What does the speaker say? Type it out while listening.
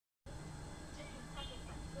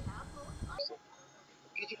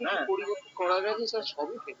কিছু পরিবর্তন করা গেছে স্যার,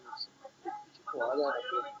 সবই ফেলে এসেছে, কিছু করা যায়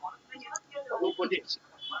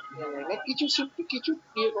না, কিছু কিছু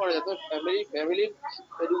ইয়ে করা যায়। ফ্যামিলির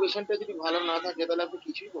এডুকেশনটা যদি ভালো না থাকে তাহলে আপনি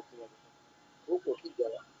কিছুই করতে পারবেন না, খুব কঠিন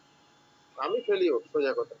জায়গা। আমি ফেলিও,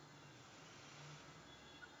 সোজা কথা।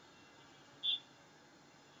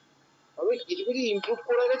 তবে কিছু কিছু ইমপ্রুভ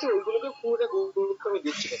করা গেছে, ওইগুলোকে খুব একটা গুরুত্ব আমি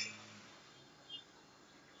দিচ্ছি না।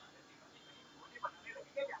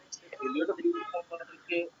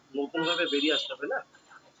 নতুন ভাবে বেরিয়ে আসতে হবে না?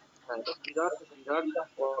 হ্যাঁ, এটা বিরাট বিরাট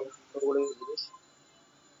জিনিস।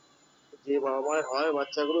 যে বাবা মায়ের হয়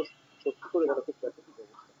বাচ্চাগুলো সত্যি করে বলে খুব প্যাথেটিক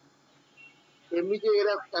অবস্থা। এমনি যে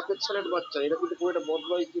এরা অ্যাফেকশনেট বাচ্চা, এরা কিন্তু খুব একটা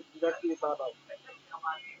বদমাইশ যে বিরাট কিছু তা নয়।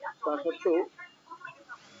 তা সত্ত্বেও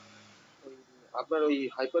আপনার ওই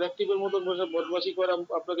হাইপার অ্যাক্টিভের মতো বদমাশি করা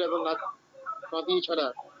আপনাকে এখন না দিয়ে ছাড়া,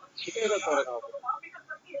 সেটা এরা করে না।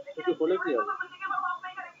 কিছু হলে কি হবে?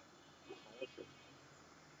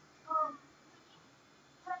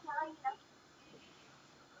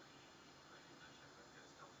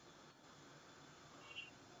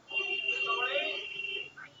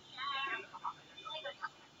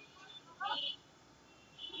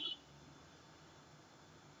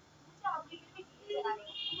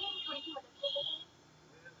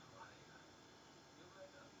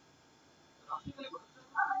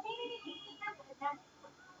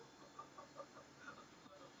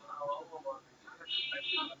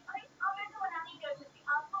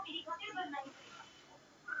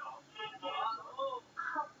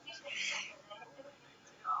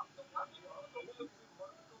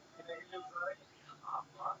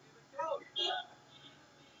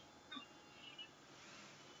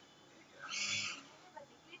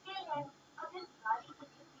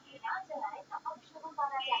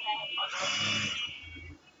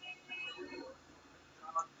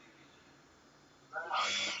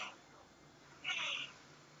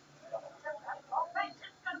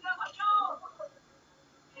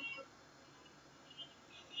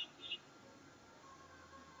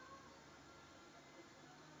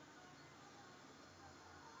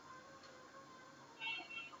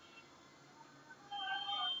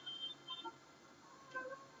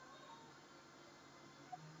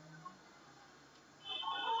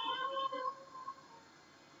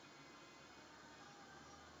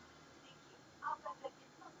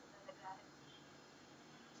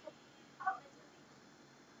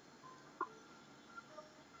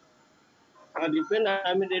 রিপেন,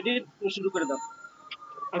 আমি রেডি, শুরু করে দাও।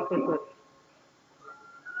 আচ্ছা স্যার।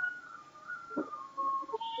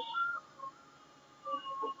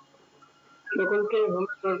 সকলকে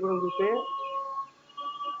ভূমিকর্পণ রূপে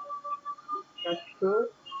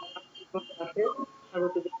 408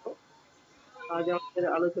 স্বাগত জানাই। আজ আমাদের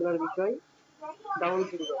আলোচনার বিষয় ডাউন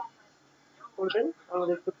সিনড্রোম। করবেন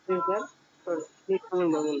আমাদের স্যার নীলকমল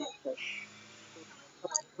মামুন স্যার।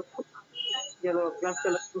 যেন ক্লাস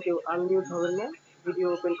চালাতে কেউ আনমিউট হবেন না, ভিডিও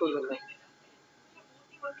ওপেন করবেন না,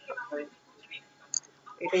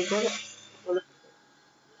 এটাই স্যার।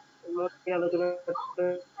 আলোচনা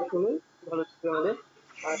শুনুন, ভালো থাকবে আমাদের।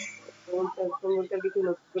 আর কিছু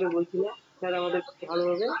নতুন করে বলছি না স্যার, আমাদের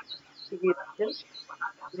ভালোভাবে শিখিয়ে দিচ্ছেন।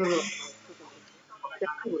 ধন্যবাদ।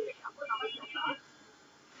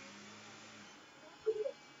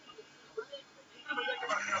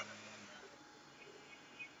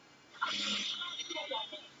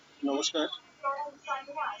 নমস্কার,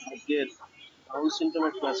 আজকের ডাউন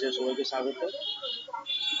সিনড্রোমের ক্লাসে সবাইকে স্বাগত।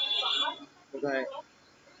 প্রায়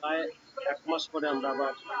 1 মাস পরে আমরা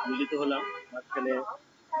আবার মিলিত হলাম। মাঝখানে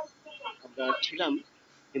আমরা ছিলাম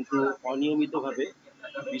কিন্তু অনিয়মিতভাবে,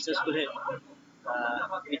 বিশেষ করে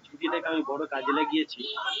এই ছুটিটাকে আমি বড় কাজে লাগিয়েছি।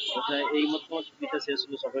 কোথায় এই মতো আমার ছুটিটা শেষ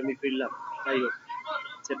হলো, সবাই আমি ফিরলাম। যাই হোক,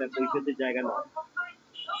 সেটা কৈফিয়তের জায়গা নয়।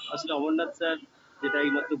 আসলে অমরনাথ স্যার যেটা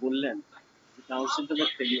এইমাত্র বললেন, ডাউন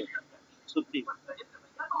সিনড্রোমের ফেলিওর, সত্যি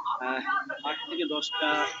 8 থেকে 10টা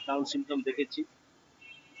ডাউন সিনড্রোম দেখেছি।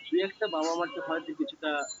 দুই একটা বাবা মাকে হয়তো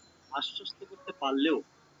কিছুটা আশ্বস্ত করতে পারলেও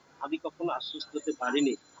আমি কখনো আশ্বস্ত হতে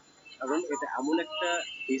পারিনি, কারণ এটা এমন একটা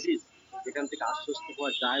ডিজিজ যেখান থেকে আশ্বস্ত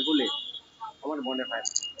হওয়া যায় বলে আমার মনে হয়।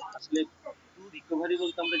 আসলে ট্রু রিকভারি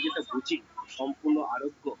বলতে আমরা যেটা বুঝি, সম্পূর্ণ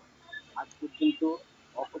আরোগ্য, আজ পর্যন্ত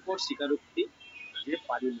অকপট স্বীকারোক্তি যে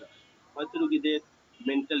পারিনি। হয়তো রোগীদের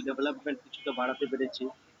মেন্টাল ডেভেলপমেন্ট কিছুটা বাড়াতে পেরেছি,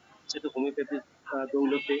 সেটা হোমিওপ্যাথির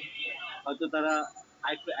দৌলতে। হয়তো তারা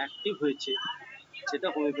আরেকটু অ্যাক্টিভ হয়েছে, সেটা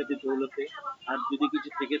হোমিওপ্যাথির দৌলতে। আর যদি কিছু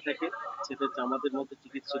থেকে থাকে, সেটা হচ্ছে আমাদের মতো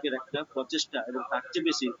চিকিৎসকের একটা প্রচেষ্টা, এবং তার চেয়ে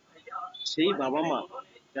বেশি সেই বাবা মা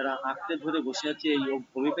যারা আঁকড়ে ধরে বসে আছে এই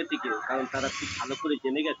হোমিওপ্যাথিকে, কারণ তারা খুব ভালো করে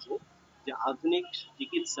জেনে গেছে যে আধুনিক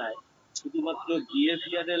চিকিৎসায় শুধুমাত্র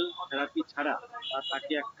বিহেভিয়ারাল থেরাপি ছাড়া বা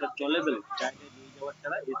তাকে একটা চলেবল জায়গায় নিয়ে যাওয়া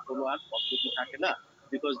ছাড়া এর কোনো আর পদ্ধতি থাকে না,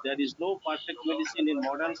 because there is no perfect medicine in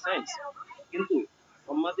modern science. কিন্তু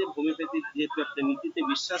আমাদের হোমিওপ্যাথি যেহেতু একটা নীতিতে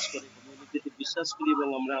বিশ্বাস করে, হোমিওপ্যাথিতে বিশ্বাস করি এবং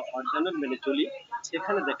আমরা অর্গানল মেনে চলি,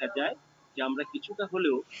 সেখানে দেখা যায় যে আমরা কিছুটা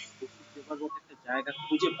হলেও ওষুধ দেওয়ার মতো একটা জায়গা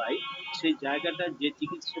খুঁজে পাই। সেই জায়গাটা যে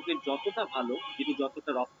চিকিৎসকের যতটা ভালো, তিনি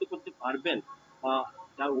যতটা রপ্ত করতে পারবেন বা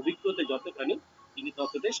যার অভিজ্ঞতা যতখানি, তিনি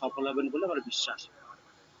ততটাই সফল হবেন বলে আমার বিশ্বাস।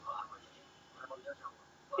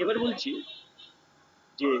 এবার বলছি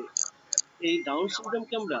যে এই ডাউন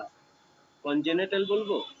সিনড্রোমকে আমরা কনজেনিটাল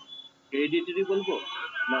বলবো, হেরিডিটারি বলবো,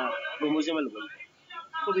 না ক্রোমোজোমাল বলবো?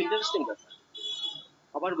 খুব ইন্টারেস্টিং ব্যাপার।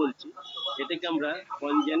 আবার বলছি, এটাকে আমরা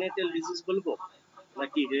কনজেনিটাল ডিজিজ বলবো,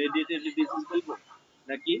 নাকি হেরিডিটারি ডিজিজ বলবো,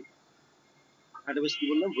 নাকি একটা বেশ কি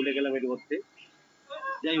বললাম ভুলে গেলাম এর মধ্যে।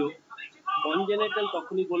 যাই হোক, কনজেনিটাল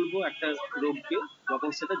তখনই বলবো একটা রোগকে যখন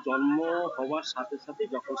সেটা জন্ম হওয়ার সাথে সাথে,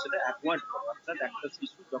 যখন সেটা অ্যাকোয়ার্ড করে, অর্থাৎ একটা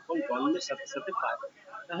শিশু যখন জন্মের সাথে সাথে পায়।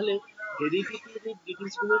 তাহলে হেরিডিটারি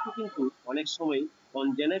ডিজিজ গুলোকে কিন্তু অনেক সময়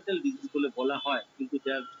কনজেনিটাল ডিজিজ বলে বলা হয়, কিন্তু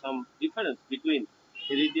দেয়ার সাম difference between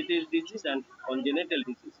hereditary disease and congenital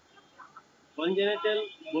disease. Congenital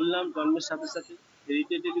বললাম জন্মের সাথে সাথে,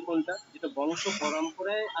 হেরিডিটারি কোনটা, যেটা বংশ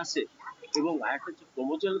পরম্পরায় আসে, এবং আরেকটা হচ্ছে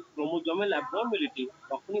ক্রোমোজোমাল অ্যাবনর্মালিটি,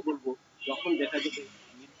 তখনই বলবো যখন দেখা যাবে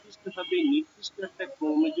নির্দিষ্টভাবে নির্দিষ্ট একটা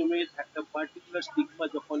ক্রোমোজোমের একটা পার্টিকুলার স্টিগমা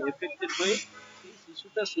যখন এফেক্টেড হয়ে সেই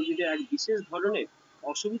শিশুটার শরীরে এক বিশেষ ধরনের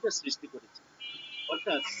অসুবিধার সৃষ্টি করেছে।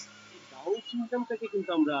 অর্থাৎ এই ডাউন সিনড্রোমটাকে কিন্তু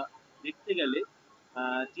আমরা দেখতে গেলে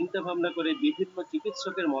চিন্তা ভাবনা করে বিভিন্ন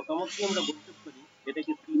চিকিৎসকের মতামত আমরা বলতে পারি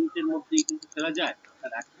এটাকে তিনটের মধ্যেই কিন্তু ফেলা যায়।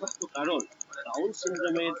 তার একমাত্র কারণ, ডাউন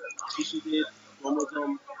সিনড্রোমের শিশুদের ক্রোমোজোম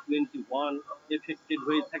 21 এফেক্টেড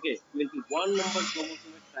হয়ে থাকে। 21 নম্বর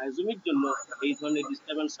ক্রোমোজোমের ট্রাইজোমির জন্য এই ধরনের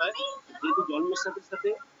ডিস্টারবেন্স হয়, যেহেতু জন্মের সাথে সাথে।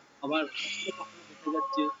 আবার কখনো কখনো দেখা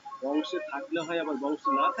যাচ্ছে বংশে থাকলে হয়, আবার বংশে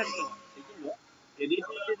না থাকলে হয়। সেই জন্য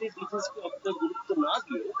হেরিডিটারি ডিজিজকে অতটা গুরুত্ব না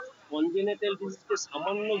দিয়ে কনজেনিটাল ডিজিজকে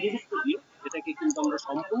সামান্য গুরুত্ব দিয়ে এটাকে কিন্তু আমরা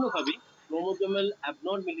সম্পূর্ণভাবে ক্রোমোজোমাল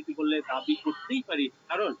অ্যাবনর্মালিটি বলে দাবি করতেই পারি,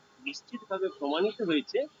 কারণ নিশ্চিতভাবে প্রমাণিত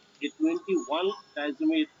হয়েছে যে 21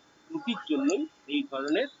 ট্রাইজোমির ত্রুটির জন্যই এই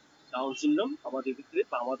ধরনের ডাউন সিনড্রোম আমাদের ভিতরে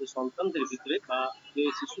বা আমাদের সন্তানদের ভিতরে বা যে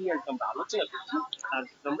শিশু নিয়ে আমরা আলোচনা করছি তার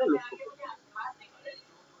ভিতরে আমরা লক্ষ্য করি।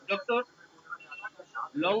 ডক্টর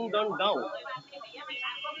লংডন ডাউন,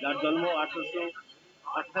 যার জন্ম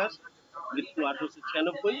 1828, মৃত্যু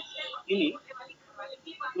 1896, তিনি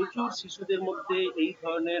প্রচুর শিশুদের মধ্যে এই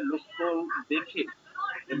ধরনের লক্ষণ দেখে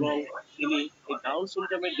এবং তিনি এই ডাউন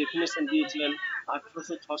সিনড্রোমের ডেফিনেশন দিয়েছিলেন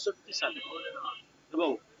 1866 সালে। এবং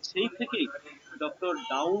সেই থেকেই ডক্টর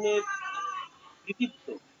ডাউনের কৃতিত্ব,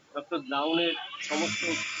 ডক্টর ডাউনের সমস্ত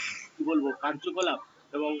কি বলবো কার্যকলাপ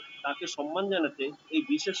এবং তাকে সম্মান জানাতে এই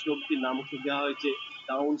বিশেষ রোগটির নাম দেওয়া হয়েছে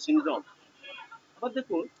ডাউন সিনড্রোম। আবার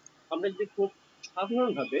দেখুন, আমরা যদি খুব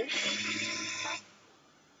সাধারণভাবে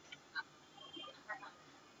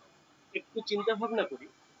একটু চিন্তা ভাবনা করি,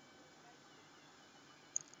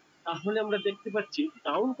 তাহলে আমরা দেখতে পাচ্ছি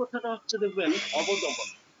ডাউন কথাটা হচ্ছে দেখবেন অবদমন,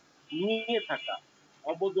 নিয়ে থাকা,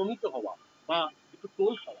 অবদমিত হওয়া বা একটু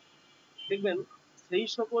টোল খাওয়া। দেখবেন সেই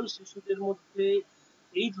সকল শিশুদের মধ্যে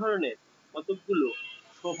এই ধরনের কতকগুলো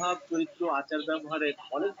স্বভাব চরিত্র আচার ব্যবহারের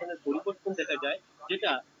অনেক ধরনের পরিবর্তন দেখা যায়,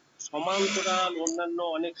 যেটা সমান্তরাল অন্যান্য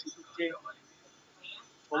অনেক শিশুর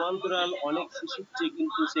চেয়ে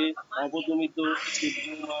কিন্তু সে অবদমিত, সে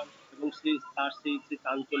ঘুমান এবং তার সেই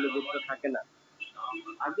চাঞ্চল্য বোধটা থাকে না।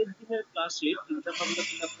 আগের দিনের ক্লাসে চিন্তা ভাবনা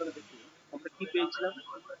করে আপনারা দেখুন, আমরা কি পেয়েছিলাম?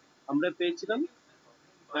 আমরা পেয়েছিলাম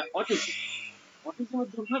অটিজম। অটিজমের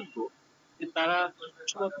দুর্ভাগ্য যে তারা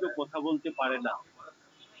শুধুমাত্র কথা বলতে পারে না।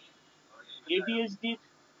 এডিএইচডি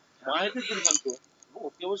মায়েদের দুর্ভাগ্য এবং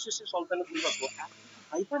অতি অবশ্যই সে সন্তানের দুর্ভাগ্য,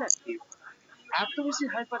 হাইপার অ্যাক্টিভ, এত বেশি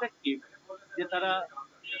হাইপার অ্যাক্টিভ যে তারা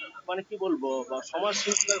মানে কি বলবো বা সমাজ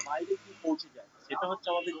শৃঙ্খলার বাইরে গিয়ে পৌঁছে যায়। সেটা হচ্ছে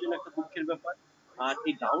আমাদের জন্য একটা দুঃখের ব্যাপার। আর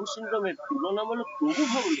এই ডাউন সিনড্রোমের তুলনামূলক প্রভুভ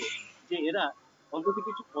হলো যে এরা অন্তত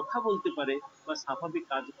কিছু কথা বলতে পারে বা স্বাভাবিক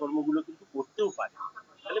কাজকর্মগুলো কিন্তু করতেও পারে।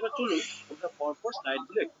 তাহলে এবার চলুন আমরা পরপর স্লাইড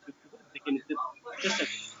গুলো একটু একটু করে দেখে নিতে চেষ্টা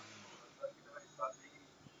করি।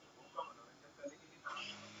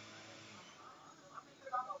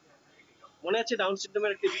 মনে আছে ডাউন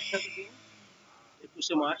সিনড্রোমের একটি বিখ্যাত দিন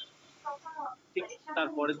 21শে মার্চ। ঠিক তার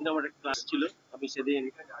পরের দিন আমার একটা ক্লাস ছিল, আমি সেদিন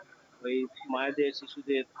ওই মায়েদের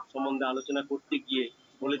শিশুদের সম্বন্ধে আলোচনা করতে গিয়ে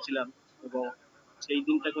বলেছিলাম, এবং সেই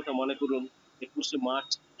দিনটার কথা মনে করুন। 21শে মার্চ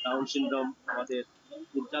ডাউন সিনড্রোম আমাদের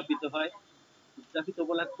উদযাপিত হয়। উদযাপিত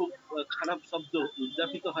বলা খুব খারাপ শব্দ,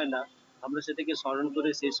 উদযাপিত হয় না, আমরা সেটাকে স্মরণ করে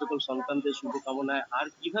সেই সকল সন্তানদের শুভকামনায় আর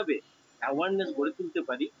কিভাবে অ্যাওয়ারনেস গড়ে তুলতে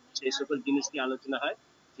পারি সেই সকল জিনিস নিয়ে আলোচনা হয়।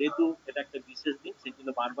 যেহেতু এটা একটা বিশেষ দিন, সেই জন্য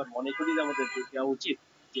বারবার মনে করি যে আমাদের দেওয়া উচিত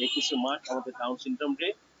যে 21শে মার্চ আমাদের ডাউন সিনড্রোম ডে।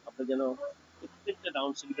 আমরা যেন প্রত্যেকটা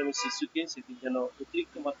ডাউন সিনড্রোমের শিশুকে সেদিন যেন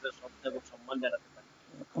অতিরিক্ত মাত্রায় শ্রদ্ধা এবং সম্মান জানাতে পারি।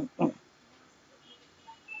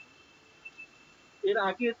 এর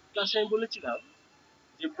আগের ক্লাসে আমি বলেছিলাম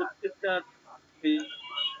যে প্রত্যেকটা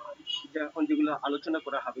এখন যেগুলো আলোচনা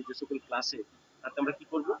করা হবে যে সকল ক্লাসে, তাতে আমরা কি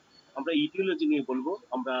করব, আমরা ইটিওলজি নিয়ে বলবো,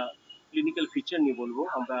 আমরা ক্লিনিক্যাল ফিচার নিয়ে বলবো,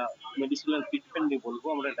 আমরা মেডিসিনাল ট্রিটমেন্ট নিয়ে বলবো,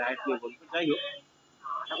 আমরা ডায়েট নিয়ে বলবো। যাই হোক,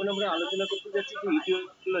 এখন আমরা আলোচনা করতে যাচ্ছি যে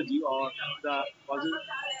aetiology or the causes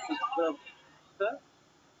the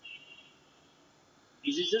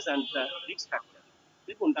diseases and the risk factor.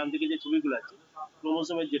 দেখুন ডান দিকে যে ছবিগুলো আছে,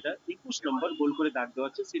 ক্রোমোজোমের যেটা 21 নম্বর গোল করে দাগ দেওয়া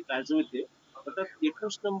আছে, সেই ট্রাইজোমিতে অর্থাৎ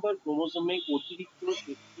 21 নম্বর ক্রোমোজোমে অতিরিক্ত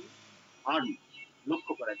একটি আর্ম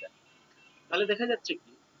লক্ষ্য করা যায়। তাহলে দেখা যাচ্ছে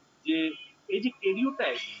কি যে এই যে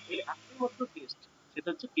কেরিওটাইপ, এর একটাই মাত্র টেস্ট, সেটা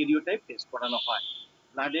হচ্ছে কেরিওটাইপ টেস্ট করানো হয়।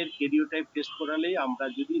 ব্লাডের কেরিওটাইপ টেস্ট করালে আমরা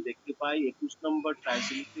যদি দেখতে পাই 21 নম্বর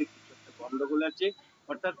ট্রাইসোমিতে কিছু একটা গন্ডগোল আছে,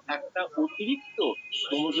 অর্থাৎ একটা অতিরিক্ত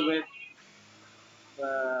ক্রোমোজোমের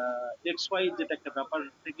এক্স ওয়াই যেটা একটা ব্যাপার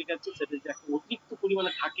থেকে গেছে, সেটা যে একটা অতিরিক্ত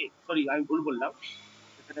পরিমাণে থাকে, সরি আমি ভুল বললাম,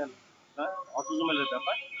 সেখানে অটোজোমালের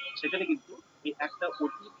ব্যাপার, সেখানে কিন্তু এই একটা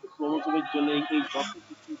অতিরিক্ত ক্রোমোজোমের জন্য এই যত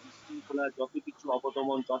কিছু বিশৃঙ্খলা, যত কিছু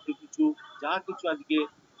অবদমন, যত কিছু যা কিছু আজকে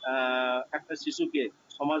একটা শিশুকে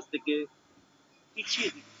সমাজ থেকে পিছিয়ে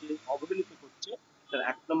দিচ্ছে, অবহেলিত করছে, তার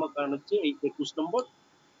 1 নম্বর কারণ হচ্ছে এই 21 নম্বর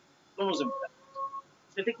ক্রোমোজোমটা।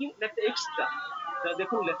 সেটা কি একটা এক্সট্রা,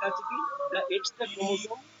 দেখুন লেখা আছে কি, the extra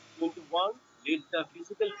chromosome 21 lead the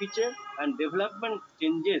physical feature and development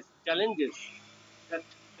challenges that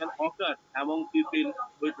can occur among people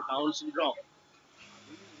with Down syndrome.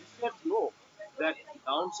 Research know that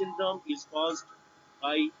Down syndrome is caused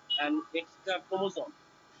by an extra chromosome,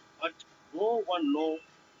 but no one know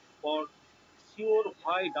for sure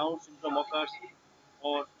why Down syndrome occurs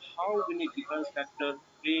or how many different factors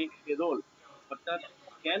play a role. অর্থাৎ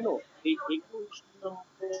কেন এই 21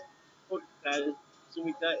 নম্বর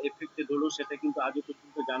ট্রাইসোমিটা affected হলো সেটা কিন্তু আজও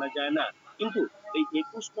পর্যন্ত জানা যায় না। কিন্তু এই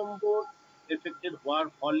 21 নম্বর এফেক্টেড হওয়ার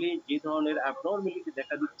ফলে যে ধরনের অ্যাবনর্মালিটি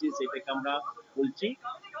দেখা দিচ্ছে, সেটাকে আমরা বলছি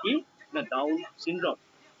কি না ডাউন সিনড্রোম।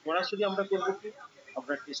 সরাসরি আমরা করবো কি,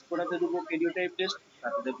 আমরা টেস্ট করাতে দেবো কেরিওটাইপ টেস্ট,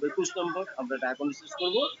 তাতে দেখবো 21 নম্বর, আমরা ডায়াগনোসিস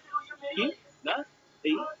করবো কি না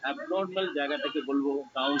এই অ্যাবনর্মাল জায়গাটাকে বলবো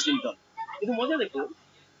ডাউন সিনড্রোম। কিন্তু মজা দেখুন,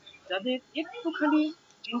 যাদের একটুখানি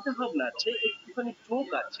চিন্তা ভাবনা আছে, একটুখানি চোখ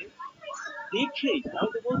আছে, দেখেই আমি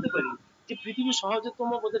তো বলতে পারি যে পৃথিবীর সহজতম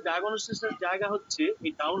বোধহয় ডায়াগনোসিসের জায়গা হচ্ছে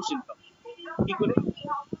এই ডাউন সিনড্রোম। কি করে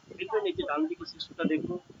দেখবেন, এই যে ডান দিকে শিশুটা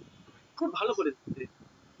দেখুন, খুব ভালো করে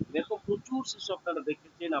এরকম প্রচুর শিশু আপনারা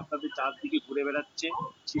দেখেছেন, আপনাদের চারদিকে ঘুরে বেড়াচ্ছে,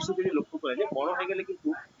 শিশুদেরই লক্ষ্য করে যে বড় হয়ে গেলে কিন্তু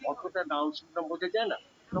অতটা ডাউন সিনড্রোম বোঝা যায় না,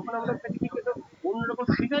 তখন আমরা তাকে ঠিক একটা অন্যরকম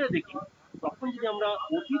ফিগারে দেখি। তখন যদি আমরা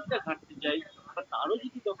অতীতটা ঘাটতে যাই বা তারও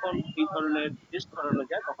যদি তখন এই ধরনের টেস্ট করানো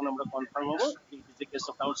যায়, তখন আমরা কনফার্ম হবো যে কেস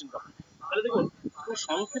অফ ডাউন সিনড্রোম। তাহলে দেখুন, খুব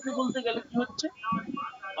সংক্ষেপে বলতে গেলে কি হচ্ছে,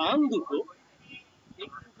 কান দুটো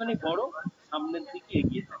একটুখানি বড়, সামনের দিকে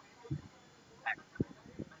এগিয়ে থাকে।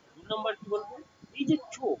 2 নম্বর কি বলবো, এই যে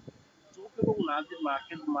চোখ, চোখ এবং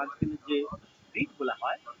নাকের মাঝখানে যে ব্রিজ বলা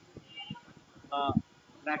হয় বা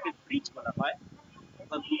নাকের ব্রিজ বলা হয়,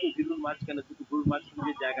 বা দুটো গিরুর মাঝখানে, দুটো গরুর মাঝখানে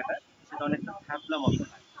যে জায়গাটা, সেটা অনেকটা থ্যাপলা মতো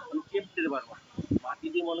হয়, মানে চেপ দেবার মতো। মাটি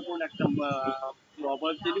দিয়ে মনে করুন একটা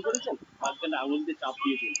অবয়ব তৈরি করেছেন, মাঝখানে আঙুল দিয়ে চাপ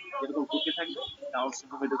দিয়ে দিন, যেরকম ঢুকে থাকবে, ডাউন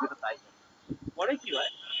সিনড্রোমের রোগীটা তাই হবে। পরে কি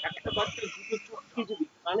হয়, একটা বাচ্চার দুটো চোখকে যদি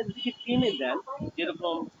কানের দিকে টেনে দেন,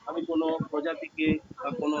 যেরকম আমি কোনো প্রজাতিকে বা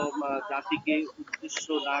কোনো জাতিকে উদ্দেশ্য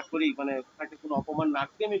না করেই, মানে তাকে কোনো অপমান না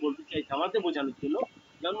করে আমি বলতে চাই জামাতে বোঝানোর জন্য,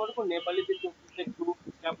 যেমন মনে করুন নেপালিদের চোখটা একটু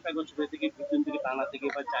চ্যাপটা গোছরে থেকে পিছন দিকে টানা থেকে,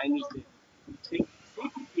 বা চাইনিজদের সেই সেই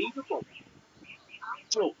ঠিক এইরকম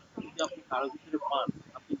চোখ যদি আপনি কারো ভিতরে পান,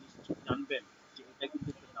 আপনি নিশ্চিত জানবেন যে এটা কিন্তু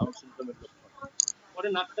একটা ডাউন সিনড্রোমের লক্ষণ। পরে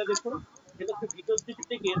নাকটা দেখুন, এটা একটু ভিতর দিক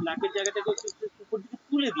থেকে নাকের জায়গাটাকে একটু উপর দিকে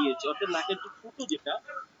তুলে দিয়েছে, অর্থাৎ নাকের যে ফুটো যেটা,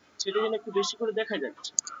 সেটা যেন একটু বেশি করে দেখা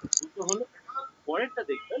যাচ্ছে। দুটো হলো। পরেরটা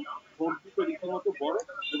দেখবেন, ঠোঁট দুটো রীতিমতো বড়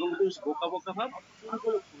এবং বেশ বোকা বোকা ভাব,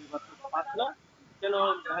 চুলগুলো খুবই মাত্র পাতলা, যেন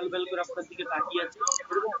ভ্যাল ভ্যাল করে আপনার দিকে তাকিয়ে আছে।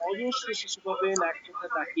 এরকম অজস্র শিশু পাবেন, এক চোখে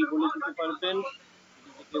তাকিয়ে বলে দিতে পারবেন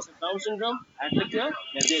ডাউন সিনড্রোম। একটা কি হয়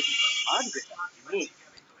না, যে আর যেটা মেয়ে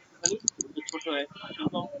একটুখানি ছোট হয়,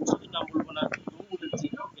 এরকম ওষুধের নাম বলবো না, তবু বলেছি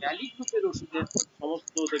অ্যালি গ্রুপের ওষুধের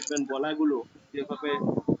সমস্ত দেখবেন বলাগুলো যেভাবে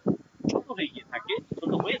ছোট হয়ে গিয়ে থাকে,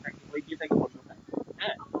 ছোট হয়ে গিয়ে থাকে বর্ণটা।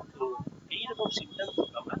 হ্যাঁ, তো এইরকম সিমটমস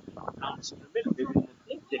আমরা ডাউন সিনড্রোমের বেবির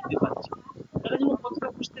মধ্যে দেখতে পাচ্ছি। তারা যেন কতটা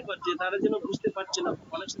বুঝতে পারছে, তারা যেন বুঝতে পারছে না।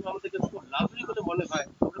 অনেক সময় আমাদের কাছে খুব লাভলি বলে মনে হয়,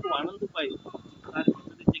 আমরা খুব আনন্দ পাই, তার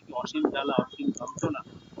ভিতরে যে কি অসীম জ্বালা, অসীম যন্ত্রণা,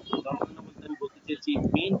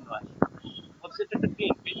 পেন নয়, অবজেক্ট একটা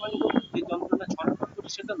পেন। পেন মানে বলতে যে যন্ত্রণা ছটফট করে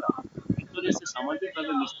সেটা না, ভিতরে সে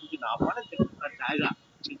সামাজিকভাবে মিশতে না পারে, দেখুন তার জায়গা,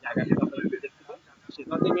 সেই জায়গাটা আমরা একটু দেখতে পাই।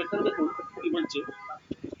 সেটাতে এখানে দেখুন কি বলছে,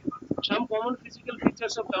 some common physical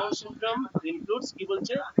features of Down syndrome includes কি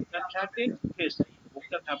বলছে, the flattened face,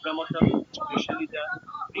 মুখটা থ্যাবড়া মতো, especially the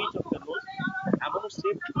bridge of the nose, এমন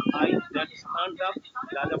shaped eye that stand up,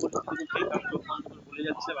 যা যা বলছে দেখুন ঠিক, আমি চোখ বন্ধ করে বলে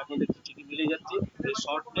যাচ্ছে, এখন দেখছি ঠিকই মিলে যাচ্ছে।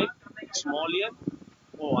 শর্ট নেক, স্মল ইয়ার,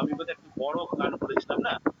 ও আমি বোধহয় একটু বড় কান করেছিলাম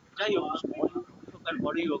না, যাই হোক স্মল কান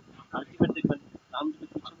বড়ই হোক, আলটিমেট দেখবেন কান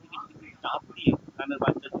দুটো পিছন দিকে যদি চাপ দিয়ে কানের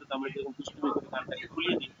বাচ্চার সাথে আমরা যেরকম দুষ্টুমি করে কানটাকে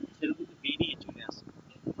খুলিয়ে দিই, সেরকম কিন্তু বেরিয়ে চলে আসে।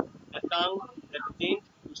 The tongue that tend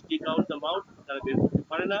to stick out the mouth, তারা বের করতে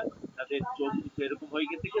পারে না, তাদের চোখ দুটো এরকম হয়ে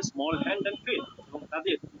গেছে থেকে স্মল হ্যান্ড অ্যান্ড ফিট, এবং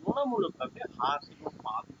তাদের তুলনামূলকভাবে হাত এবং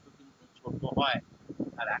পা দুটো কিন্তু ছোট হয়।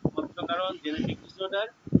 আর একমাত্র কারণ জেনেটিক ডিসঅর্ডার,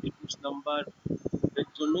 21 নম্বর এর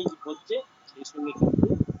জন্যই হচ্ছে, সেই সঙ্গে কিন্তু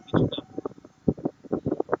কিছুটা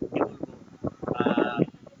কি বলবো, আহ,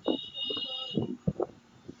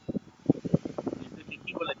 এটাকে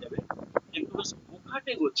কি বলা যাবে, একটু বেশ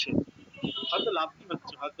বোখাটে করছে, হয়তো লাভই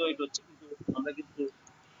হচ্ছে, হয়তো এটা হচ্ছে, কিন্তু আমরা কিন্তু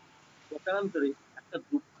প্রকারান্তরে একটা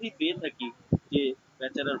দুঃখই পেয়ে থাকি যে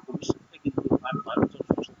বেচারার ভবিষ্যৎটা কিন্তু আর মানুষজন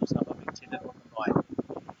সুস্থ স্বাভাবিক ছেলের মতো নয়।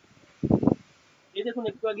 এই দেখুন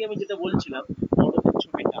একটু আগে আমি যেটা বলছিলাম, বড়দের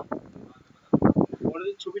ছবিটা,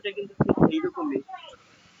 বড়দের ছবিটা কিন্তু ঠিক এইরকমই,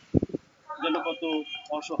 যেন কত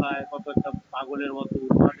অসহায়, কত একটা পাগলের মতো,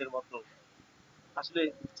 উন্মাদের মতো, আসলে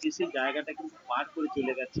সে সেই জায়গাটা কিন্তু পার করে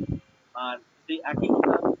চলে গেছে। আর সেই একই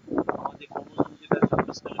কথা আমাদের ক্রোমোজোম, যেটা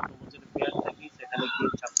 26 সালের ক্রোমোজোমে পেয়ার থাকে, সেখানে গিয়ে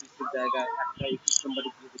 26 জায়গায় একটা 21 নম্বরে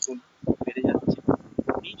গিয়ে দেখুন বেড়ে যাচ্ছে।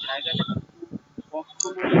 এই জায়গাটা কিন্তু কখনো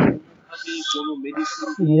কোনোভাবে কোনো মেডিসিন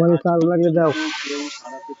দিয়ে মোবাইলে আজ চার্জ লাগিয়ে দাও। পর্যন্ত কেউ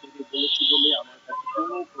সারাতে পেরে বলেছে বলে আমার কাছে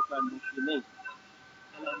কোনো প্রকার নথি নেই।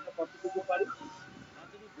 তাহলে আমরা কতটুকু পারি,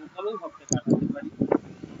 আমাদের এই বোকামি ভাবটা কাটাতে পারি,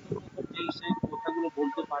 প্রথম প্রথম যে সেই কথাগুলো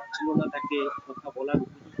বলতে পারছিল না তাকে কথা বলার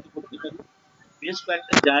উপযুক্ত করতে পারি। বেশ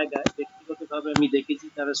কয়েকটা জায়গায় ব্যক্তিগতভাবে আমি দেখেছি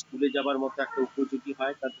তারা স্কুলে যাবার মতো একটা উপযোগী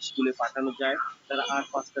হয়, তাদের স্কুলে পাঠানো যায়, তারা আর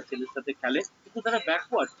 5টা ছেলের সাথে খেলে, কিন্তু তারা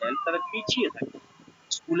ব্যাকওয়ার্ড চাইল্ড, তারা পিছিয়ে থাকে।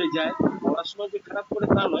 স্কুলে যায়, পড়াশোনা যে খারাপ করে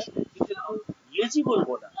তা নয়, কিন্তু একটু লেজি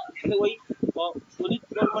বলবো না, মানে ওই শরীর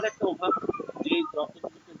কর্মের একটা অভাব, যে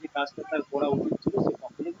যতটুকু যে কাজটা তার করা উচিত ছিল সে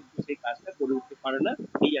কখনো কিন্তু সেই কাজটা করে উঠতে পারে না,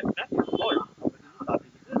 এই একটা ফল আমরা কিন্তু তাদের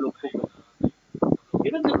ক্ষেত্রে লক্ষ্য করি।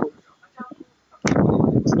 এবার দেখুন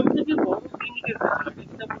সব থেকে বড় ক্লিনিকের কাছে আমি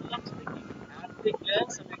যেটা বললাম সেটা কি, অ্যাট এ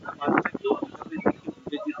গ্ল্যান্স আমি একটা বাচ্চাকে কিভাবে দেখে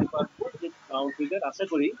বুঝে যেতে পারবো যে ব্রাউন ফিগার। আশা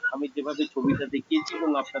করি আমি যেভাবে ছবিটা দেখিয়েছি এবং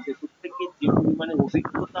আপনাদের প্রত্যেকের যে পরিমাণে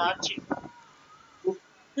অভিজ্ঞতা আছে,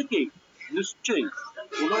 প্রত্যেকেই নিশ্চয়ই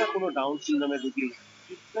কোনো না কোনো ডাউন সিনড্রোমের রোগী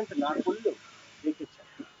ট্রিটমেন্ট না করলেও দেখেছেন।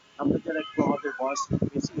 আমরা যারা একটু আমাদের বয়স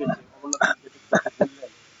বেশি হয়েছে, অমরনাথ যেটা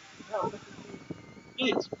বললেন, হ্যাঁ আমরা কিন্তু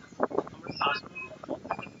পেয়েছি, আমরা আসলে বন্ধ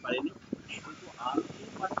করতে পারিনি, কিন্তু আর কেউ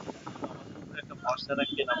পারছি না, কিন্তু আমাদের উপরে একটা ভরসা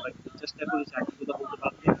রাখবেন, আমরা কিন্তু চেষ্টা করেছি, একই কথা বলতে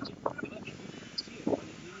বাধ্য হচ্ছি। এবার মানে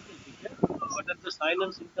clinical feature, what are the sign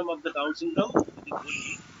and symptom of the Down syndrome, যদি বলি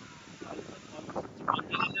তাহলে তার প্রথম হচ্ছে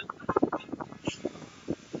congenital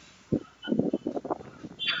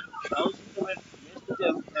ডাউন সিনড্রোমের যে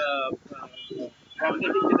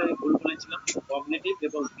কগনিটিভ, যেটা আমি ভুল বলেছিলাম, কগনিটিভ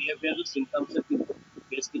এবং বিহেভিয়ারাল সিমটমস এর কিন্তু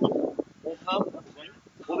বেশ কিছু অভাব এবং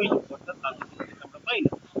অভিযোগ, অর্থাৎ তাদের দিক থেকে আমরা পাই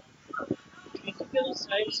না। ফিজিক্যাল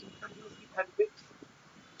সাইন সিমটম গুলো কি থাকবে,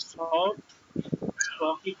 শর্ট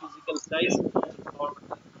স্টকি ফিজিক্যাল সাইজ,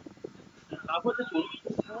 তারপর দেখুন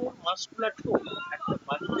মাসকুলার টোন, একটা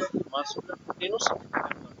বাচ্চার মাসকুলার টেনোসিটি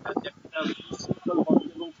থাকা দরকার, যে একটা সুশৃঙ্খল মতো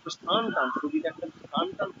এবং স্থান টান, শরীরে একটা স্থান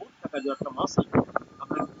টান বোধ থাকা, যে একটা মাসল,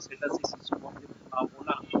 আমরা কিন্তু সেটা সেই শিশুর মধ্যে পাবো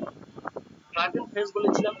না। ফ্ল্যাটেন ফেস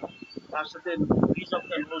বলেছিলাম, তার সাথে ব্রিজ অফ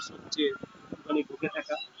দ্য নোজ হচ্ছে একটুখানি ঢুকে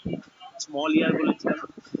থাকা, স্মল ইয়ার বলেছিলাম,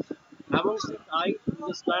 এবং সে আই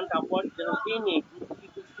স্ল্যান্ট আপওয়ার্ড, যেন টেনে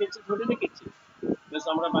একটু খেঁচে ধরে রেখেছে। বেশ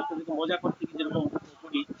আমরা বাচ্চাদেরকে মজা করতে গিয়ে যেরকম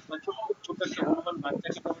করি, বা ছোট্ট ছোট্ট একটা হনুমান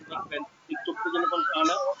বাচ্চাকে যখন দেখবেন ঠিক চোখটা যেরকম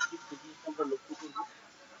টানা, ঠিক সেই জিনিসটা আমরা লক্ষ্য করবো।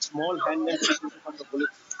 স্মল হ্যান্ড অ্যান্ড ফিট আমরা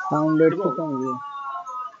বলেছি। সাউন্ড একটু এবং কমবে।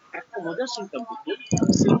 একটা মজার সিমটম দেখুন,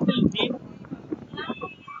 single bin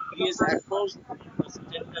is across the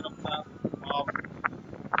center of the of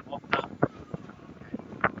of the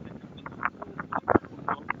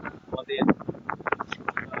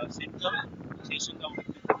আমাদের সিমটম, সেই সঙ্গে আমরা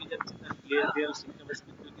একটু থেকে যাচ্ছি তার বিহেভিয়ারাল সিমটমের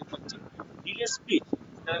সাথে তৈরি করছি। ডিলে স্পিচ,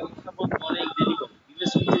 তারা কথা বলতে অনেক দেরি করে, ডিলে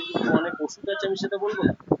স্পিচের কিন্তু অনেক ওষুধ আছে, আমি সেটা বলবো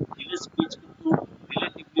না, ডিলে স্পিচ কিন্তু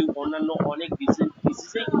রিলেটিভলি অন্যান্য অনেক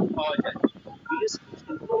ডিজিজেই কিন্তু পাওয়া যায়। ডিলে স্পিচ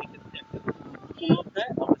কিন্তু এক্ষেত্রে একটা গুরুত্বপূর্ণ অধ্যায়,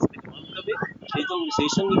 আমরা সেটাকে মানতে হবে। সেই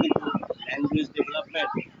সঙ্গে কিন্তু ল্যাঙ্গুয়েজ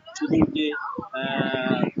ডেভেলপমেন্ট, শুধু যে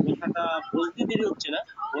দেরি হচ্ছে না,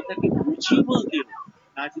 ওটাকে বুঝিয়ে বলতে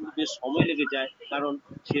তার কিন্তু বেশ সময় লেগে যায়, কারণ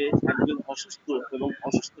সে একজন অসুস্থ এবং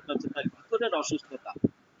অসুস্থতা হচ্ছে তার ভিতরের অসুস্থতা,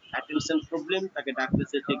 অ্যাটেনশন প্রবলেম, তাকে ডাকলে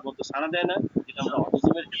সে ঠিক মতো সাড়া দেয় না, যেটা আমরা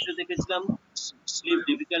অটিজমের ক্ষেত্রে দেখেছিলাম। স্লিপ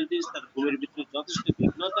ডিফিকাল্টিস, তার ঘুমের ভিতরে যথেষ্ট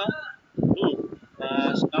বিঘ্নতা,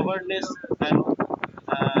 স্টাবারনেস অ্যান্ড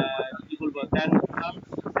কি বলবো দেন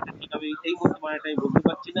এটা ঠিক আমি এই মুহূর্তে মানেটা আমি বলতে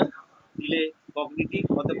পারছি না। দিলে কগনিটিভ,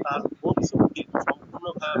 অর্থাৎ তার বোধ শক্তি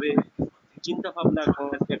সম্পূর্ণভাবে, চিন্তা ভাবনা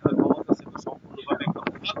করার যে একটা ক্ষমতা সেটা সম্পূর্ণভাবে একটা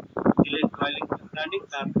অভাব। দিলে টয়লেট প্ল্যানিং,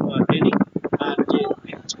 তার ট্রেনিং, আর যে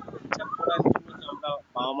পেচ্ছাপ করার জন্য যে আমরা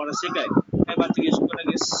বাবা মারা শেখাই, বাচ্চাকে স্কুল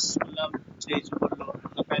আগে শুনলাম সে ইস্যু করলো,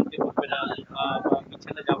 প্যান্টে করবে না, বা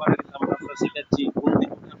বিছানা যাবার আগে আমরা শেখাচ্ছি, ঘুম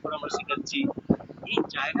থেকে ওঠার পর আমরা শেখাচ্ছি, এই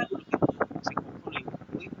জায়গাগুলো কিন্তু সে কখনোই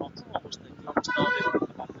ওই প্রথম অবস্থায় যে অবস্থা আমাদের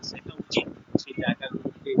বাচ্চা শেখা উচিত সেই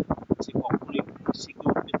জায়গাগুলোকে সে কখনোই শিখে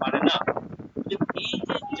উঠতে পারে না। যে এই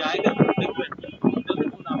যে জায়গাগুলো দেখবেন, এটা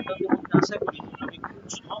দেখুন আপনাদের মধ্যে আশা করি আমি খুব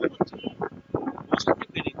সহজে বোঝাতে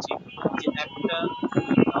পেরেছি যে একটা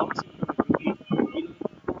ডাউন সিনড্রোম রোগী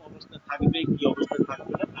কিরকম অবস্থা থাকবে, কি অবস্থা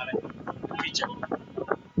থাকবে না, তার একটা ফিচার।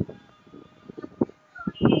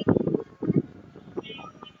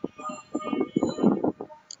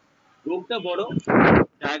 রোগটা বড়,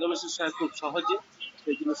 ডায়াগনোসিস হয় খুব সহজে,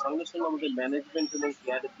 সেই জন্য সঙ্গে সঙ্গে আমাদের ম্যানেজমেন্ট এবং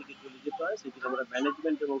কেয়ারের দিকে চলে যেতে হয়। সেই জন্য আমরা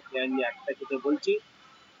ম্যানেজমেন্ট এবং কেয়ার নিয়ে একটা কথা বলছি,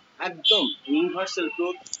 একদম universal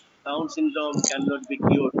truth, down syndrome can not be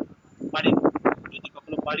কিওরড। পারি, যদি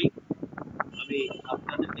কখনো পারি আমি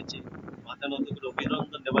আপনাদের কাছে মাথা নত করে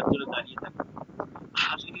অভিনন্দন নেওয়ার জন্য দাঁড়িয়ে থাকি।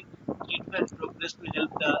 আসলে treatment progress to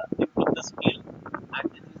help the improve the skill, আর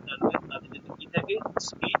যে জিনিস জানবেন তাদের যদি কি থাকে,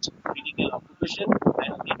 speech, medical occupation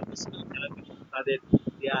and educational therapy তাদের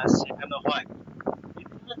দেওয়া শেখানো হয়।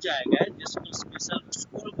 বিভিন্ন জায়গায় যে সকল স্পেশাল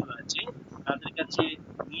স্কুলগুলো আছে তাদের কাছে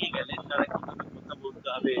নিয়ে গেলে তারা কিভাবে কথা বলতে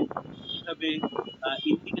হবে, কিভাবে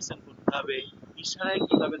ইন্ডিকেশন করতে হবে, ইশারায়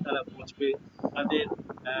কিভাবে তারা বুঝবে, তাদের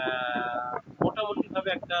মোটামুটি ভাবে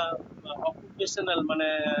একটা অকুপেশনাল মানে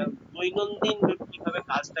দৈনন্দিন কিভাবে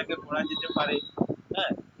কাজটাকে করা যেতে পারে,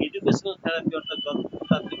 হ্যাঁ, এডুকেশনাল থেরাপি অর্থাৎ যতটুকু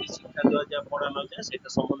তাদেরকে শিক্ষা দেওয়া যায়, পড়ানো যায় সেটা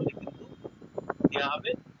সম্বন্ধে কিন্তু দেওয়া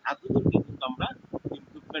হবে। এতদূর কিন্তু আমরা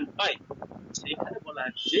ইমপ্রুভমেন্ট পাই। সেখানে বলা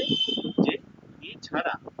হচ্ছে যে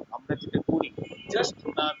এছাড়া আমরা যেটা করি, জাস্ট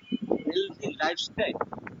তার হেলদি লাইফস্টাইল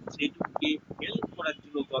সেইটুকুকে হেল্প করার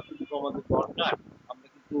জন্য যতটুকু আমাদের দরকার আমরা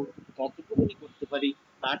কিন্তু ততটুকুই করতে পারি,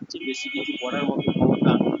 তার চেয়ে বেশি কিছু করার মতো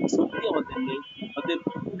ক্ষমতা সত্যি আমাদের নেই। আমাদের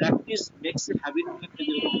প্র্যাকটিস মেক্স এ হ্যাবিট একটা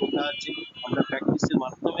যেরকম কথা আছে, আমরা প্র্যাকটিসের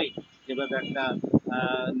মাধ্যমে যেভাবে একটা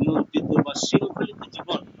নিয়ন্ত্রিত বা শৃঙ্খলিত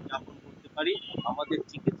জীবন যাপন করতে পারি, আমাদের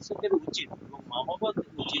চিকিৎসকের উচিত এবং মা বাবাদের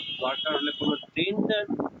উচিত দরকার হলে কোনো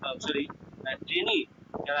ট্রেনি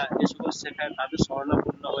যারা এ সকল শেখায় তাদের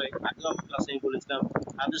শরণাপন্ন হয়ে, আগেও আমি ক্লাসে বলেছিলাম,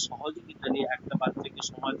 তাদের সহযোগিতা নিয়ে একটা বাচ্চাকে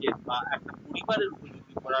সমাজের বা একটা পরিবারের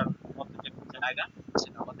উপযোগী করার মতো যে একটা জায়গা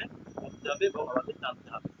সেটা আমাদের করতে হবে এবং আমাদের জানতে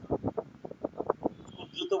হবে। খুব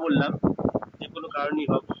দ্রুত বললাম, যে কোনো কারণেই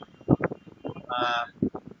হোক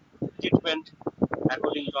ট্রিটমেন্ট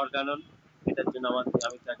অ্যাকর্ডিং টু অর্গানন, এটার জন্য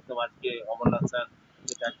আমি তো একদম আজকে অমরনাথ স্যার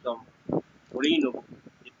যেটা একদম ধরেই নেব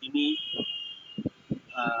যে তিনি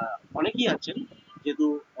অনেকেই আছেন, যেহেতু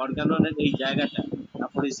অর্গাননের এই জায়গাটা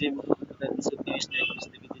তারপরে যে 230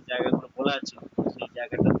 থেকে যে জায়গাগুলো বলা আছে সেই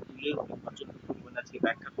জায়গাটা তুলে উনি প্রচন্ড পরিমাণে আজকে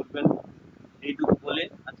ব্যাখ্যা করবেন। এইটুকু বলে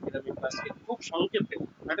আজকের আমি ক্লাসকে খুব সংক্ষেপে,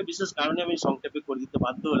 একটা বিশেষ কারণে আমি সংক্ষেপে করে দিতে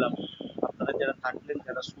বাধ্য হলাম, আপনারা যারা থাকলেন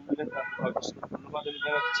যারা শুনলেন তাদের অজস্র ধন্যবাদ আমি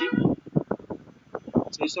জানাচ্ছি।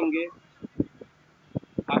 সেই সঙ্গে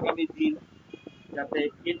আগামী দিন যাতে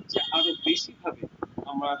এর চেয়ে আরো বেশি ভাবে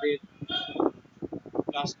আমাদের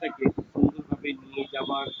কাজটাকে সুন্দরভাবে নিয়ে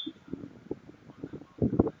যাওয়ার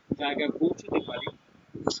জায়গায় পৌঁছতে পারি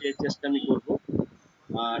সে চেষ্টা আমি করব।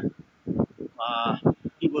 আর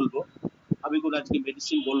কি বলবো, আমি কোনো আজকে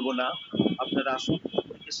মেডিসিন বলবো না, আপনারা আসুন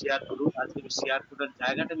প্রত্যেকে শেয়ার করুন। আজকে আমি শেয়ার করার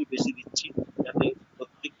জায়গাটা আমি বেশি দিচ্ছি যাতে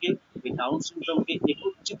প্রত্যেককে এই ডাউন সিনড্রোমকে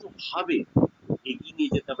একত্রিত ভাবে এগিয়ে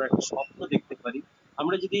নিয়ে যেতে আমরা একটা স্বপ্ন দেখতে পারি।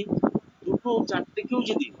 আমরা যদি দুটো চারটেকেও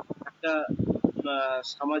যদি একটা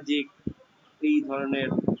সামাজিক এই ধরনের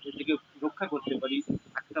থেকে রক্ষা করতে পারি,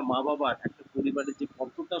 একটা মা বাবার একটা পরিবারের যে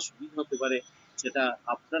কতটা সুবিধা হতে পারে সেটা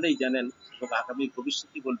আপনারাই জানেন এবং আগামী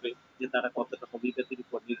ভবিষ্যৎই বলবে যে তারা কতটা হোমিওপ্যাথির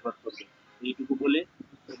উপর নির্ভর করবে। এইটুকু বলে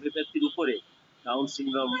হোমিওপ্যাথির উপরে ডাউন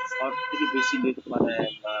সিনড্রোম সব থেকে বেশি মানে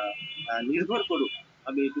নির্ভর করুক,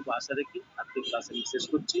 আমি এইটুকু আশা রেখে আজকের ক্লাস আমি শেষ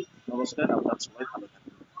করছি। নমস্কার, আপনার সবাই ভালো থাকবেন।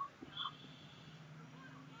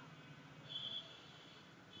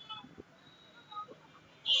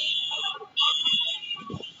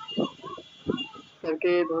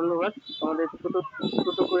 স্যারকে ধন্যবাদ, আমাদের ছোট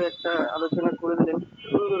ছোট করে একটা আলোচনা করে দিলেন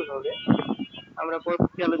সুন্দরভাবে।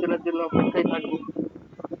 পরবর্তী আলোচনার জন্য অপেক্ষায় থাকবো।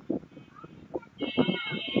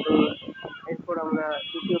 তো এরপর আমরা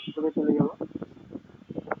দ্বিতীয় পর্বে চলে যাব।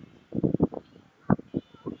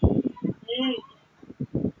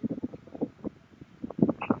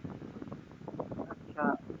 আচ্ছা,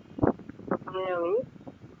 প্রথমে আমি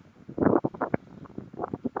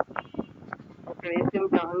ডক্টর এস এম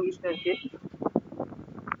জাহাঙ্গীর স্যারকে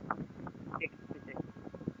দেখতে চাই।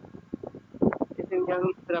 এস এম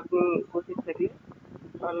জাহাঙ্গীর স্যার, আপনি উপস্থিত থাকলে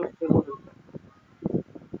আলোচনা করুন।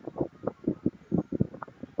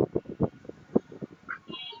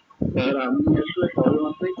 স্যার, আমি আসলে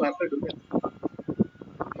সবেমাত্রই ক্লাসে ঢুকেছি,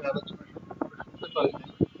 আলোচনা শুনতে পারিনি।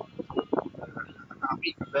 আমি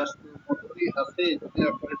ব্যস্ত মধ্যেই আছি, যদি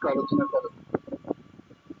আপনার একটু আলোচনা করেন।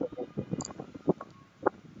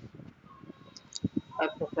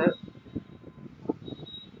 আচ্ছা স্যার,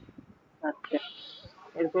 আচ্ছা,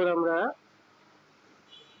 এরপর আমরা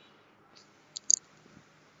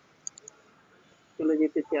চলে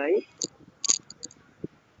যেতে চাই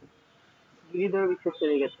গিরিধর বিশ্বাস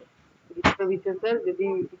চলে গেছে। গিরিধর বিশ্বাস স্যার, যদি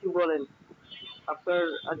কিছু বলেন, আপনার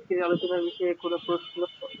আজকের আলোচনার বিষয়ে কোনো প্রশ্ন,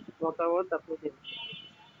 মতামত আপনি দিন।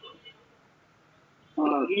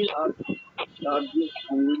 স্যার যে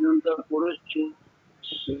সংযোজনটা করেছেন,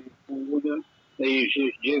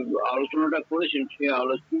 যে আলোচনাটা করেছেন, সে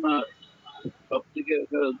আলোচনা সব থেকে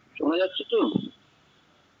শোনা যাচ্ছে তো?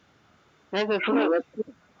 হ্যাঁ স্যার, শোনা শোনা যাচ্ছে।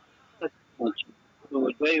 আচ্ছা, তো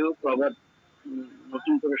যাই হোক, আবার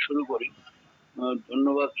নতুন করে শুরু করি।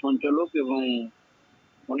 ধন্যবাদ সঞ্চালক, এবং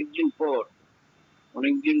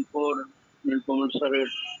অনেকদিন পর নীলকমল স্যারের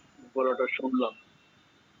গলাটা শুনলাম,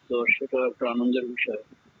 তো সেটা একটা আনন্দের বিষয়।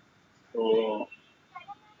 তো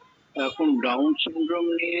এখন ডাউন সিনড্রোম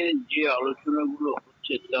নিয়ে যে আলোচনাগুলো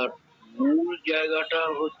হচ্ছে, তার মূল জায়গাটা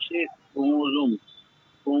হচ্ছে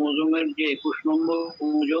ক্রোমোজোমের যে 21 নম্বর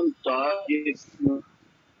ক্রোমোজোম, তার যে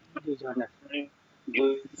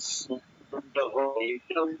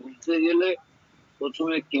এটা বুঝতে গেলে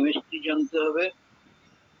প্রথমে কেমিস্ট্রি জানতে হবে।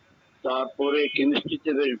 তারপরে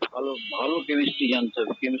কেমিস্ট্রিতে বেশ ভালো ভালো কেমিস্ট্রি জানতে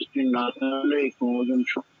হবে। কেমিস্ট্রি না জানলে এই ক্রোমোজোম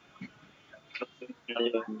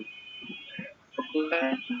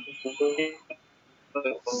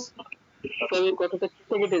তবে কথাটা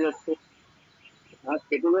কেটে কেটে যাচ্ছে।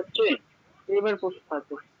 কেটে যাচ্ছে। এবার প্রশ্ন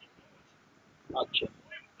আছে। আচ্ছা,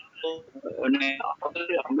 মানে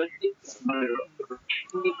আমরা যদি মানে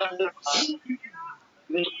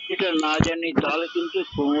কেমিস্ট্রিটা না জানি, তাহলে কিন্তু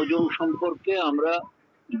ক্রোমোজোম সম্পর্কে আমরা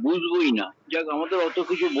বুঝবোই না। যাক, আমাদের অত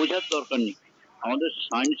কিছু বোঝার দরকার নেই। আমাদের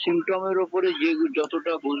সাইন সিমটমের উপরে যে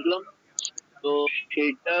যতটা বুঝলাম, তো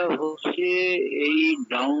সেটা হচ্ছে এই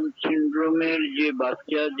ডাউন সিনড্রোমের যে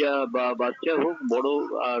বাচ্চা, বা বাচ্চা হোক বড়,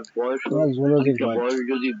 আর বয়স বয়স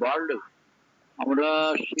যদি বাড়লে, আমরা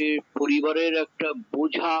সে পরিবারের একটা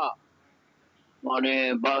বোঝা, মানে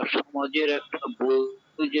বা সমাজের একটা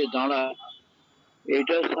বোঝা যে দাঁড়ায়,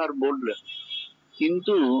 এটা স্যার বললেন।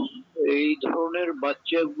 কিন্তু এই ধরনের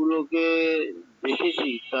বাচ্চাগুলোকে দেখেছি,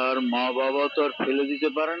 তার মা বাবা তো আর ফেলে দিতে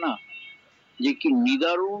পারে না। যে কি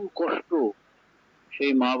নিদারুণ কষ্ট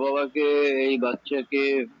সেই মা বাবাকে এই বাচ্চাকে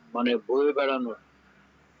মানে বয়ে বেড়ানো,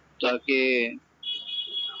 তাকে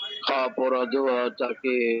খাওয়া পড়া দেওয়া,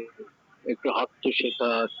 তাকে একটু হাঁটতে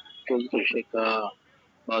শেখা, চলতে শেখা,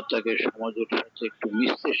 বা তাকে সমাজের সাথে একটু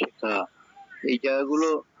মিশতে শেখা, এই জায়গাগুলো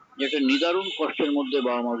যেটা নিদারুণ কষ্টের মধ্যে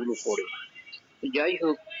বাবা মা গুলো পড়ে। যাই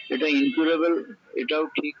হোক, এটা ইনকিউরেবল, এটাও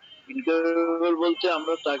ঠিক। ইনকিউরেবল বলতে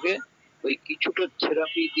আমরা তাকে ওই কিছুটা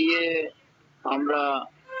থেরাপি দিয়ে আমরা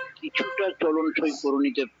কিছুটা চলনসই করে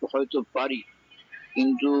নিতে হয়তো পারি,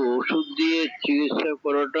 কিন্তু ওষুধ দিয়ে চিকিৎসা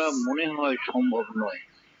করাটা মনে হয় সম্ভব নয়।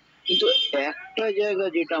 কিন্তু একটা জায়গা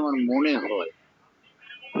যেটা আমার মনে হয়,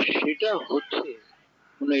 সেটা হচ্ছে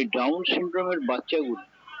মানে এই ডাউন সিনড্রোমের বাচ্চাগুলো,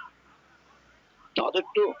 তাদের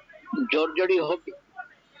তো জ্বরজারি হবে,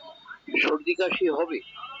 সর্দি কাশি হবে,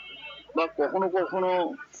 বা কখনো কখনো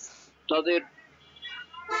তাদের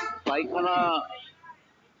পায়খানা,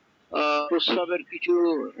 প্রস্রাবের কিছু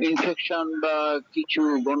ইনফেকশন বা কিছু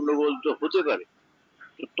গন্ডগোল তো হতে পারে।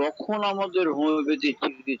 তো তখন আমাদের হোমিওপ্যাথি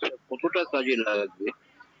চিকিৎসা কতটা কাজে লাগবে,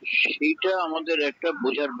 সেইটা আমাদের একটা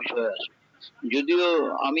বোঝার বিষয় আছে। যদিও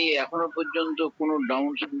আমি এখনো পর্যন্ত কোনো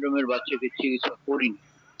ডাউন সিনড্রোমের বাচ্চাকে চিকিৎসা করিনি,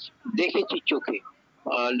 দেখেছি চোখে,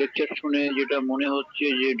 লেকচার শুনে যেটা মনে হচ্ছে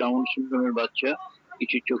যে ডাউন সিনড্রোমের বাচ্চা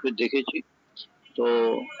কিছু চোখে দেখেছি। তো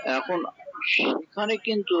এখন সেখানে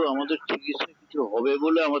কিন্তু আমাদের চিকিৎসা কিছু হবে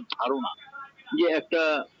বলে আমার ধারণা, যে একটা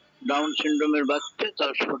ডাউন সিনড্রোমের বাচ্চা,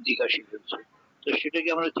 তার সর্দি কাশি হয়েছে, তো সেটাকে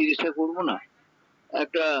আমরা চিকিৎসা করব না।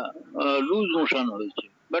 একটা লুজ মোশন হয়েছে,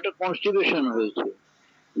 বা একটা কনস্টিপেশন হয়েছে,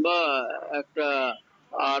 বা একটা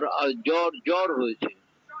আর জ্বর জ্বর হয়েছে,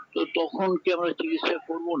 তো তখন কি আমরা চিকিৎসা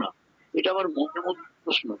করব না? এটা আমার মনের মধ্যে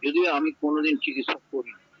প্রশ্ন, যদিও আমি কোনোদিন চিকিৎসা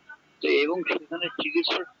করি। তো এবং সেখানে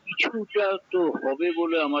চিকিৎসা কিছুটা তো হবে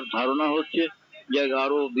বলে আমার ধারণা হচ্ছে, যে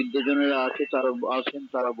আরো বিদ্যজনেরা আছে তারা আছেন,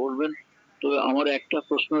 তারা বলবেন। তো আমার একটা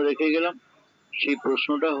প্রশ্ন রেখে গেলাম, সেই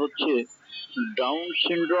প্রশ্নটা হচ্ছে ডাউন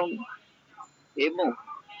সিনড্রোম এবং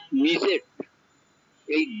মিজেট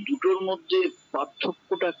এই দুটোর মধ্যে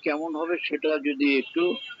পার্থক্যটা কেমন হবে, সেটা যদি একটু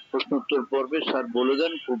প্রশ্নোত্তর পর্বে স্যার বলে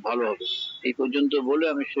দেন খুব ভালো হবে। এই পর্যন্ত বলে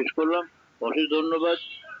আমি শেষ করলাম। অশেষ ধন্যবাদ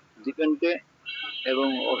দীপেনকে, এবং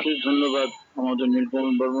অশেষ ধন্যবাদ আমাদের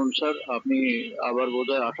নীলকমল বর্মন স্যার। আপনি আবার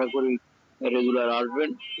বোধহয় আশা করি রেগুলার আসবেন।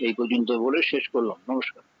 এই পর্যন্ত বলে শেষ করলাম,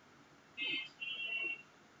 নমস্কার।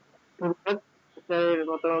 ধন্যবাদ স্যারের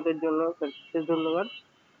মতামতের জন্য, স্যারকে ধন্যবাদ।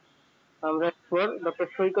 আমরা এরপর ডক্টর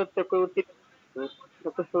সৈকত চক্রবর্তী,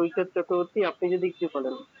 ডক্টর সৈকত চক্রবর্তী, আপনি যদি কিছু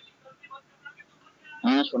বলেন।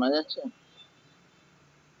 হ্যাঁ, শোনা যাচ্ছে।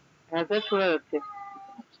 হ্যাঁ স্যার, শোনা যাচ্ছে।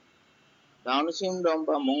 ডাউন সিনড্রোম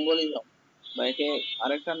বা মঙ্গলিজম, বা একে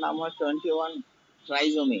আরেকটা নাম হয় 21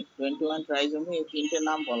 ট্রাইজমি। 21 ট্রাইজমি, এই তিনটে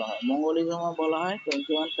নাম বলা হয়। মঙ্গলিজমও বলা হয়,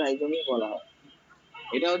 21 ট্রাইজমি বলা হয়।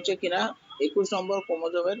 এটা হচ্ছে কিনা 21 নম্বর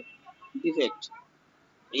ক্রোমোজোমের ডিফেক্ট।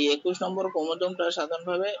 এই 21 নম্বর ক্রোমোজোমটা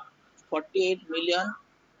সাধারণভাবে 48 মিলিয়ন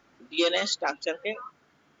ডিএনএ স্ট্রাকচারকে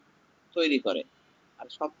তৈরি করে। আর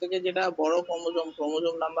সব থেকে যেটা বড় ক্রোমোজোম,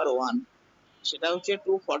 ক্রোমোজোম নাম্বার 1, সেটা হচ্ছে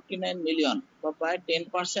 249 মিলিয়ন বা প্রায়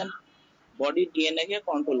 10% বডি ডিএনএ কে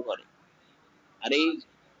কন্ট্রোল করে। আর এই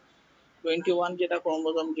 21 যেটা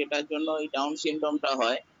ক্রোমোজোম, যেটার জন্য এই ডাউন সিনড্রোমটা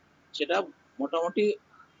হয়, সেটা মোটামুটি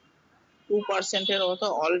 2% এর মতো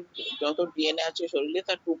অল যত ডিএনএ আছে শরীরে,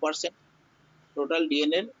 তার 2% টোটাল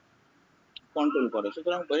ডিএনএ কন্ট্রোল করে।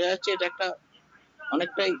 সুতরাং বোঝা যাচ্ছে এটা একটা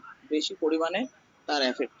অনেকটাই বেশি পরিমাণে তার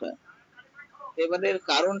এফেক্ট হয়। এবারে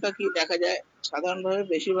কারণটা কি দেখা যায়, সাধারণভাবে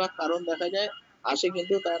বেশিরভাগ কারণ দেখা যায় আসে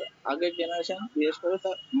কিন্তু তার আগের জেনারেশন, বিশেষ করে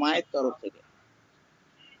তার মায়ের তরফ থেকে।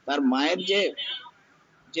 তার মায়ের যে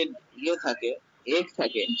যে ইয়ে থাকে, এগ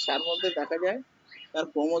থাকে, তার মধ্যে দেখা যায় তার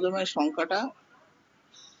ক্রোমোজোমের সংখ্যাটা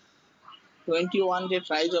 21 যে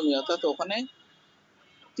ট্রাইজমি, অর্থাৎ ওখানে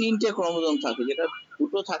 3টে ক্রোমোজোম থাকে, যেটা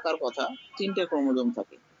 2টো থাকার কথা, 3টে ক্রোমোজোম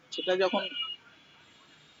থাকে। সেটা যখন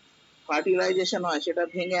ফার্টিলাইজেশন হয়, সেটা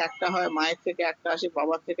ভেঙে একটা হয়, মায়ের থেকে একটা আসে,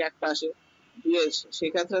 বাবার থেকে একটা আসে, দিয়ে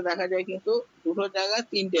সেক্ষেত্রে দেখা যায় কিন্তু দুটো জায়গায়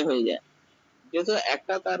 3টে হয়ে যায়, যেহেতু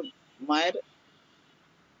একটা তার মায়ের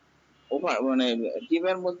মানে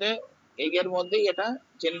ডিমের মধ্যে, এগের মধ্যেই এটা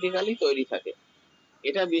জেনেটিক্যালি তৈরি থাকে।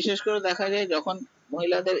 এটা বিশেষ করে দেখা যায় যখন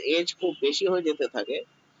মহিলাদের এজ খুব বেশি হয়ে যেতে থাকে।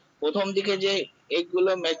 প্রথম দিকে যে এগ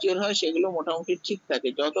গুলো ম্যাচিওর হয় সেগুলো মোটামুটি ঠিক থাকে,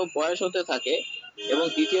 যত বয়স হতে থাকে। এবং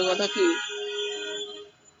দ্বিতীয় কথা কি,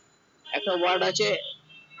 একটা ওয়ার্ড আছে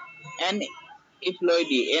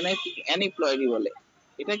অ্যানিপ্লয়েডি বলে।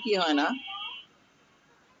 এটা কি হয় না,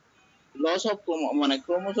 লস অফ মানে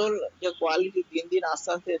ক্রোমোজোম যে কোয়ালিটি দিন দিন আস্তে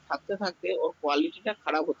আস্তে থাকতে থাকতে ওর কোয়ালিটিটা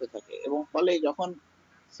খারাপ হতে থাকে, এবং ফলে যখন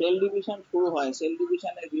সেল ডিভিশন শুরু হয়, সেল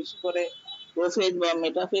ডিভিশনের বিশেষ করে প্রোফেজ বা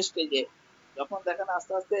মেটাফেজ স্টেজে, যখন দেখেন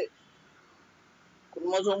আস্তে আস্তে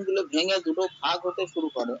ক্রোমোজোম গুলো ভেঙে দুটো ভাগ হতে শুরু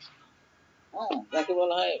করে, হ্যাঁ, যাকে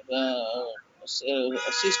বলা হয়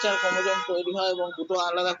সিস্টার ক্রোমোজোম তৈরি হয় এবং দুটো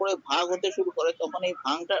আলাদা করে ভাগ হতে শুরু করে, তখন এই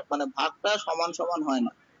ভাগটা সমান সমান হয়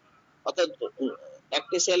না। অর্থাৎ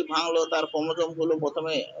একটি সেল ভাঙলো, তার ক্রোমোজোম গুলো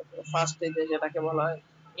প্রথমে ফার্স্ট স্টেজে, যেটাকে বলা হয়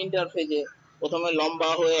ইন্টারফেজে, প্রথমে লম্বা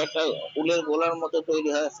হয়ে একটা উলের গোলার মতো তৈরি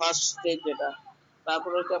হয়, ফার্স্ট স্টেজ যেটা।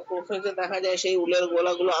 তারপরে একটা প্রোফেজে দেখা যায় সেই উলের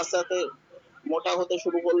গোলাগুলো আস্তে আস্তে মোটা হতে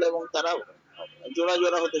শুরু করলো এবং তারা জোড়া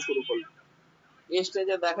জোড়া হতে শুরু করলো। এই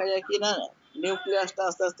স্টেজে দেখা যায় কি না, নিউক্লিয়াসটা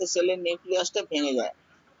আস্তে আস্তে, সেলের নিউক্লিয়াসটা ভেঙে যায়।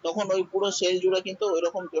 তখন ওই পুরো সেল জুড়ে কিন্তু ওই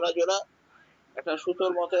রকম জোড়া জোড়া একটা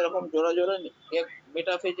সুতোর মতো এরকম জোড়া জোড়া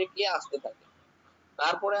মেটাফেজে গিয়ে আসতে থাকে।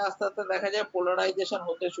 তারপরে আস্তে আস্তে দেখা যায় পোলারাইজেশন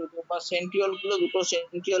হতে শুরু, বা সেন্ট্রিওল গুলো, দুটো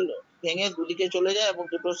সেন্ট্রিওল ভেঙে দুদিকে চলে যায় এবং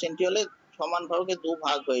দুটো সেন্ট্রিওলে সমান ভাগে দু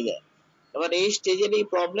ভাগ হয়ে যায়। এবার এই স্টেজের এই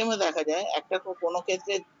প্রবলেমে দেখা যায় একটা কোনো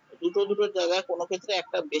ক্ষেত্রে দুটো দুটো জায়গায়, কোনো ক্ষেত্রে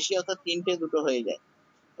একটা বেশি, অর্থাৎ 3টে দুটো হয়ে যায়।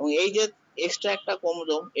 এবং এই যে এক্সট্রা একটা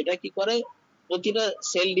ক্রোমোজোম, এটা কি করে, প্রতিটা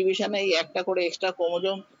সেল ডিভিশনে এই একটা করে এক্সট্রা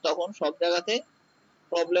ক্রোমোজোম তখন সব জায়গাতে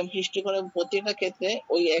প্রবলেম সৃষ্টি করে। প্রতিটা ক্ষেত্রে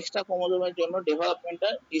ওই এক্সট্রা ক্রোমোজোমের জন্য ডেভেলপমেন্টটা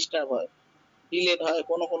ডিস্টার্ব হয়, ডিলেড হয়,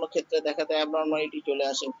 কোনো কোনো ক্ষেত্রে দেখা যায় অ্যাবনর্মালিটি চলে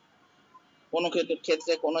আসে, কোনো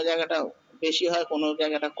ক্ষেত্রে কোনো জায়গাটা বেশি হয়, কোনো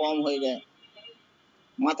জায়গাটা কম হয়ে যায়।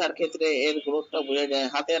 মাথার ক্ষেত্রে এর গ্রোথটা বোঝা যায়,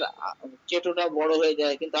 হাতের চেটোটা বড় হয়ে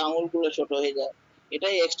যায় কিন্তু আঙুলগুলো ছোট হয়ে যায়।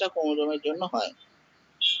 এটাই এক্সট্রা ক্রোমোজোমের জন্য হয়,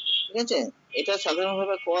 ঠিক আছে। এটা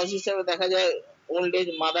সাধারণভাবে কজ হিসেবে দেখা যায় ওল্ড এজ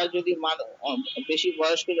মাদার, যদি বেশি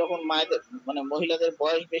বয়স্ক, যখন মায়েদের মানে মহিলাদের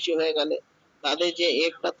বয়স বেশি হয়ে গেলে তাদের যে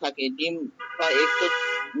এগটা থাকে, ডিম বা এগ তো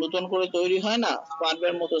নতুন করে তৈরি হয় না,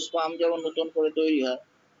 স্পার্মের মতো স্পার্ম যেমন নতুন করে তৈরি হয়,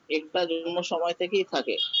 একটা জন্ম সময় থেকেই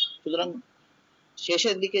থাকে। সুতরাং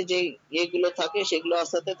শেষের দিকে যে ইয়েগুলো থাকে সেগুলো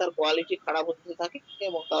আস্তে আস্তে তার কোয়ালিটি খারাপ হতে থাকে,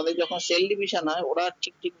 এবং তাদের যখন সেল ডিভিশন হয় ওরা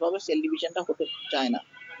ঠিক ভাবে সেল ডিভিশনটা হতে চায়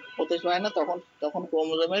না, তখন তখন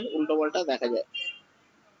ক্রোমোজোমের উল্টোপাল্টা দেখা যায়।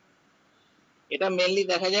 এটা মেনলি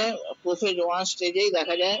দেখা যায় প্রোফেজ 1 স্টেজেই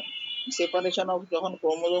দেখা যায়, সেপারেশন অফ যখন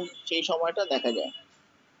ক্রোমোজোম সেই সময়টা দেখা যায়।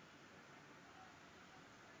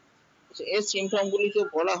 এর সিমটম গুলিকে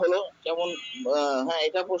বলা হলো যেমন হ্যাঁ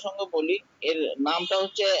এটা প্রসঙ্গে বলি, এর নামটা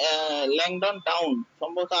হচ্ছে ল্যাংডন ডাউন,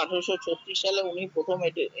 সম্ভবত 1836 সালে উনি প্রথম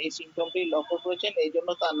এই সিমটমটি লক্ষ্য করেছেন, এই জন্য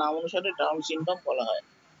তার নাম অনুসারে ডাউন সিনড্রোম বলা হয়।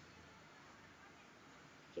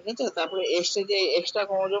 ঠিক আছে, তারপরে স্টেজে এক্সট্রা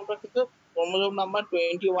ক্রোমোজোমটা কিন্তু ক্রোমোজোম নাম্বার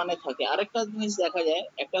 21 এ থাকে। আরেকটা জিনিস দেখা যায়,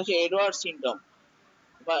 একটা হচ্ছে এডওয়ার্ড সিনড্রোম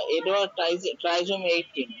বা এডওয়ার্ড ট্রাইজোমি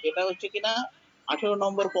 18, যেটা হচ্ছে কিনা 18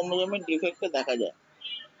 নম্বর ক্রোমোজোমের ডিফেক্টে দেখা যায়।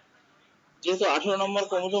 যেহেতু 18 নম্বর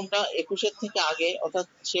ক্রোমোজোমটা 21-এর থেকে আগে, অর্থাৎ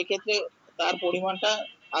সেক্ষেত্রে তার পরিমাণটা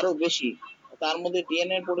আরো বেশি, তার মধ্যে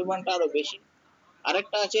ডিএনএ এর পরিমাণটা আরো বেশি।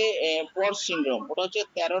 আরেকটা আছে পর সিনড্রোম, ওটা হচ্ছে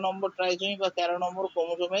 13 নম্বর ট্রাইজোমি বা 13 নম্বর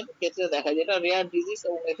ক্রোমোজোমের ক্ষেত্রে দেখা যায়, এটা রেয়ার ডিজিজ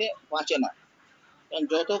এবং এতে বাঁচে না। কারণ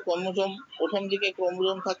যত ক্রোমোজোম প্রথম দিকে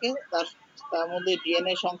ক্রোমোজোম থাকে তার তার মধ্যে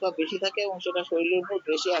ডিএনএ সংখ্যা বেশি থাকে এবং সেটা শরীরের উপর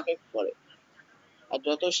বেশি এফেক্ট করে, আর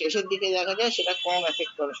যত শেষের দিকে দেখা যায় সেটা কম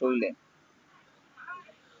এফেক্ট করে শরীরে।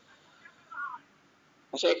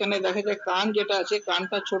 আচ্ছা, এখানে দেখা যায় কান যেটা আছে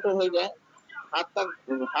কানটা ছোট হয়ে যায়,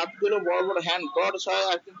 হাতগুলো বড় বড়, হ্যান্ড ব্রড হয়,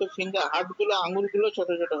 আর কিন্তু হাতগুলো আঙ্গুলগুলো ছোট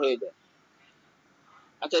ছোট হয়ে যায়।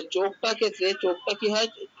 আচ্ছা, চোখটা কি হয়,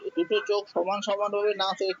 দুটো চোখ সমান সমান ভাবে না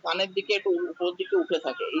থাকে, কানের দিকে একটু উপর দিকে উঠে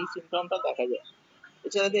থাকে, এই সিমটমটা দেখা যায়।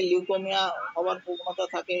 এছাড়া যে লিউকোমিয়া হওয়ার প্রবণতা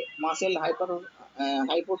থাকে, মাসেল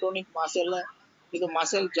হাইপোটোনিক মাসেল হয়, কিন্তু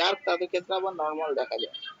মাসেল জার্ক তাদের ক্ষেত্রে আবার নর্মাল দেখা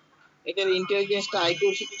যায়। এদের ইন্টেলিজেন্সটা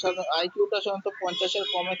আইকিউটা সাধারণত 50-এর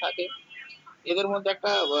কমে থাকে। এদের মধ্যে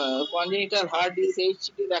একটা কনজেনিটাল হার্ট ডিজিজ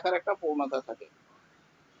এইচসিডি দেখার একটা প্রবণতা থাকে।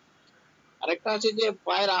 আরেকটা আছে যে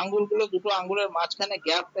পায়ের আঙ্গুলগুলো, দুটো আঙ্গুলের মাঝখানে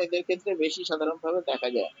গ্যাপটা এদের ক্ষেত্রে বেশি সাধারণভাবে দেখা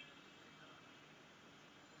যায়।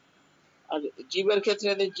 আর জিভের ক্ষেত্রে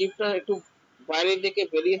এদের জিভটা একটু বাইরের দিকে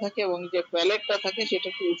বেরিয়ে থাকে এবং যে প্যালেটটা থাকে সেটা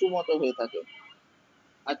একটু উঁচু মতো হয়ে থাকে।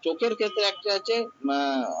 আর চোখের ক্ষেত্রে একটা আছে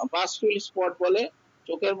বাসফিল স্পট বলে,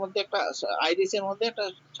 চোখের মধ্যে একটা আইরিসের মধ্যে একটা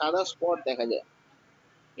সাদা স্পট দেখা যায়।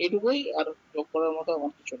 এটুকুই, আর যোগ করার মতো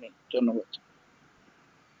আমার কিছু নেই। ধন্যবাদ।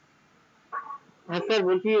 হ্যাঁ স্যার,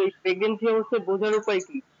 বলছি এই প্রেগনেন্সি অবস্থায় বোঝার উপায়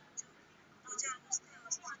কি?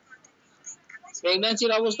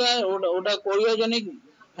 প্রেগন্যান্সির অবস্থায় ওটা কোরিওজেনিক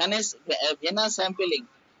ভেনাস স্যাম্পলিং,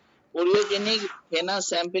 কোরিওজেনিক ভেনাস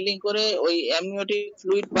স্যাম্পলিং করে ওই অ্যামনিওটিক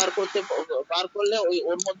ফ্লুইড বার করলে ওই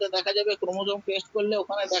ওর মধ্যে দেখা যাবে, ক্রোমোজোম টেস্ট করলে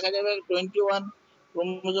ওখানে দেখা যাবে 21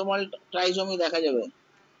 ক্রোমোজোমাল ট্রাইজোমি দেখা যাবে।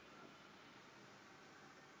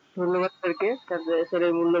 ধন্যবাদ স্যারকে,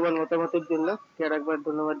 স্যারের মূল্যবান মতামতের জন্য স্যার একবার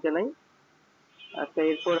ধন্যবাদ জানাই। আচ্ছা,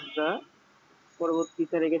 এরপর আমরা পরবর্তী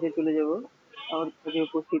স্যারের কাছে চলে যাব। আমাদের কাছে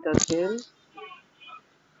উপস্থিত আছেন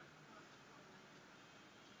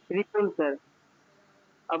রিপন স্যার,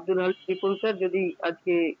 আব্দুল হালিম রিপন স্যার, যদি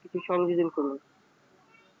আজকে কিছু সংযোজন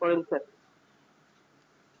করেন স্যার।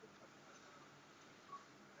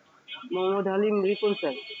 মোহাম্মদ হালিম রিপন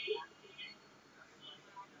স্যার,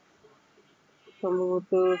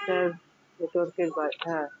 সম্ভবত স্যার নেটওয়ার্কের,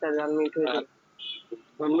 হ্যাঁ স্যার আনমিউট হয়ে যাবে।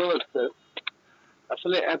 ধন্যবাদ স্যার।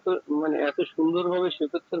 আসলে এত সুন্দরভাবে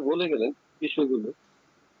শেখর স্যার বলে গেলেন বিষয়গুলো,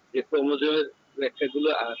 যে ক্রোমোজোমের ব্যাখ্যাগুলো।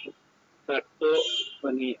 আর স্যার তো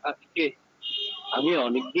আজকে আমি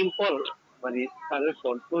অনেকদিন পর স্যারের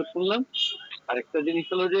কণ্ঠ শুনলাম। আরেকটা জিনিস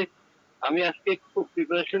হলো যে আমি আজকে খুব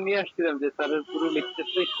প্রিপারেশন নিয়ে আসছিলাম যে স্যারের পুরো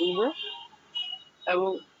লেকচারটাই শুনবো, এবং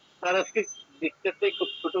স্যার আজকে লেকচারটাই খুব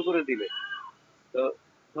ছোট করে দিলে। তো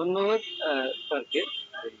ধন্যবাদ স্যারকে,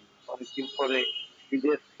 এই অনেকদিন পরে,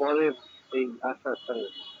 বিদেশ পরে এই আশা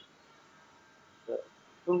স্যারের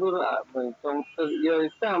সুন্দর চমৎকার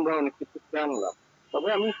হয়েছে, আমরা অনেক কিছু জানলাম। তবে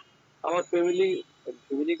আমি আমার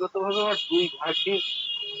ফ্যামিলিগত ভাবে আমার দুই ভাগ্যের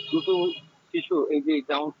দুটো শিশু এই যে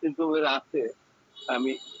ডাউন সিনড্রোমের আছে,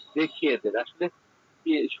 আমি দেখি এদের আসলে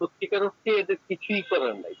সত্যিকার অর্থে এদের কিছুই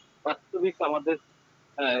করার নাই। বাস্তবিক আমাদের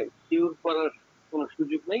কিউর করার কোনো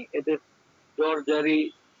সুযোগ নেই। এদের জ্বর জারি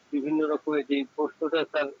বিভিন্ন রকমের যে প্রশ্নটা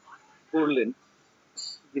স্যার করলেন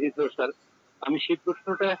গিরিধর স্যার, আমি সেই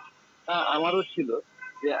প্রশ্নটা আমারও ছিল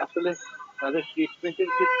যে আসলে তাদের ট্রিটমেন্টের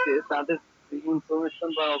ক্ষেত্রে, তাদের ইনফরমেশন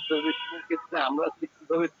বা অবজারভেশনের ক্ষেত্রে আমরা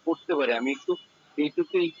কিভাবে করতে পারি, আমি একটু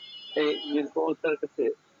এইটুকুই নীলকমল স্যার কাছে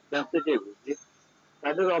জানতে চাইবো যে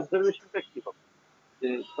তাদের অবজারভেশনটা কি হবে। যে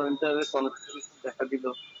ধরেন তাদের কনস্টিটিউশন দেখা দিল,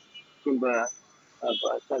 কিংবা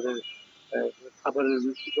তাদের খাবারের একেবারে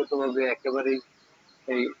রুচিগত ভাবে একেবারেই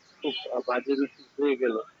এই খুব বাজে রুচি হয়ে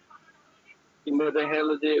গেল, কিংবা দেখা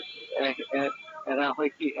গেল যে এরা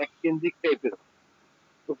হয় কি এক কেন্দ্রিক টাইপের,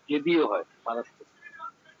 খুব জেদিও হয় মারাত্মক।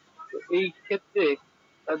 তো এই ক্ষেত্রে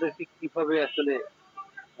তাদেরকে কিভাবে আসলে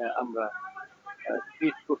আমরা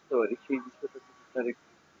ট্রিট করতে পারি সেই বিষয়টা যদি স্যার একটু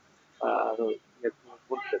আরো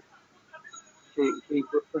বলতেন, সেই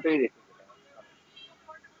প্রশ্নটাই রেখে গেলাম।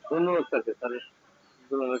 ধন্যবাদ স্যারকে, স্যারের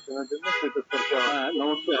সুন্দর আলোচনার জন্য। সৈকত স্যারকে হ্যাঁ,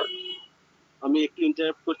 নমস্কার। আমি একটু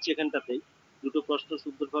ইন্টারাপ্ট করছি এখানটাতেই। দুটো প্রশ্ন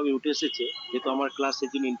সুন্দরভাবে উঠে এসেছে, যেহেতু আমার ক্লাস সেই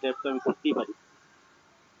জন্য ইন্টারাপ্ট আমি করতেই পারি।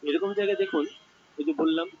 এরকম জায়গায় দেখুন, ওই যে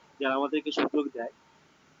বললাম যারা আমাদেরকে সুযোগ দেয়,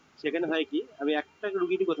 সেখানে হয় কি, আমি একটা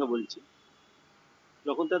রুগীরই কথা বলছি,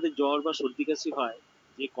 যখন তাদের জ্বর বা সর্দি কাশি হয়,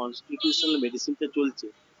 যে কনস্টিটিউশনাল মেডিসিনটা চলছে,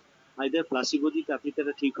 আইদার প্লাসিবো দিয়ে তাড়াতাড়ি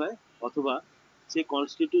তারা ঠিক হয়, অথবা সেই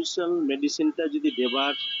কনস্টিটিউশনাল মেডিসিনটা যদি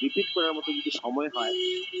দেবার রিপিট করার মতো যদি সময় হয়,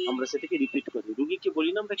 আমরা সেটাকে রিপিট করি, রুগীকে বলি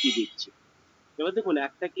না আমরা কি দিচ্ছি। এবার দেখুন,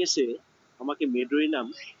 একটা কেসে আমাকে মেডোরিনাম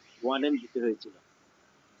 1 ml দিতে হয়েছিল।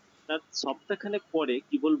 তার সপ্তাহখানেক পরে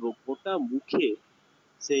কি বলবো, গোটা মুখে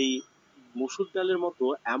সেই মসুর ডালের মতো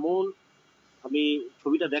এমন, আমি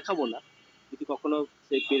ছবিটা দেখাবো না, যদি কখনো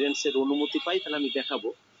সেই পেরেন্টস এর অনুমতি পাই তাহলে আমি দেখাবো,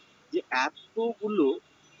 যে এতগুলো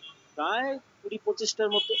প্রায় 20-25টার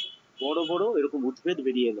মতো বড় বড় এরকম উদ্ভিদ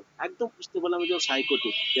বেরিয়ে এলো। একদম বুঝতে পারলাম যে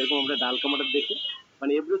সাইকোটিক, যেরকম আমরা ডাল কামাটার দেখি,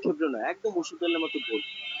 মানে এবড়ো খেবড়ো না, একদম ওষুধ ডালের মতো গোল।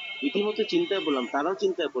 রীতিমতো চিন্তায় বললাম, তারাও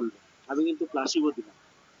চিন্তায় পড়লো। আমি কিন্তু প্লাসিবো দিলাম।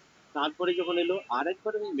 তারপরে যখন এলো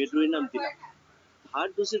আরেকবার আমি মেডোরিনাম দিলাম।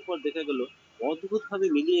 থার্ড ডোজের পর দেখা গেল অদ্ভুত ভাবে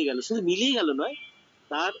মিলিয়ে গেল, শুধু মিলিয়ে গেল নয়,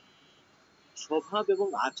 তার স্বভাব এবং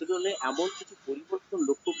আচরণে এমন কিছু পরিবর্তন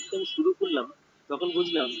লক্ষ্য করতে আমি শুরু করলাম। তখন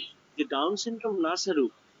বুঝলাম যে ডাউন সিনড্রোম না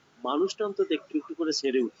সারুক, মানুষটা অন্তত একটু একটু করে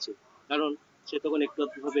সেরে উঠছে। কারণ সে তখন একটু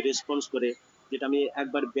একটু ভাবে রেসপন্স করে, যেটা আমি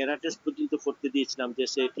একবার বেড়া টেস্ট পর্যন্ত করতে দিয়েছিলাম যে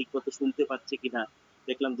সে ঠিক মতো শুনতে পাচ্ছে কিনা।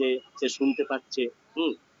 দেখলাম যে সে শুনতে পাচ্ছে।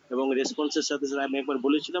 এবং রেসপন্সের সাথে সাথে আমি একবার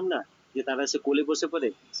বলেছিলাম না যে তারা সে কোলে বসে পড়ে,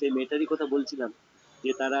 সেই মেয়েটারই কথা বলছিলাম,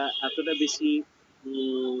 যে তারা এতটা বেশি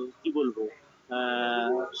কি বলবো,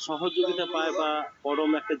 সহযোগিতা পায় বা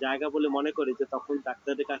পরম একটা জায়গা বলে মনে করে, যে তখন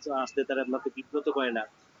ডাক্তারের কাছে আসতে তারা আপনাকে বিব্রত করে না।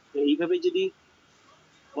 তো এইভাবে যদি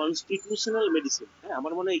কনস্টিটিউশনাল মেডিসিন, হ্যাঁ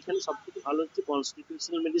আমার মনে হয় এখানে সব থেকে ভালো হচ্ছে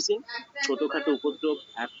কনস্টিটিউশনাল মেডিসিন, ছোটখাটো উপদ্রব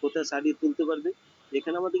এক কথা সারিয়ে তুলতে পারবে।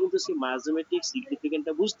 এখানে আমাদের কিন্তু সেই মায়োজোমেটিক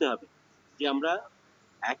সিগনিফিকেন্টটা বুঝতে হবে, যে আমরা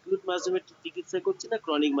অ্যাকিউট মায়োজোমের চিকিৎসা করছি না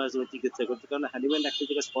ক্রনিক মায়োজোমের চিকিৎসা করছি। কারণ হ্যানিম্যান একটা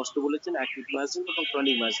জায়গায় স্পষ্ট বলেছেন অ্যাকিউট মায়োজোম এবং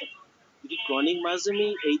ক্রনিক মায়োজোম। যদি ক্রনিক মায়োজোমই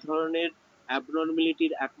এই ধরনের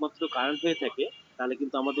অ্যাবনর্মালিটির একমাত্র কারণ হয়ে থাকে, তাহলে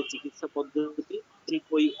কিন্তু আমাদের চিকিৎসা পদ্ধতি ঠিক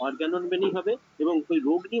ওই অর্গানমেনই হবে, এবং ওই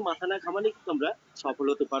রোগ নিয়ে মাথা না ঘামালে কিন্তু আমরা সফল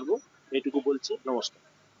হতে পারবো। এটুকু বলছি, নমস্কার।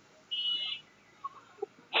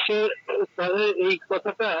 সে তাহলে এই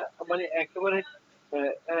কথাটা মানে একেবারে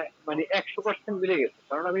মানে 100% মিলে গেছে।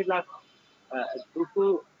 কারণ আমি লাস্ট দুটো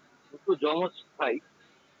দুটো যমজ ভাই,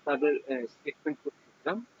 তাদের ট্রিটমেন্ট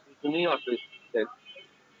করতেছিলাম, দুজনেই অটিস্টিক।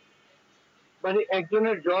 মানে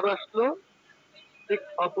একজনের জ্বর আসলো, ঠিক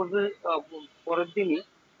অপোজিট পরের দিনই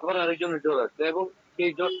আবার আরেকজনের জ্বর আসলো, এবং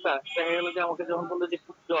সেই জ্বরটা দেখা গেল যে আমাকে যখন বললো যে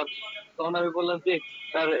খুব জ্বর, তখন আমি বললাম যে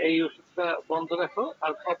তার এই ওষুধটা বন্ধ রাখো,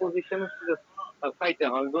 আর অপোজিশন ফাইটে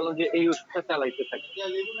আমি বললাম যে এই ওষুধটা চালাইতে থাকি।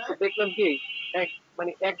 তো দেখলাম কি এক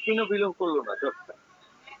মানে একদিনও বিলম্ব করলো না জ্বরটা।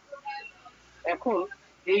 এখন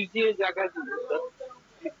এই যে জায়গাগুলো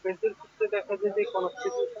ট্রিটমেন্টের ক্ষেত্রে দেখা যায় যে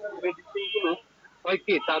কনস্টিটিউশনাল মেডিসিন গুলো হয়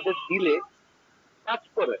কি তাদের দিলে কাজ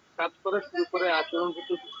করা শুরু করে, আচরণগত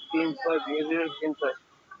চেঞ্জ হয়, বিহেভিয়ার চেঞ্জ হয়,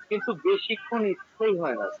 কিন্তু বেশিক্ষণ স্থায়ী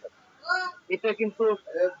হয় না স্যার। এটা কিন্তু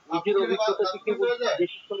নিজের অভিজ্ঞতা থেকে বলছি,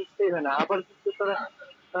 বেশিক্ষণ স্থায়ী হয় না, আবার কিন্তু তারা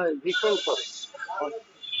রিকল করে।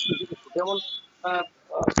 যেমন আহ,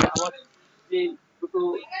 আহ, আমার যে দুটো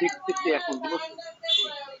দেখতেছি এখন নতুন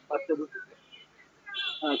বাচ্চা দুটো,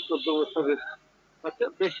 14 বছরের বাচ্চা,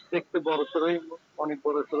 বেশ দেখতে বড় সড়ই, অনেক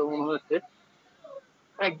বড় সড়ো মনে হচ্ছে।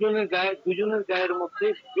 একজনের গায়ে দুজনের গায়ের মধ্যে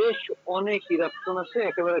বেশ অনেক ইরাপশন আছে,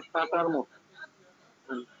 একেবারে কাটার মতো।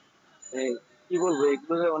 এই কি বলবো,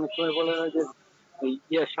 এগুলো অনেক সময় বলে না যে এই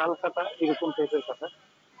শাল কাটা, এরকম টাইপের কাটা।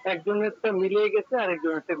 একজনেরটা মিলে গেছে আর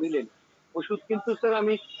একজনেরটা মিলেনি। ওষুধ কিন্তু স্যার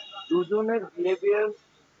আমি দুজনের বিহেভিয়ার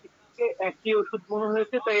একই ওষুধ মনে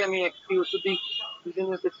হয়েছে, তাই আমি একই ওষুধই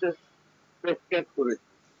দুজনের ক্ষেত্রে প্রেসক্রাইব করেছি।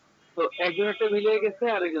 তো একজনেরটা মিলে গেছে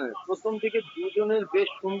আরেকজনের। প্রথম দিকে দুজনের বেশ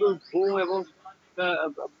সুন্দর ঘুম, এবং আহ,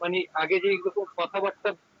 মানে আগে যে এরকম কথাবার্তা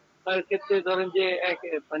তার ক্ষেত্রে ধরেন যে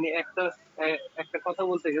মানে একটা কথা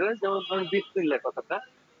বলতে গেলে, যেমন ধরেন বিসমিল্লাহ কথাটা,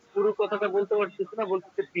 পুরো কথাটা বলতে পারতেছে না,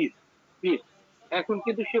 বলতেছে পিস পিস। এখন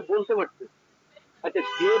কিন্তু সে বলতে পারতেছে। আচ্ছা,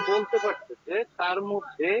 যে বলতে পারতেছে তার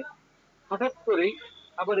মধ্যে হঠাৎ করেই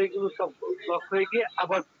আবার এগুলো সব ব্লক হয়ে গিয়ে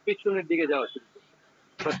আবার পেছনের দিকে যাওয়া শুরু করে।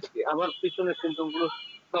 আবার পিছনের সিমটম গুলো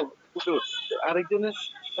সব ফুটে উঠতেছে। আরেকজনের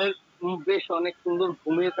বেশ অনেক সুন্দর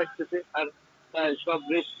ঘুমিয়ে থাকতেছে, আর সব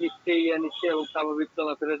রেস্ট নিচ্ছে, নিচ্ছে এবং স্বাভাবিক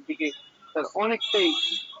চলাফেরার দিকে তার অনেকটাই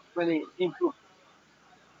মানে ইমপ্রুভ।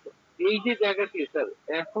 এই যে জায়গাটি স্যার,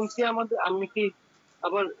 এখন কি আমি কি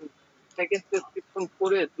আবার সেকেন্ড প্রেসক্রিপশন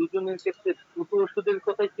করে দুজনের ক্ষেত্রে দুটো ওষুধের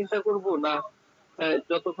কথাই চিন্তা করব, না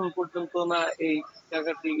যতক্ষণ পর্যন্ত না এই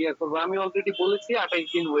জায়গাটি করবো? আমি অলরেডি বলেছি 28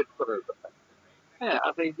 দিন ওয়েট করার কথা। হ্যাঁ,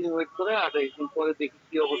 28 দিন ওয়েট করে 28 দিন পরে দেখি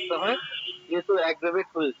কি অবস্থা হয়। যেহেতু অ্যাগ্রাভেট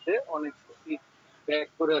হয়েছে, অনেক বেশি ব্যাক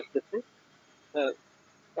করে আসতেছে, আহ,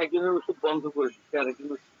 একজনের ওষুধ বন্ধ করে দিচ্ছে,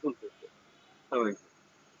 আরেকজনের ওষুধ চলতেছে। সবাই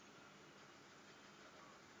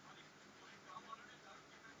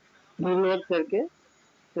ধন্যবাদ স্যারকে,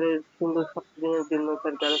 স্যারের সুন্দর সাজেশনের জন্য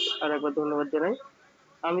স্যারকে আরেকবার ধন্যবাদ জানাই।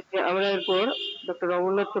 আমরা এরপর ডক্টর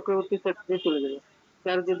অমরনাথ চক্রবর্তী স্যারকে চলে যাব।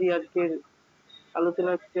 স্যার যদি আজকের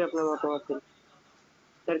আলোচনার বিষয়ে আপনার মতামত দেন।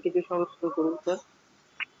 স্যার কিছু সংক্ষেপ করুন স্যার।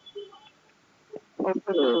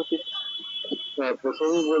 অমরনাথ চক্রবর্তী হ্যাঁ,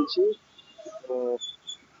 প্রথমেই বলছি, আহ,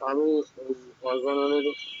 আমি ওই অর্গাননের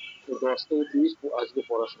 10 থেকে 30 আজকে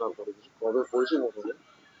পড়াশোনা করেছি, কবে পড়েছি মনে নেই।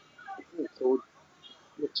 তো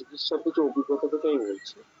চিকিৎসার কিছু অভিজ্ঞতা থেকে আমি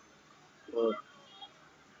বলছি। আহ,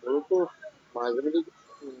 মূলত মাইগ্রেনিক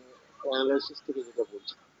অ্যানালাইসিস থেকে যেটা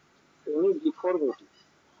বলছি, এনি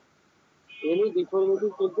ডিফর্মিটি,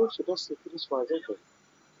 কিন্তু সেটা সিফিলিস পয়েন্ট করে,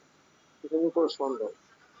 এটা নিয়ে কোনো সন্দেহ নেই।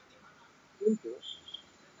 কিন্তু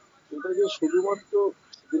এটা যে শুধুমাত্র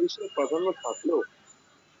সিফিলিসের প্রাধান্য থাকলেও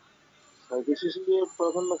সাইকোসিসের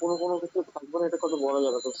প্রাধান্য কোনো কোনো ক্ষেত্রে থাকবে না, এটা কথা বলা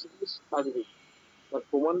যাবে না। সিফিলিস থাকবে, তার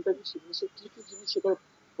প্রমাণটা কি, সিফিলিসের কি কি জিনিস সেটার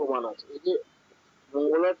প্রমাণ আছে। এই যে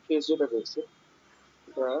মঙ্গলার কেস যেটা রয়েছে,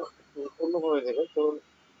 এটা অন্যভাবে দেখে, কারণ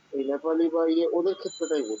এই নেপালি বা ওদের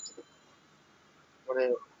ক্ষেত্রটাই বলছে, মানে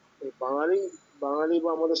এই বাঙালি বাঙালি বা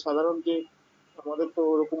আমাদের সাধারণ যে, আমাদের তো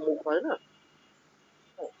ওরকম মুখ হয় না।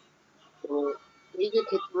 হ্যাঁ, তো এই যে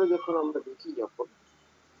ক্ষেত্রে যখন আমরা দেখি, যখন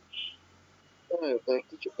হ্যাঁ, তা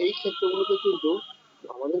কিছু এই ক্ষেত্রগুলোতে কিন্তু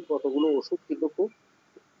আমাদের কতগুলো ওষুধ কিন্তু খুব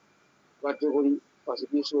কার্যকরী আছে,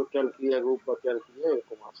 বিশেষ করে ক্যালকিরিয়া গ্রুপ বা ক্যালকিরিয়া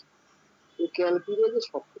এরকম আছে। এই ক্যালকিরিয়া যে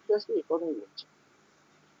সব ক্ষেত্রে আসবে এই কথাই বলছে।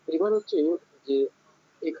 এবার হচ্ছে যে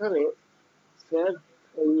এখানে স্যার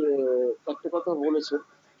এই একটা কথা বলেছে,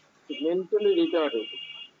 মেন্টালি রিটার্ডেড,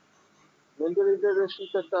 মেন্টাল রিটার্ডেশন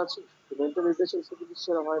একটা আছে, মেন্টাল রিটার্ডেশন শুধু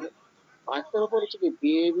সেরা হয় না। আরেকটা ব্যাপার হচ্ছে কি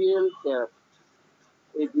বিহেভিয়ারাল থেরাপি।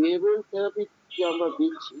 এই বিহেভিয়ারাল থেরাপি যে আমরা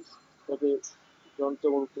দিচ্ছি, তাকে যন্ত্র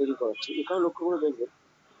তৈরি করাচ্ছি, এখানে লক্ষ্য করে দেখবেন,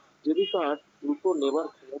 যদি তার দ্রুত নেবার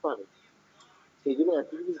ক্ষমতা নেই, সেগুলো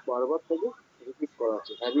একই জিনিস বারবার তাকে রিপিট করা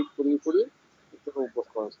হচ্ছে, হ্যাবিট করিয়ে করিয়ে তাকে অভ্যাস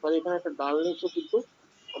করা হচ্ছে। তাহলে এখানে একটা ডালনেসও কিন্তু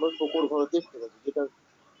আমরা প্রকট ভাবে দেখতে পাচ্ছি, যেটা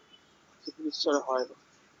চিকিৎসা ছাড়া হয় না।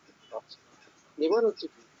 আচ্ছা, এবার হচ্ছে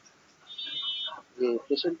কি যে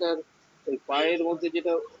পেশেন্টটার ওই পায়ের মধ্যে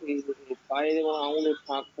যেটা, এই এই পায়ের এবং আঙুলের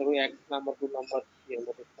ফাঁক থাকে, 1 নাম্বার 2 নাম্বার এর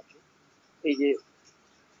মধ্যে থাকে, এই যে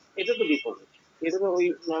এটা তো বিপদ হচ্ছে, এটা তো ওই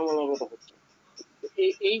নর্মাল অবস্থা হচ্ছে। তো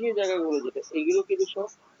এই যে জায়গাগুলো যেটা, এইগুলো কিন্তু সব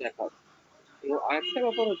দেখা হয়। এবং আরেকটা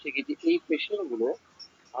ব্যাপার হচ্ছে কি যে এই পেশেন্ট গুলো,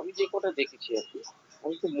 আমি যে কটা দেখেছি আর কি,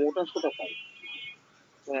 আমি তো মোটা সোটা পাই।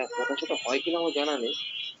 হ্যাঁ, মোটা সোটা হয় কিনা আমার জানা নেই।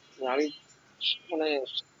 আমি মানে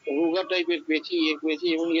রোগা টাইপের পেয়েছি, পেয়েছি,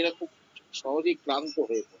 এবং এরা খুব সহজেই ক্লান্ত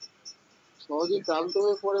হয়ে পড়ে। সহজেই ক্লান্ত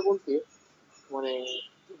হয়ে পড়ে বলতে, মানে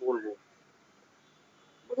কি বলবো,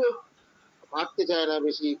 মানে হাঁটতে চায় না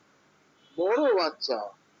বেশি। বড় বাচ্চা,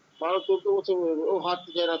 12-14 বছর বয়স, ও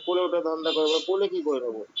হাঁটতে চায় না, কোলে ওঠা ধান্দা করে, কোলে কি করে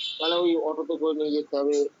নেবো, তাহলে ওই অটোতে করে নিয়ে যেতে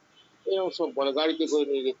হবে, এরকম সব বলে, গাড়িতে করে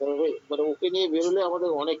নিয়ে যেতে হবে, মানে ওকে নিয়ে বেরোলে আমাদের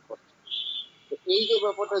অনেক খরচা। তো এই যে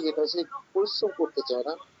ব্যাপারটা, যেটা সে পরিশ্রম করতে চায়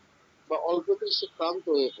না বা অল্পতেই সে ক্লান্ত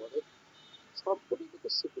হয়ে পড়ে, সবকটি কিন্তু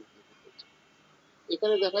সিকিউর করছে।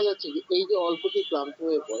 এখানে দেখা যাচ্ছে যে এই যে অল্পতেই ক্লান্ত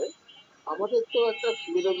হয়ে পড়ে, আমাদের তো একটা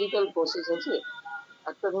ফিজিওলজিক্যাল প্রসেস আছে।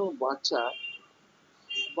 একটা ধরুন বাচ্চা,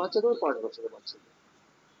 ধরুন 5 বছরের বাচ্চা,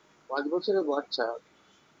 5 বছরের বাচ্চা,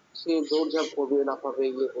 সে দৌড়ঝাঁপ করবে, লাফাবে,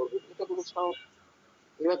 করবে, এটা কোনো স্বাভাবিক।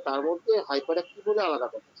 এবার তার মধ্যে হাইপার অ্যাক্টিভ হলে আলাদা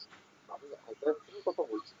কথা। আমি হাইপার অ্যাক্টিভের কথা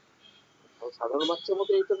বলছি, আর সাধারণ বাচ্চার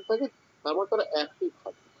মধ্যে এইটা থাকে, তার মানে তারা অ্যাক্টিভ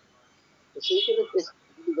থাকে। তো সেই ক্ষেত্রে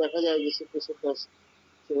যদি দেখা যায় যে সে পেশেন্টটা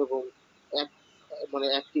সেরকম এক- মানে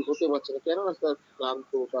অ্যাক্টিভ হতে পারছে না, কেননা তার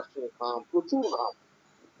ক্লান্ত, তার সঙ্গে ঘাম, প্রচুর ঘাম,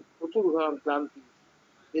 প্রচুর ঘাম, ক্লান্তি,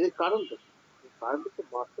 এদের কারণটা কি? এর কারণটা হচ্ছে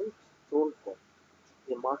মাসেল টোন কম।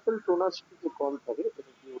 যে মাসেল টোনাসিটি যে কম থাকে, এটা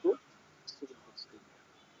কি হলো,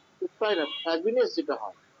 তাই না, ফ্ল্যাবিনেস যেটা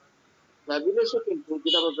হয়, ফ্ল্যাবিনেসও কিন্তু,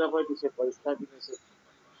 যেটা আমরা ব্যবহার হিসেবে পাই, ফ্ল্যাবিনেসের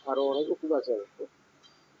আরো অনেক ওষুধ আছে অবশ্য,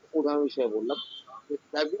 উদাহরণ হিসেবে বললাম যে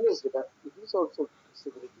ফ্ল্যাবিনেস যেটা, ইট ইজ অলসো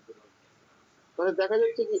সিভিলিটি। মানে দেখা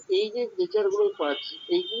যাচ্ছে যে এই যে নেচার গুলো পাচ্ছি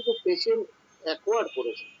এইগুলো তো পেশেন্ট অ্যাকোয়ার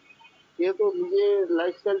করেছে, কেউ তো নিজের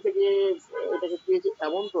লাইফস্টাইল থেকে এটাকে পেয়েছে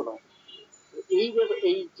এমন তো নয়। এই যে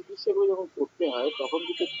এই চিকিৎসাগুলো যখন করতে হয় তখন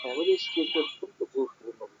কিন্তু ফ্যামিলি স্ট্রেংথ অত্যন্ত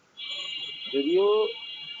গুরুত্বপূর্ণ। যদিও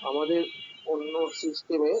আমাদের অন্য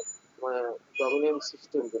সিস্টেমে মানে ডমিনেন্ট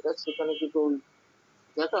সিস্টেম যেটা সেখানে কিন্তু ওই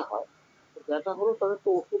দেখা হয়, তো দেখা হলো তাদের তো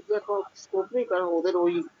ওষুধ দেওয়ার স্কোপ নেই, কারণ ওদের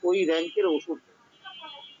ওই ওই র্যাঙ্কের ওষুধ নেই।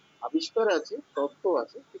 আবিষ্কার আছে, তত্ত্ব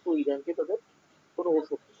আছে, কিন্তু ওই র্যাঙ্কে তাদের কোনো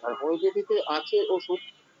ওষুধ নেই। আর হোমিওপ্যাথিতে আছে ওষুধ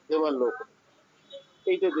দেওয়ার লোক নেই।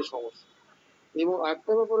 এইটা যে সমস্যা। এবং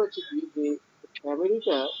একটা ব্যাপার হচ্ছে কি যে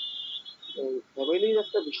ফ্যামিলিটা, এই ফ্যামিলির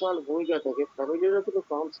একটা বিশাল ভূমিকা থাকে। ফ্যামিলিরও কিন্তু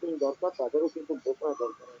কাউন্সিলিং দরকার, তাদেরও কিন্তু বোঝা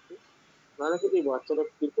দরকার আছে। নাহলে কিন্তু এই বাচ্চারা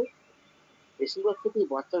কিন্তু বেশিরভাগ ক্ষেত্রে এই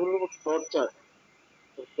বাচ্চাগুলোর উপর টর্চার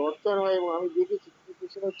টর্চার হয়। এবং আমি দেখেছি কিছু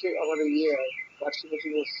পেশেন্ট হচ্ছে আমাদের কাশি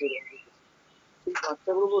এসছে, সেই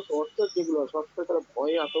বাচ্চাগুলোর উপর টর্চার যেগুলো হয় সবসময় তারা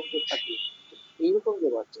ভয়ে আতঙ্কে থাকে। এইরকম যে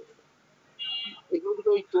বাচ্চাগুলো, এগুলো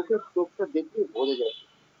কিন্তু ওই চোখটা দেখলেই বোঝা যায়।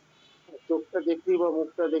 চোখটা দেখলেই বা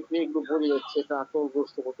মুখটা দেখলে এগুলো বোঝা যাচ্ছে এটা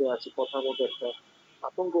আতঙ্কগ্রস্ত হতে আছে, কথার মধ্যে একটা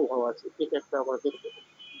আতঙ্ক ভাব আছে, এটা একটা আমরা দেখতে পাই।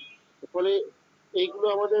 ফলে এইগুলো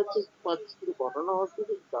আমাদের হচ্ছে পাচ্ছি। কিন্তু ঘটনা হচ্ছে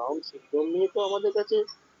যে ডাউন সিনড্রোম নিয়ে তো আমাদের কাছে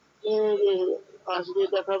যে আসবে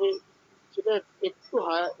দেখাবে, সেটা একটু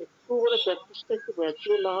একটু মানে প্র্যাকটিসটা একটু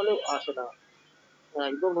ম্যাচিওর না হলে আসে না।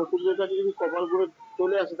 একদম নতুনদের কাছে যদি কপাল করে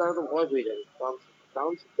চলে আসে তাহলে তো ভয় পেয়ে যাবে।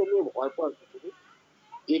 ডাউন সিনড্রোম নিয়ে ভয় পাওয়ার কিছু নেই।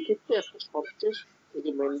 এক্ষেত্রে একটা সবচেয়ে এই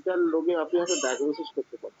যে মেন্টাল রোগে আপনি হয়তো ডায়াগনোসিস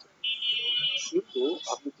করতে পারছেন, কিন্তু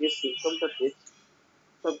আপনি যে সিমটমটা দেখছেন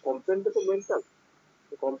তার কমপ্লেনটা তো মেন্টাল।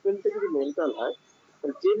 কমপ্লেনটা যদি মেন্টাল হয়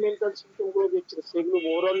তাহলে যে মেন্টাল সিমটম গুলো দেখছেন সেগুলো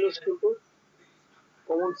মোরাললেস কিন্তু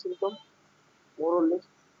কমন সিমটম, মোরাললেস।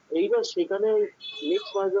 এইবার সেখানে মিক্স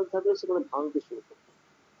ভার্জন থাকে, সেখানে ভাঙতে শুরু করে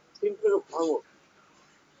সিম্পল ভাঙো।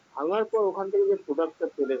 ভাঙার পর ওখান থেকে যে প্রোডাক্টটা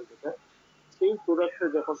পেলেন যেটা, সেই প্রোডাক্টটা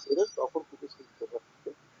যখন পেলেন তখন কিন্তু সেই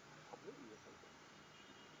প্রোডাক্টকে আপনি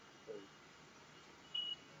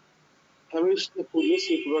ফ্যামিলিস্টকে খুঁজে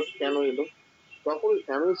সেই প্রোডাক্ট কেন এলো, তখন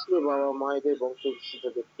ফ্যামিলিস্টকে বাবা মায়েদের বংশবিষ্টিটা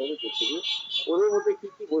দেখতে হবে, দেখতে গিয়ে ওদের মধ্যে কি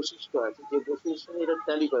কি বৈশিষ্ট্য আছে যে বৈশিষ্ট্য নিয়ে এটা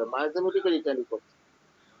ট্যালি করে, ম্যাথমেটিক্যালি ট্যালি করছে।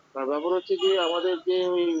 তার ব্যাপার হচ্ছে যে আমাদের যে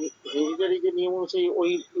ওই হেরিটারি যে নিয়ম অনুযায়ী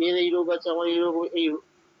ওই এর এই রোগ আছে, আমার এই রোগ, এই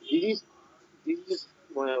ডিজিজ ডিজিজ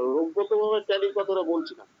মানে রোগগত ভাবে ট্যালির কথাটা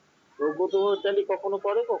বলছি না। রোগগত ভাবে ট্যালি কখনো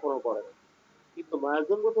করে কখনো করে না, কিন্তু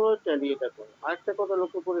মায়াজনগত ভাবে ট্যালি এটা করে। আরেকটা কথা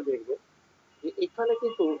লক্ষ্য করে দেখবে যে এখানে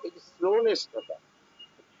কিন্তু এই যে স্লোনেসটা,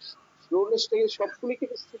 স্লোনেসটাকে সবগুলি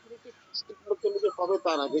কিন্তু স্টিগমেটিক হবে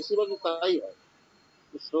তা না, বেশিরভাগই তাই হয়।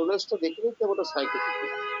 স্লোনেসটা দেখে নিতে ওটা সাইকোটিক,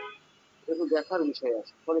 এটা তো দেখার বিষয়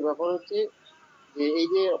আছে। ফলে ব্যাপার হচ্ছে যে এই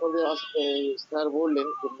যে আমাদের স্যার বললেন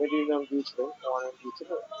যে মেডিনাম দিয়েছিলেন, ওয়ারেন্ট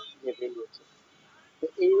দিয়েছিলেন, যে বেরিয়েছে, তো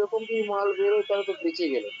এইরকম যদি মাল বেরোয় তাহলে তো বেঁচে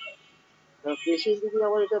গেল। পেশেন্ট যদি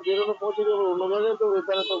আবার এটা বেরোনোর পর যদি আবার অন্য জায়গায় তো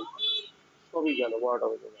তাহলে তো সবই গেল, 12টা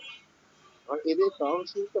বেজে গেল। আর এদের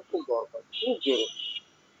কাউন্সিলিংটা খুব দরকার, খুব জরুরি।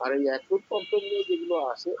 আর এই অ্যাকুট কমপ্লেন নিয়ে যেগুলো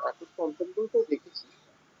আসে, অ্যাকুট কমপ্লেন গুলো তো দেখেছি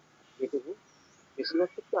যেটুকু, বেশিরভাগ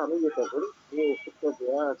ক্ষেত্রে আমি যেটা করি যে ওষুধটা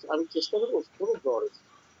দেওয়া আছে আমি চেষ্টা করি ওষুধ ধরুন জ্বর এসেছে,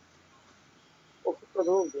 ওষুধটা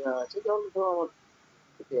ধরুন দেওয়া আছে, যেমন ধরো আমার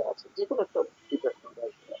দেওয়া আছে যে কোনো একটা ডিপার্টমেন্ট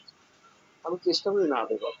আছে, আমি চেষ্টা করি না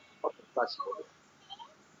দেবার, অর্থাৎ কাশি করে।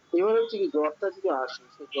 এবার হচ্ছে কি জ্বরটা যদি আসে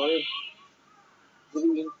সেই জ্বরের যদি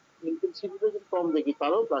ইন্টেন্সিটিটা যদি কম দেখি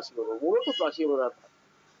তাহলেও প্লাসিবো, মূলত প্লাসিবো রাখা।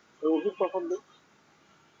 ওষুধ কখন দিই,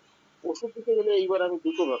 ওষুধ দিতে গেলে এইবার আমি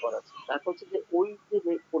দুটো ব্যাপার আছে। এক হচ্ছে যে ওই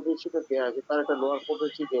যে পোটেন্সিটা দেওয়া আছে তার একটা লোয়ার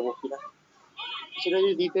পোটেন্সি দেবো কিনা, সেটা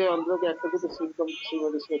যদি দিতে হয় অন্তত একটা দুটো সিমটম সেই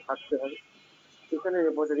মেডিসিনে থাকতে হবে। এখানে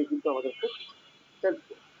রেপার্টারি কিন্তু আমাদের খুব হেল্প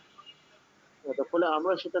করবে। ফলে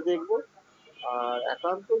আমরা সেটা দেখবো। আর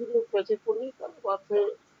একান্ত যদি প্যাচে পড়ি তাহলে বাধ্য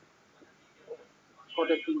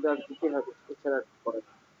কন্ট্যাক্টিং ড্রাগ দিতে হবে, এছাড়া করে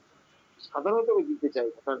না। সাধারণত আমি দিতে চাই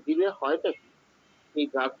না, কারণ দিলে হয়টা কি এই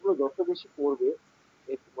ড্রাগগুলো যত বেশি পড়বে,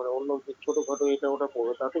 মানে অন্য যে ছোটখাটো এটা ওটা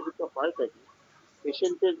পড়বে, তাতে কিন্তু হয়টা কি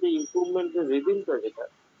পেশেন্টের যে ইমপ্রুভমেন্টের রিদিমটা যেটা,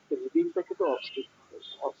 সেই রিদিমটা কিন্তু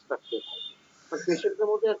অবস্ট্রাক্টেড হয়। পেশেন্টের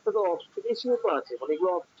মধ্যে একটা তো অবস্ট্রেকেশনও তো আছে, মানে এগুলো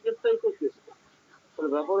অবস্ট্রেকটাই তো কেস। তাহলে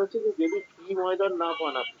ব্যাপার হচ্ছে যে যদি ফি ময়দান না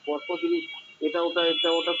পান আপনি পরপর যদি এটা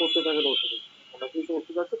ওটা করতে থাকেন ওষুধে, অনেকেই তো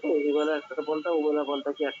ওষুধ আছে তো এবেলা একটা পাল্টা ওবেলা পাল্টা,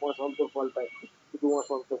 কি 1 মাস অন্তর পাল্টায়, 2 মাস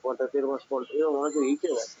অন্তর পাল্টায়, 1.5 মাস পাল্টায়, এরকম অনেকে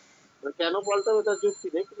হিসেব আছে। মানে কেন পাল্টাবে তার যুক্তি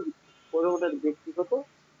নেই, কিন্তু ওটা ব্যক্তিগত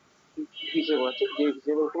হিসেব আছে, যে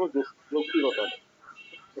হিসেবের কোনো যৌক্তিকতা নেই।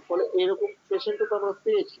 ফলে এরকম পেশেন্টও তো আমরা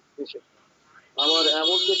পেয়েছি পেশেন্ট। আবার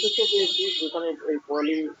এমন কেসেসও পেয়েছি যেখানে এই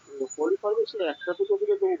পলিফার্মেসি একটা দুটো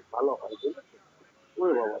দিলে তো ভালো হয়, বুঝলেন তো?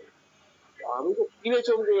 ওরে বাবা, আমি তো কিনে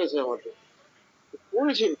চমকে গেছে আমাদের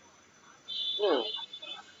করেছি। হ্যাঁ,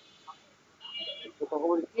 তো তখন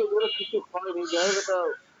বলি কি এগুলো কিছু হয়নি, যাই হোক এটা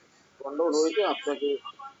গন্ডগোল হয়েছে আপনাকে।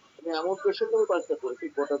 আমি এমন পেশেন্ট আমি কয়েকটা করেছি,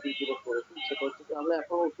 গোটা 2 দিনে করেছি। সেটা হচ্ছে কি, আমরা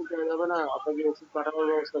এখন ওষুধ দেওয়া যাবে না, আপনাকে ওষুধ পাঠানোর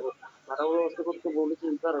ব্যবস্থা করতে, পাঠানোর ব্যবস্থা করতে বলেছি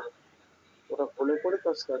এই কারণে ওটা হলে পরে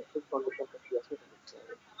তার সার্ভিস কন্ডিশনটা কি আছে সেটা দেখতে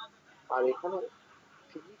হবে। আর এখানে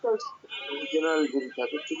ফিজিক্যাল জেনারেল যদি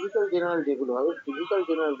থাকে, ফিজিক্যাল জেনারেল যেগুলো হবে, ফিজিক্যাল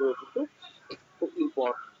জেনারেল গুলো কিন্তু খুব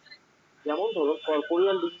ইম্পর্টেন্ট। যেমন ধরুন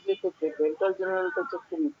কর্পোরিয়াল ডিজিজের ক্ষেত্রে মেন্টাল জেনারেলটা হচ্ছে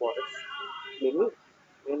খুব ইম্পর্টেন্ট। এমনি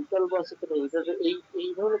মেন্টাল বা সেখানে এটাতে এই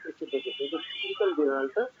ধরনের পেশেন্টের ক্ষেত্রে ফিজিক্যাল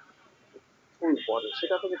জেনারেলটা খুব ইম্পর্টেন্ট।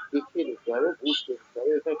 সেটা আপনাকে দেখে নিতে হবে, বুঝতে নিতে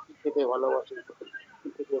হবে এটা কি খেতে ভালোবাসে, কি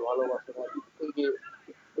খেতে ভালোবাসে না, এই যে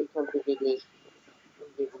এখান থেকে যে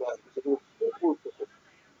যেগুলো আছে সেগুলো খুব গুরুত্বপূর্ণ,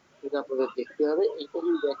 এটা আপনাদের দেখতে হবে। এইটা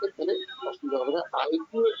যদি দেখেন তাহলে অসুবিধা হবে না।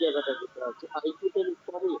 আইকিউ এর জায়গাটা যেটা আছে, আইকিউটা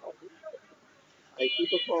কমই হবে,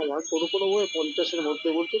 আইকিউটা কম হয়, কোনো কোনো বই 50-এর মধ্যে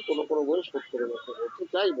বলছে, কোনো কোনো বই 70-এর মধ্যে বলছে।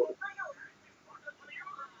 যাই বলে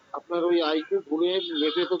আপনার ওই আইকিউ গুনে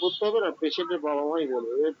মেপে তো করতে হবে না, পেশেন্টের বাবা মাই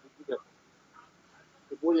বলবে এবার বুদ্ধি দেখো,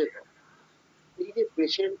 বোঝে তো। এই যে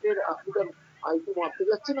পেশেন্টের আপনি তার আইকিউ মাপতে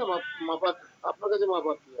যাচ্ছে না, মাপার আপনার কাছে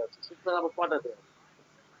মাপার কি আছে, সেটা আবার পাঠাতে হবে,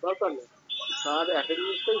 দরকার নেই। তার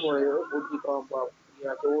অ্যাটেন্ডেন্সটাই বলে যাবে, বুদ্ধি কম বা ইয়ে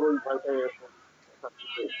আছে, ওর ওই ভয়টা এরকম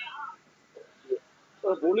থাকছে।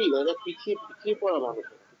 বলি না, এরা পিছিয়ে পিছিয়ে পড়া মানুষ,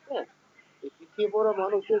 হ্যাঁ, এই পিছিয়ে পড়া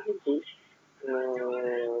মানুষের কিন্তু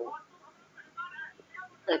আহ,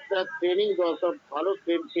 একটা ট্রেনিং দরকার, ভালো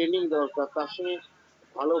ট্রেনিং দরকার, তার সঙ্গে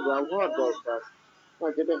ভালো ব্যবহার দরকার।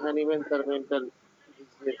 যেটা হ্যানিম্যান তার মেন্টাল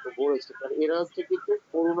বলেছে, কারণ এরা হচ্ছে কিন্তু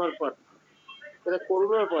করুণার পার্টি, এরা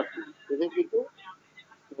করুণার পার্টি, এদের কিন্তু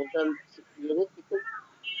মেন্টাল এদের কিন্তু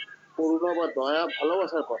করুণা বা দয়া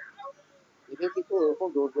ভালোবাসার পার্টি, এদের কিন্তু এরকম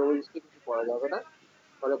জোর জবরদস্তি কিছু করা যাবে না।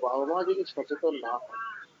 ফলে বাবা মা যদি সচেতন না হয়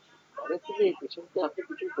তাহলে কিন্তু এই পেশেন্টকে আপনি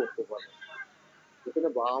কিছু করতে পারবেন। যেখানে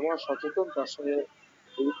বাবা মা সচেতন, তার সঙ্গে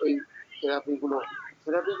এই থেরাপিগুলো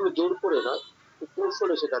জোর করে নয়,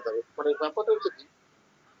 কৌশলে শেখাতে হবে। মানে ব্যাপারটা হচ্ছে কি,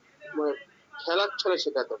 মানে খেলার ছলে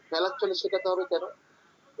শেখাতে হবে, খেলার ছলে শেখাতে হবে কেন,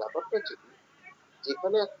 ব্যাপারটা হচ্ছে কি,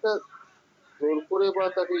 যেখানে একটা জোর করে বা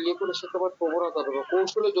তাকে ইয়ে করে শেখাবার প্রবণতা হবে বা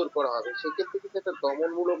কৌশলে জোর করা হবে, সেক্ষেত্রে কিন্তু একটা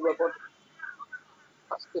দমনমূলক ব্যাপার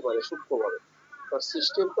আসতে পারে সূক্ষ্মভাবে। তার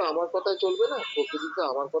সিস্টেম তো আমার কথায় চলবে না, প্রকৃতি তো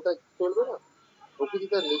আমার কথায় চলবে না, প্রকৃতি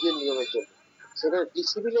তার নিজের নিয়মে চলবে। সেখানে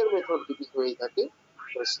ডিসিপ্লিনের মেথড যদি হয়ে থাকে,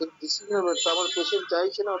 সেই ডিসিপ্লিনের মেথড আমার পেশেন্ট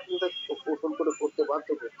চাইছে না, আপনি ওটা কৌশল করে করতে বাধ্য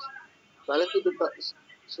করছে, তাহলে কিন্তু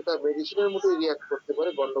সেটা মেডিসিনের মতোই রিয়াক্ট করতে পারে,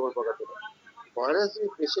 গন্ডগোল পাকাতে পারে। ভাইরাস যদি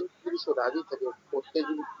পেশেন্ট যদি সে রাজি থাকে, করতে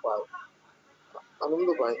যদি পায়, আনন্দ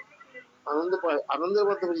পায়, আনন্দের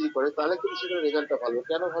মাধ্যমে যদি করে, তাহলে কিন্তু সেখানে রেজাল্টটা ভালো।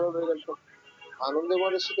 কেন ভালো রেজাল্ট? আনন্দের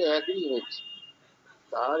মানে সেটা একই হয়েছে,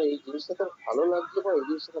 তার এই জিনিসটা তার ভালো লাগছে বা এই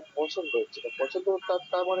জিনিসটা তার পছন্দ হচ্ছে, না পছন্দ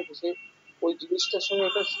তার মানে কি, সে ওই জিনিসটার সঙ্গে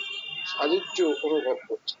একটা সাযুজ্য অনুভব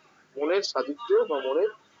করছে, মনের সাযুজ্য বা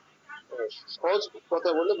মনের সহজ কথা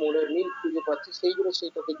বলে মনের মিল খুঁজে পাচ্ছে, সেই জন্য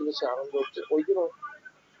সেইটাতে কিন্তু সে আনন্দ হচ্ছে। ওই জন্য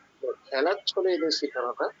খেলার ছলে এদের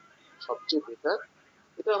শেখানোটা সবচেয়ে বেটার।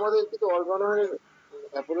 এটা আমাদের কিন্তু অর্গানাইজের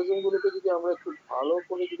অ্যাপোলজিং গুলোকে যদি আমরা একটু ভালো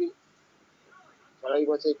করে যদি যাচাই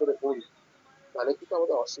বাছাই করে পড়ি, তাহলে কিন্তু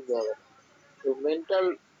আমাদের অসুবিধা হবে না। তো মেন্টাল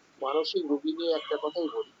মানসিক রোগী নিয়ে একটা কথাই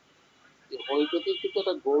বলি, যে হোমিওপ্যাথির কিন্তু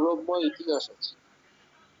একটা গৌরবময় ইতিহাস আছে,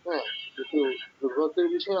 হ্যাঁ, কিন্তু দুর্ভাগ্যের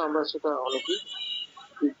বিষয় আমরা সেটা অনেকেই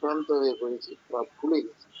বিভ্রান্ত হয়ে পড়েছি বা ভুলে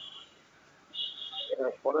গেছি।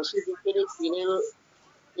 ফরাসি বিজ্ঞানী পিনের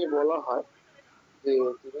কে বলা হয় যে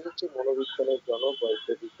তিনি হচ্ছে মনোবিজ্ঞানের জনক বা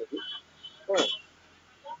ইত্যাদি ইত্যাদি, হ্যাঁ,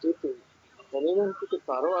 কিন্তু হ্যানিম্যান কিন্তু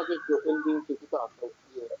তারও আগে গ্রোথেল দিয়ে কিছুটা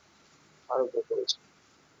আরোগ্য করেছে।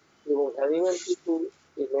 এবং হ্যানিম্যান কিন্তু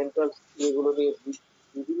এই মেন্টাল ইয়েগুলো নিয়ে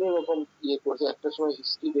বিভিন্ন রকম ইয়ে করেছে। একটা সময়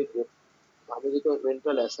হিস্ট্রি দেখবে আমেরিকার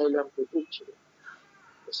মেন্টাল অ্যাসাইলাম প্রচুর ছিল,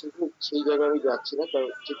 সেগুলো সেই জায়গায় আমি যাচ্ছি না, কারণ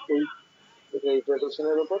ঠিক ওই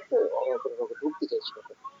ইন্ট্রোডাকশনের ব্যাপার তো আমার কোনো রকম ঢুকতে চাইছি না।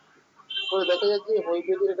 ফলে দেখা যাচ্ছে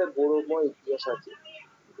হোমিওপ্যাথির একটা গৌরবময় ইতিহাস আছে,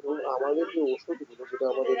 এবং আমাদের যে ওষুধগুলো, যেটা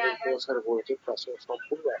আমাদের স্যার বলছে তার সঙ্গে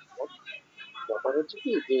সম্পূর্ণ একমত। ব্যাপার হচ্ছে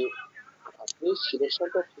কি, যে আপনি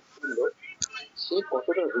সিলেকশনটা ঠিক করলে সে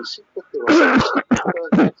কতটা রিসিভ করতে পারে,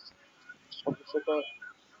 সমস্যাটা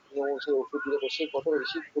যেমন সে ওষুধ দিলে সে কতটা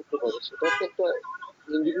রিসিভ করতে পারে, সেটা তো একটা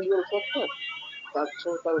ইন্ডিভিজুয়াল ফ্যাক্টর, তার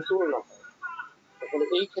সঙ্গে তার তুলনা হয়। তাহলে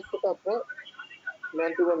এই ক্ষেত্রটা আপনার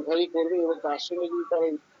ম্যান টু ম্যান ভ্যারি করবে, এবং তার সঙ্গে যদি তার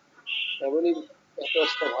ফ্যামিলির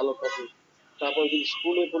অ্যাটাচটা ভালো থাকে, তারপর যদি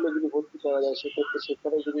স্কুলে বলে যদি ভর্তি করা যায়, সেক্ষেত্রে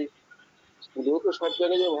সেখানে যদি, স্কুলেও তো সব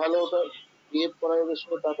জায়গায় যে ভালো ওটা বিহেভ করা যাবে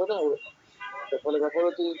সেটা তা তো না। ফলে ব্যাপার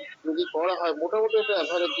হচ্ছে যদি করা হয় মোটামুটি একটা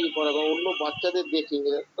অ্যাভারেজ দিয়ে করা, বা অন্য বাচ্চাদের দেখে,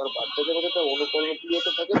 কারণ বাচ্চাদের মধ্যে একটা অনুকরণ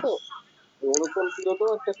ক্রিয়াতে থাকে তো, ওরকম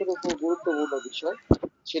পিরিয়ডও একটা করে খুব গুরুত্বপূর্ণ বিষয়।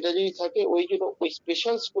 সেটা যদি থাকে ওই জন্য ওই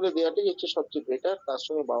স্পেশাল স্কুলে দেওয়াটাই হচ্ছে সবচেয়ে বেটার। তার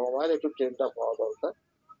সঙ্গে বাবা মায়ের একটু ট্রেনটা পাওয়া দরকার,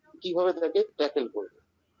 কিভাবে তাকে ট্যাকেল করবে,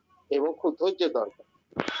 এবং খুব ধৈর্যের দরকার।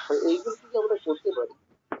 আর এইগুলো যদি আমরা করতে পারি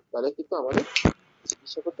তাহলে কিন্তু আমাদের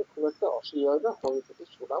চিকিৎসা করতে খুব একটা অসুবিধা হয় না, হোমিওপ্যাথির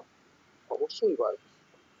সুনাম অবশ্যই বাড়বে।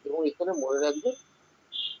 এবং এখানে মনে রাখবেন,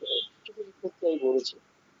 কিছু কিছু ক্ষেত্রে আমি বলেছি,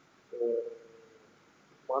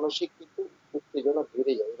 মানসিক কিন্তু উত্তেজনা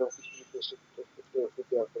বেড়ে যায়, এরকম কিছু কিছু ক্ষেত্রে ওষুধ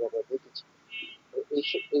দেওয়ার পরে আমরা দেখেছি। তো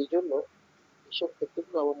এই জন্য এইসব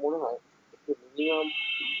ক্ষেত্রেগুলো আমার মনে হয় একটু মিনিমাম,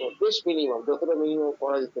 বেশ মিনিমাম যতটা মিনিমাম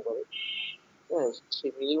করা যেতে পারে, হ্যাঁ,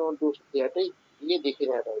 সেই মিনিমাম ডোজ দেওয়াটাই দিয়ে দেখে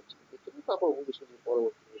নেওয়াটা উচিত। দেখে নিয়ে তারপর ভবিষ্যতে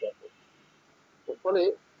পরবর্তী দেখো। এর ফলে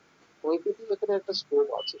হোমিওপ্যাথির এখানে একটা স্কোপ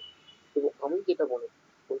আছে। এবং আমি যেটা মনে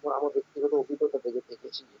করি, আমার ব্যক্তিগত অভিজ্ঞতা থেকে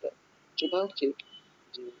দেখেছি, যেটা সেটা হচ্ছে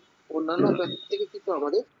যে অন্যান্য প্রাণীর থেকে কিন্তু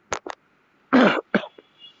আমাদের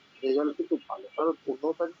রেজাল্ট কিন্তু ভালো। কারণ অন্য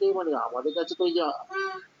প্রাণীতে মানে আমাদের কাছে তো ওই যে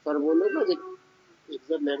স্যার বললেন না যে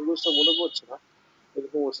এক্সাক্ট ল্যাঙ্গুয়েজটা মনে পড়ছে না,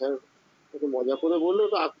 এরকম স্যার একটু মজা করে বললো,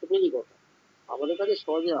 তো আক্ষেপেরই কথা। আমাদের কাছে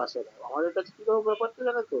সহজে আসে না। আমাদের কাছে কিরকম ব্যাপারটা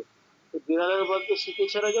জানেন তো, বিড়ালের মধ্যে শিকে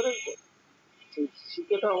ছাড়া জানেন তো, সেই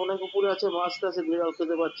শিকেটা অনেক উপরে আছে, মাছটা আছে, বিড়াল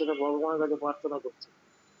খেতে পারছে না, ভগবানের কাছে প্রার্থনা করছে,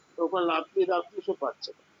 তো ওখানে লাফিয়ে লাফিয়ে সে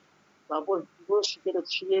পাচ্ছে না। তারপর কি করে শিকেটা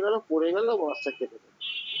ছিঁড়ে গেল, পড়ে গেল, মাছটা খেতে গেল।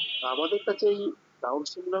 আমাদের কাছে এই ডাউন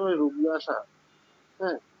সিনড্রোমের রোগী আসা,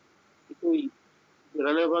 হ্যাঁ, কিন্তু ওই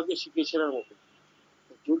বিড়ালের ভাগ্যে শিকে ছেঁড়ার মতো।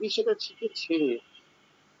 যদি সেটা শিকে ছেড়ে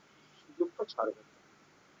সুযোগটা ছাড়বেন না,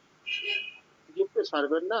 সুযোগটা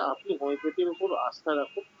ছাড়বেন না, আপনি হোমিওপ্যাথির উপর আস্থা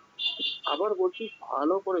রাখুন। আবার বলছি,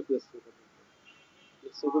 ভালো করে টেস্ট করুন,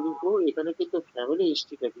 টেস্ট করুন। এখানে কিন্তু ফ্যামিলি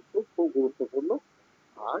হিস্ট্রিটা কিন্তু খুব গুরুত্বপূর্ণ।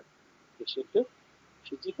 আর পেশেন্টের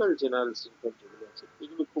ফিজিক্যাল জেনারেল সিমটম যেগুলো আছে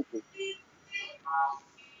এগুলো খুব গুরুত্বপূর্ণ।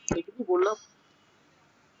 এটুকু বললাম।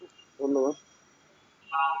 ধন্যবাদ।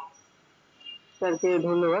 স্যারকে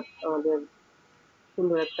ধন্যবাদ, আমাদের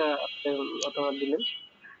সুন্দর একটা মতামত দিলেন।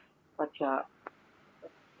 আচ্ছা,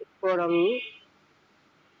 এরপর আমি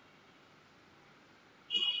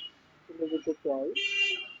চলে যেতে চাই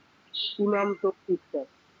সীমান্ত স্যার।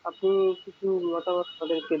 আপনি কিছু মতামত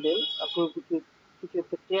আমাদেরকে দেন। আপনি কিছু কিছু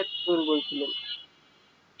একটা শেয়ার করবেন বলছিলেন,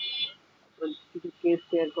 আপনার কিছু কেস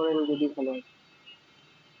শেয়ার করেন যদি ভালো হয়।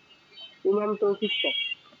 সীমান্ত স্যার।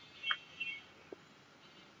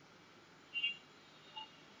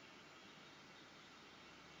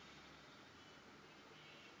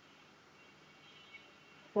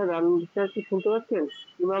 স্যার আমি, স্যার কি শুনতে পাচ্ছেন?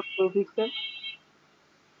 ইমাম তৌফিক স্যার।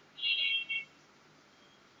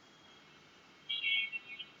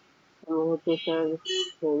 সম্ভবত স্যার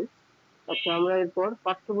নেই। আচ্ছা, আমরা এরপর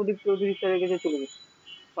পার্থপ্রদীপ চৌধুরী স্যারের কাছে চলে যাচ্ছি।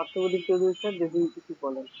 পার্থপ্রদীপ চৌধুরী স্যার যদি কিছু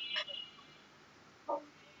বলেন।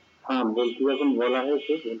 হ্যাঁ, বলছি যখন বলা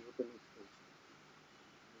হয়েছে বলবো তো নিশ্চয়ই।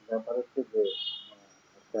 ব্যাপার হচ্ছে যে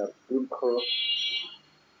একটা দীর্ঘ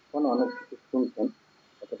অনেক কিছু শুনছেন,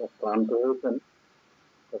 কতটা ক্লান্ত হয়েছেন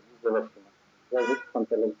তা বুঝতে পারছি না। যাই হোক,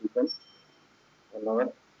 সঞ্চালক দিতেন, ধন্যবাদ।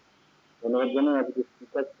 ধন্যবাদ জানাই আজকে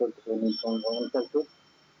স্পিকার চলছে নির্গম ভ্রমণ চলছে,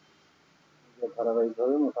 যে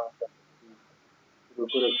ধারাবাহিকভাবে মোটামুটি শুরু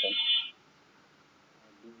করেছেন।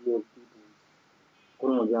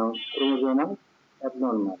 ক্রোমোজোমাল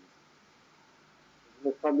অ্যাবনর্মাল,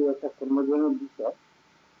 এগুলো সবই একটা ক্রোমোজোমের বিষয়।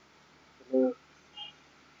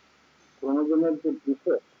 ক্রোমোজোমের যে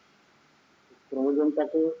বিষয়,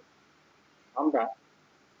 ক্রোমোজোমটাকে আমরা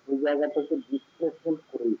ওই জায়গা থেকে ডিসপ্লেসমেন্ট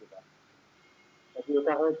করে দিতে পারি।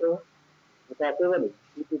 এটা হয়তো, এটা একেবারে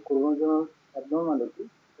কিন্তু ক্রোমোজোমাল অ্যাবনর্মালিটি,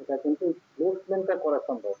 এটা কিন্তু প্লেসমেন্টটা করা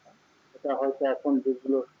সম্ভব না। এটা হয়তো এখন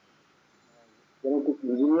যেগুলো জেনেটিক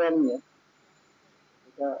ইঞ্জিনিয়ার নিয়ে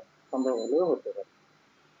এটা সম্ভব হলেও হতে পারে।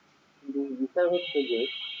 কিন্তু বিষয় হচ্ছে যে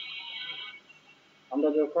আমরা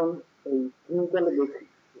যখন এই ক্লিনিক্যালে দেখি,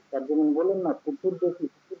 সার্জন বলেন না কুকুর দেখি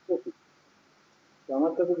কুকুর দেখি,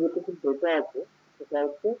 আমার কাছে যেটুকু ডেটা আছে সেটা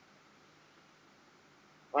হচ্ছে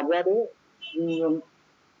হাজারে 3 জন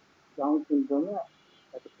ডাউন সিনড্রোমে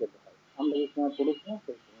অ্যাফেক্টেড হয়। আমরা যে সময় পড়েছিলাম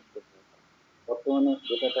সেই সময় বর্তমানে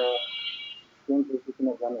ডেটাটা চেঞ্জ হয়েছে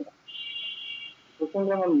কিনা জানি না।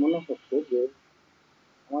 প্রসঙ্গে আমার মনে হচ্ছে যে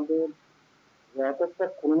আমাদের যে এক একটা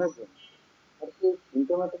ক্রোমোজোম আর কি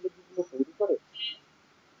সিমটোম্যাটোলজি গুলো তৈরি করে।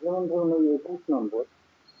 যেমন ধরুন ওই 21 নম্বর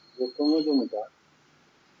যে ক্রোমোজোমটা,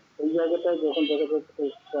 এই জায়গাটায় যখন দেখা যাচ্ছে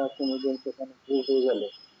এক্সট্রা ক্রোমোজোম সেখানে যোগ হয়ে গেল,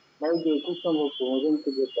 বা ওই যে 21 নম্বর ক্রোমোজোমকে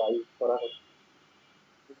যে টাইপ করা হচ্ছে,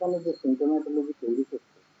 সেখানে যে সিমটোম্যাটোলজি তৈরি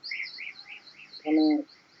করছে, এখানে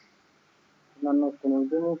অন্যান্য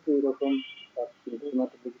ক্রোমোজোমও কি এরকম তার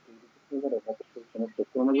সিমটোম্যাটোলজি তৈরি করতে পারে, হয়তো সেই সমস্ত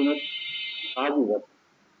ক্রোমোজোমের কাজই যাচ্ছে।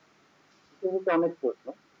 এটা হচ্ছে অনেক প্রশ্ন।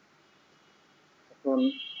 এখন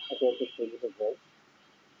একে একে সেগুলো যায়।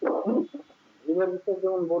 লিভার রিসার্চ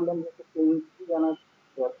যেমন বললেন যে কেমিস্ট্রি জানার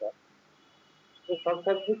দরকার, তো সব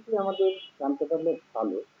সাবজেক্টই আমাদের জানতে পারলে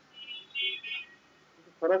ভালো, কিন্তু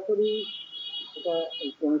সরাসরি এটা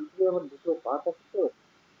কেমিস্ট্রি আবার দুটো পার্ট আছে তো,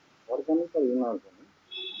 অর্গানিক আর ইনঅর্গানিক।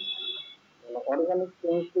 অর্গানিক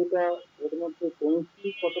কেমিস্ট্রিটা, এর মধ্যে কেমিস্ট্রি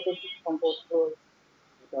কতটা কি সম্পর্ক,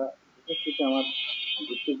 এটা বিশেষ কিছু আমার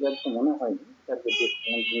যুক্তিগ্রাহ্য মনে হয়নি, তার যদি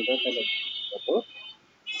এক্সপ্লেনেশনটা তাহলে কত।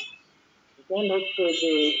 সেকেন্ড হচ্ছে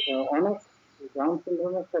যে অনেক ডাউন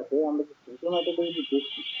সিনড্রোমের সাথে আমরা যে সিমটোম্যাটোলজি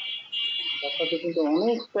দেখি, তার সাথে কিন্তু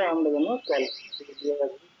অনেকটা আমরা যেন ক্যালকুলেট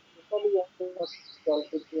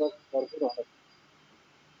অনেক।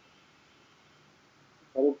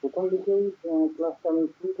 তবে প্রথম দিকেই ক্লাসটা আমি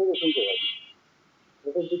শুরু থেকে শুনতে পারি,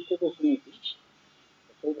 এটার দিক থেকে শুনেছি।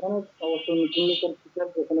 সেখানে অবশ্য ক্লিনিক্যাল টিচার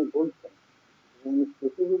যেখানে বলছেন, উনি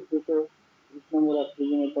স্পেসিফিক দুটো 30 নম্বর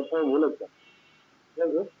অ্যাক্টিভিজমের কথাও বলেছেন। যাই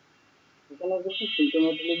হোক, সেখানে কিন্তু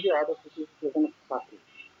সিমটোম্যাটোলজি আরো কিছু সেখানে থাকে।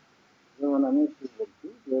 যেমন আমি কি বলছি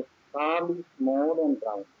যে কাল is small and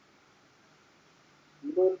brown,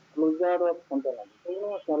 either closure or spontaneous, এগুলো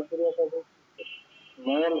ক্যালকুলিয়াস আছে।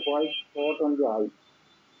 Small white spot on the I,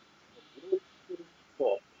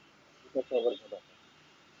 spot, এটা কভার করা হয়।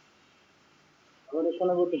 আবার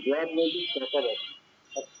এখানে বলছে ব্লাড মেডিস দেখা যাচ্ছে,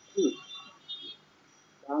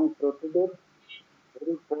 কান প্রোটিডেড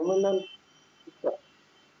ভেরি প্রমিনেন্ট ফিচার,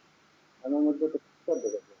 আমার মধ্যে একটা ফিচার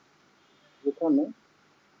দেখা যায় যেখানে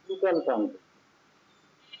ফিউটাল কাউন্ট।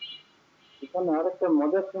 এখানে আরেকটা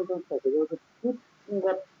মজার সেন্টেন্স থাকে যে fit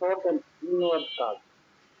finger short and inward কাজ,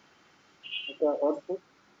 এটা অদ্ভুত।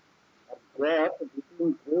 আর gap between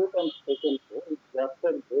great and second flow, এই গ্যাপটা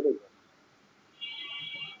বেড়ে যায়।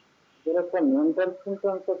 এর একটা মেন্টাল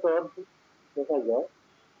সিমটমস একটা অদ্ভুত দেখা যায়,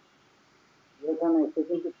 যেখানে সে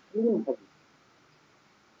কিন্তু ক্লিন হবে,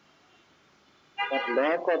 বাট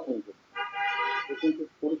ল্যাক অফ ইনকাম, সে কিন্তু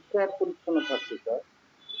পরিষ্কার পরিচ্ছন্ন থাকতে চায়,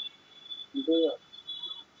 কিন্তু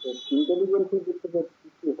ইন্টেলিজেন্সের দিক থেকে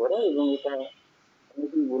পিছিয়ে পড়া। এবং এটা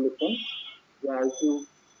অনেকেই বলেছেন যে আইকিউ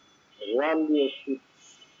রেয়ারলি অ্যাচিভ।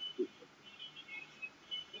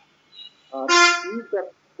 আর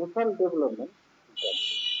সোশ্যাল ডেভেলপমেন্ট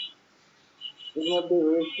এর মধ্যে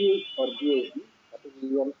রয়েছে আর বিএসি,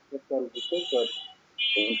 আর্টিফিশিয়াল স্পেশাল রিসার্চ আর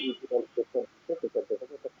ইন্ডিভিজুয়াল স্পেশাল রিসার্চ, এটা দেখা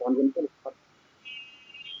যায় একটা কনজেন্টাল খাত।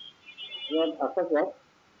 এবার আসা যাক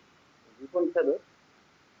জীবন স্যারের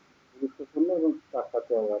গুরুত্বপূর্ণ এবং তার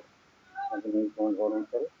সাথে আবার গরম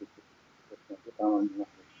স্যারের কিছু প্রশ্ন, যেটা আমার মনে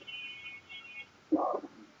হয়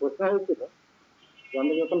প্রশ্ন হয়েছিল যে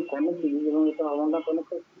আমরা যখন কমিক লিখি, এবং এটা আমার না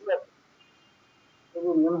অনেকটা ক্লিয়ার, তবু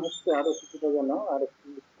মনে হচ্ছে আরো কিছুটা যেন আর একটু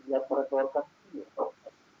ক্লিয়ার করা দরকার ছিল।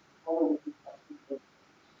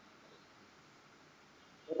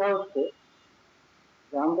 এটা হচ্ছে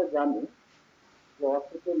যে আমরা জানি যে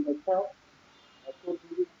অর্থের নেশা এত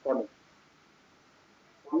জিনিস করে,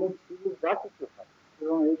 অনেক জিনিস যা কিছু হয়,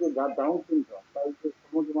 এবং এই যে ডাউন সিনড্রোম বা এই যে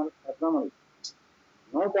সমুদ্র মানুষ অ্যাবনর্মালিটি,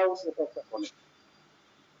 নো ডাউট এটা একটা কনেক্ট।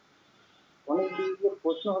 অনেক ডিজিজের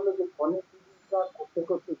প্রশ্ন হলো যে অনেক ডিজিজটা করতে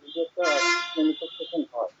করতে যদি একটা ম্যানিফেস্টেশন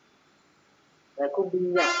হয়, একই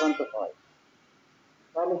ডিজিজে আক্রান্ত হয়,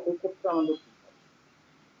 তাহলে সেক্ষেত্রে আমাদের কি হয়?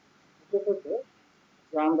 সেক্ষেত্রে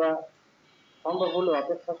যে আমরা সম্ভব হলে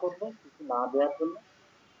অপেক্ষা করবো কিছু না দেওয়ার জন্য।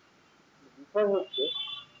 বিষয় হচ্ছে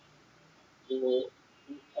যে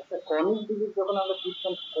একটা ক্রনিক ডিজিজ যখন আমরা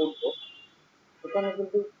ট্রিটমেন্ট করবো, সেখানে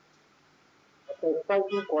কিন্তু একটা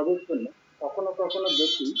স্পাইকিং কজের জন্য কখনো কখনো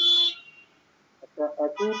দেখি একটা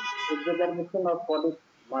অ্যাকিউট এক্সোজারবেশন অফ পলিক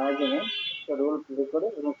মায়াজেনে একটা রোল প্লে করে,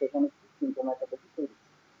 এবং সেখানে কি সিমটোম্যাটোলজি তৈরি।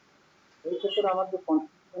 এই ক্ষেত্রে আমার যে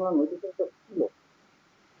কনস্টিটিউশনাল মেডিকেলটা ছিল,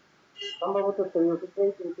 সম্ভবত সেই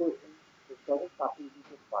ওষুধটাই কিন্তু কাটিয়ে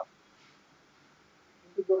দিতে পারে।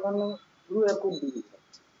 কিন্তু যেখানে পুরো অ্যাকুট ডিজিজ,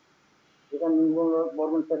 যেখানে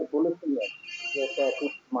বর্মন স্যার বলেছিলেন যে একটা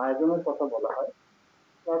অ্যাকুট মায়াজমের কথা বলা হয়,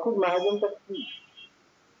 অ্যাকুট মায়াজমটা কি,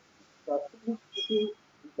 কিছু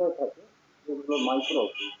বিষয় থাকে যেগুলো মাইক্রো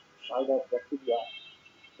ভাইরাস ব্যাকটেরিয়া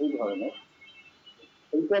এই ধরনের,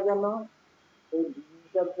 এইটা যেন এই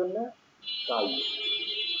ডিজিজটার জন্য দায়ী,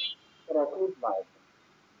 অ্যাকুট মায়াজম।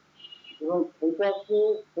 এবং সেইটাকে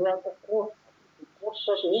সে একটা কোর্স থাকে, সেই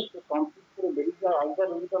কোর্সটাকে সে কমপ্লিট করে বেরিয়ে যাওয়া, একবার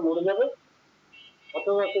রোগীটা মরে যাবে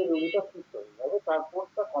অথবা সেই রোগীটা সুস্থ হয়ে যাবে, তার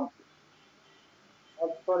কোর্সটা কমপ্লিট।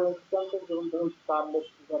 অ্যাজ ফর এক্সাম্পল যেমন ধরুন স্কারলেট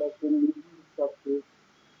ফিভার আছে, মিজেলস আছে,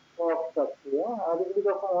 পক্স আছে, আর এগুলো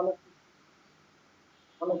যখন অনেক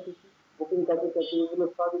অনেক কিছু বুকিং কাজে কাছে, এগুলো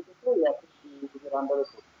সবই কিন্তু এই একই ডিজিজের আন্ডারে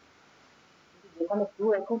পড়ছে। কিন্তু যেখানে ট্রু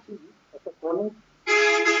অ্যাকুট ডিজিজ, একটা ক্রনিক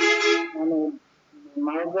মানে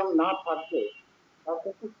মায়াজম না থাকলে তার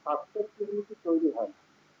কিন্তু সাসপেক্টিবিলিটি তৈরি হয় না।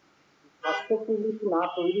 স্বাস্থ্য যদি না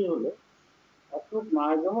তৈরি হলে অ্যাকুট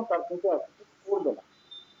মায়াজমও তার কিন্তু অ্যাকুট করবে না।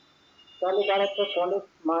 তাহলে তার একটা কলেজ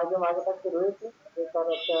মায়াজম আগে থাকতে রয়েছে, যে তার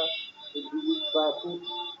একটা ডিজিজ বা অ্যাকুট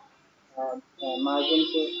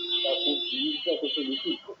মায়াজমকে অ্যাকুট ডিজিজটাকে সে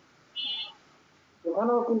রিসিভ করে।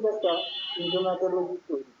 সেখানেও কিন্তু একটা সিমটোম্যাটোলজি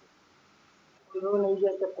তৈরি করে। ধরুন এই যে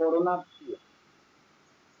একটা করোনা ছিল,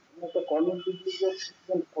 একটা কমিউনিটি যে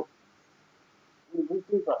ট্রিটমেন্ট করছে, তুমি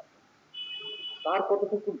বুঝতেই পারছো তার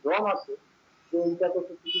কতটুকু দম আছে যে এইটাকে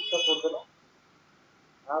সে চিকিৎসা করবে না।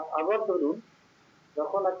 আর আবার ধরুন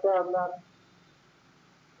যখন একটা আপনার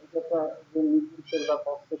একটা যে নির্দিষ্টের বা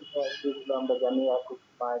পক্ষের যেগুলো আমরা জানি এখন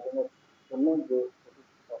বায়োজনের জন্য যে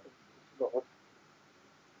অসুখগুলো হচ্ছে,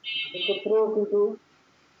 সেক্ষেত্রেও কিন্তু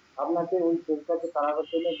আপনাকে ওই সেলটাকে তাড়ানোর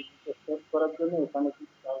জন্য সেভ করার জন্য এখানে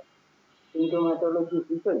কিন্তু সিমটোম্যাটোলজি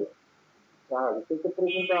হিসেবে দেওয়া হবে। সেক্ষেত্রে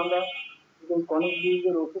কিন্তু আমরা যদি কনিক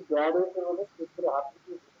ডিজিজের ওষুধ দেওয়া রয়েছে বলে সেক্ষেত্রে হাত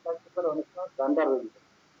থেকে বসে থাকতে পারে, অনেক সময় ঠান্ডা হয়ে যেতে পারে।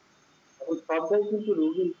 এখন সবটাই কিন্তু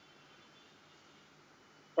রোগী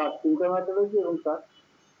তার সিমটোম্যাটোলজি এবং তার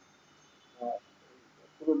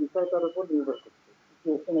পুরো বিষয়টার উপর নির্ভর করছে,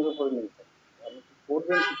 সিচুয়েশনের উপর নির্ভর করছে। আপনি কি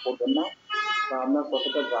করবেন কি করবেন না, বা আপনার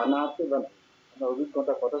কতটা জানা আছে বা আপনার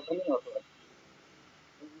অভিজ্ঞতা কতখানি অথবা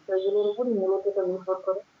এই বিষয়গুলোর উপরই মূলত এটা নির্ভর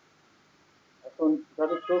করে। এখন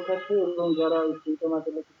যাদের চোখ আছে এবং যারা এই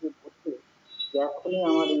সিমটোম্যাটোলজিতে ভর্তি যে এখনই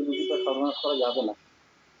আমার এই রোগীটা সর্বনাশ করা যাবে না,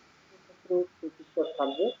 সেক্ষেত্রে চিকিৎসা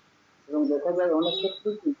থাকবে। এবং দেখা যায় অনেক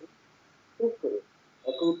ক্ষেত্রেই কিন্তু শেষ করে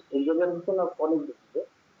একটু এক্সাজারেশন অফ কনিক ডিজিজে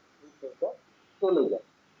এই সেলটা চলে যায়।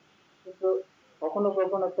 কিন্তু কখনো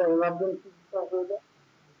কখনো একটা এমার্জেন্সি বিষয় হয়ে যায়।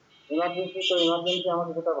 এমার্জেন্সি তো এমার্জেন্সি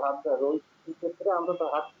আমাদের সেটা ভাবতে হবে, ওই ক্ষেত্রে আমরা তো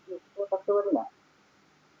হাত দিয়ে থাকতে পারি না।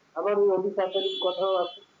 আবার ওই অধিকারিক কথাও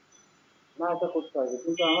আছে, না এটা করতে হবে,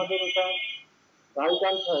 কিন্তু আমাদের এটা গাইড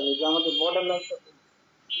আনতে হবে যে আমাদের বর্ডার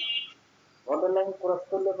লাইন ক্রস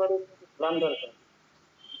করলে পরে কিন্তু ব্লান্ডার করে,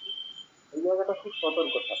 এই জায়গাটা খুব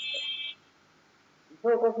সতর্ক থাকতে হবে।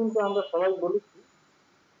 বিষয়টা কিন্তু আমরা সবাই বলেছি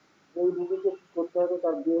যে এই রুগীকে কি করতে হবে,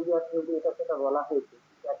 তার বিহেভিয়ার যদি এটা সেটা বলা হয়েছে,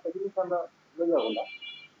 কিন্তু একটা জিনিস আমরা ভুলে যাবো না,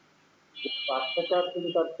 যে বাচ্চাটার কিন্তু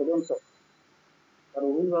তার পেরেন্টস আছে, তার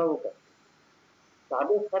অভিভাবক আছে,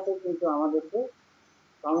 তাদের সাথে কিন্তু আমাদেরকে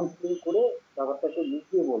কাউন্সিলিং করে ব্যাপারটাকে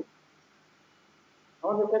বুঝিয়ে বলতে।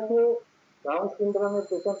 আমাদের কাছে ডাউন সিনড্রোমের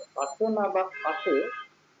পেশেন্ট আছে না বা আছে,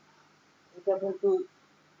 এটা কিন্তু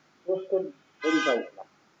টেস্টেড ভেরিফাইড না।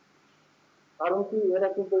 কারণ কি, এরা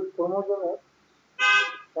কিন্তু ক্রোমোজোমের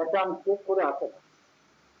প্যাটার্ন চেক করে আসে না,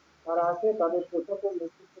 তারা আসে তাদের পেশেন্টের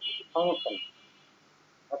নির্দিষ্ট কিছু সমস্যা নেই।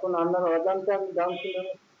 এখন আপনার অজান্তে আপনি ডাউন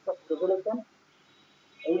সিনড্রোমের চিকিৎসা করে ফেলেছেন।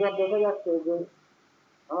 এইবার দেখা যাচ্ছে যে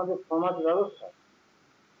আমাদের সমাজ ব্যবস্থা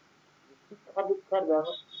শিক্ষা দীক্ষার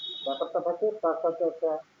ব্যাপারটা থাকে, তার সাথে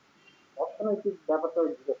একটা অর্থনৈতিক ব্যাপারটাও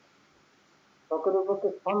জুড়ে থাকে। সকলের পক্ষে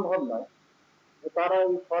সম্ভব নয় যে তারা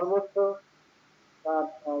এই সর্বোচ্চ তার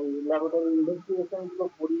ল্যাবরেটরি ইনভেস্টিগেশন গুলো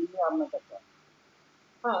করিয়ে নিয়ে আপনার কাছে আসে।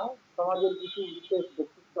 হ্যাঁ, সমাজের কিছু বিশেষ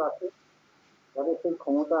ব্যক্তিত্ব আছে যাদের সেই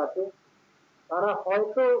ক্ষমতা আছে, তারা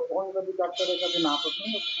হয়তো হোমিওপ্যাথি ডাক্তারের কাছে না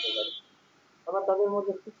পছন্দ করতে পারে। আবার তাদের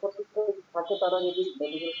মধ্যে শিক্ষা শিক্ষা থাকে, তারা যদি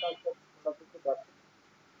মেডিকেল সায়েন্স করতে দেখে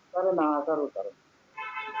তাহলে না আসারও কারণ।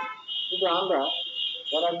 কিন্তু আমরা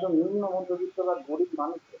যারা একদম নিম্ন মধ্যবিত্ত বা গরিব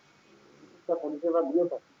মানুষকে চিকিৎসা পরিষেবা দিয়ে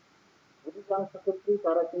থাকি, অধিকাংশ ক্ষেত্রেই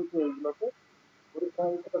তারা কিন্তু এইগুলোকে পরীক্ষা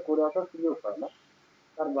নিরীক্ষা করে আসার সুযোগ পায় না।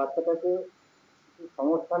 তার বাচ্চাটাকে কিছু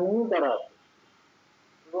সমস্যা নিয়েই তারা আসে।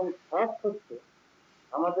 এবং ফার্স্ট হচ্ছে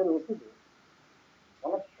আমাদের ওষুধে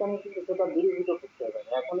অনেকখানি কিন্তু সেটা দূরীভূত করতে হবে।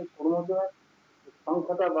 এখন এই ক্রোমোজোমের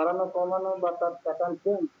সংখ্যাটা বাড়ানো কমানো বা তার প্যাটার্ন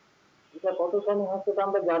চেঞ্জ, এটা কতখানি হয় সেটা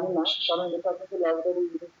আমরা জানি না, কারণ এটা কিন্তু ল্যাবরেটরি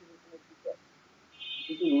ইনভেস্টিগেশনের বিষয়।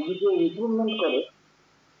 কিন্তু রোগী যে ইমপ্রুভমেন্ট করে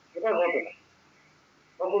এটা ঘটে না।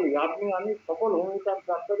 সকলেই, আপনি আমি সকল হোমিওপ্যাথ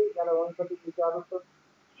ডাক্তারই যারা হোমিওপ্যাথিক নীতি আদর্শ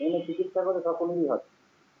মেনে চিকিৎসা করে সকলেরই হয়।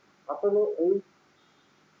 আসলে এই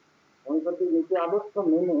হোমিওপ্যাথিক নীতি আদর্শ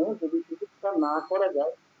মেনে যদি চিকিৎসা না করা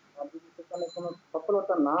যায় আর যদি সেখানে কোনো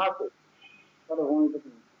সফলতা না আসে, তাহলে হোমিওপ্যাথি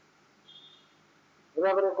এ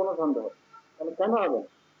ব্যাপারে কোনো সন্দেহ নেই। তাহলে কেন হবে না?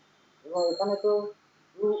 এবং এখানে তো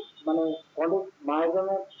মানে কলেজ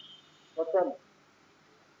মায়াজমের একটা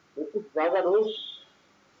বেসিক জায়গা রয়েছে,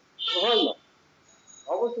 হয় না,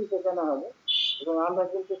 অবশ্যই সেখানে হবে। এবং আমরা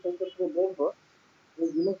কিন্তু সেই ক্ষেত্রে দেখবো এই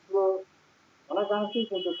জিনিসগুলো অনেকাংশেই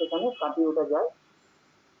কিন্তু সেখানে কাটিয়ে ওঠা যায়।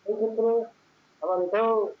 সেই ক্ষেত্রে আবার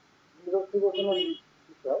এটাও ইনভেস্টিগেশনের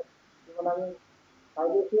বিষয়। যেমন আমি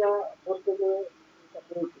সাইলেশিয়া বোর্ড থেকে এটা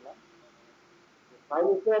পেয়েছিলাম,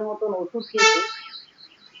 সাইলেশিয়ার মতন ওষুধ কিন্তু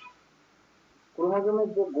ক্রোমোজোমের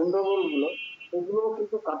যে গন্ডগোল গুলো সেগুলোও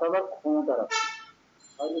কিন্তু কাটাবার ক্ষমতা রাখে।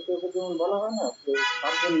 সাইলেশিয়াকে যেমন বলা হয় না যে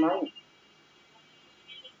সার্জেন নাই,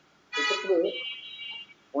 সেক্ষেত্রে ক্ষেত্রে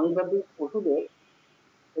হোমিওপ্যাথিক ওষুধের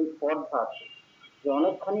এই পর্দা আছে যে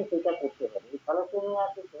অনেকখানি সেটা করতে হবে। এই থ্যালাসেমিয়া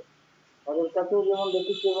আছে তো তাদের কাছেও যেমন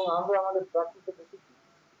দেখেছি এবং আমরা আমাদের প্র্যাকটিসে দেখেছি,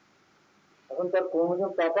 এখন তার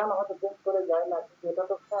ক্রোমোজোম প্যাটার্ন হয়তো চেঞ্জ করে যায় না, কিন্তু এটা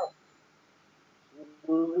তো ফ্যাক্ট।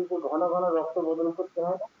 ঘন ঘন রক্ত বদল করতে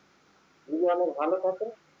হয় না, যদি অনেক ভালো থাকে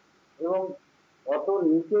এবং অত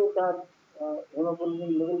নিচে তার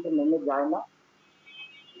হিমোগ্লোবিন লেভেলটা নেমে যায় না,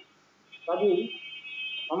 কাজেই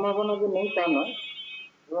সম্ভাবনা যে নেই তা নয়।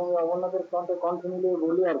 এবং অমরনাথের সঙ্গে কণ্ঠ মিলিয়ে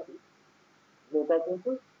বলি আর কি, যে এটা কিন্তু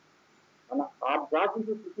মানে আর যা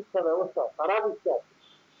কিছু চিকিৎসা ব্যবস্থা সারা বিশ্বে আছে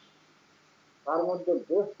তার মধ্যে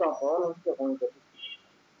বেস্ট অফ অল হচ্ছে হোমিওপ্যাথি।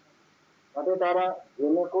 তাতে তারা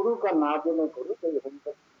জেনে করুক আর না জেনে করুক, এই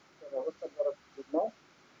হোমিওপ্যাথি চিকিৎসা ব্যবস্থা যারা ঠিক নেয়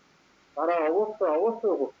তারা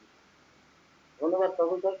অবশ্যই উপকৃত। ধন্যবাদ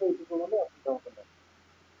সকলকে, এইটুকু বলে আপনি ধন্যবাদ।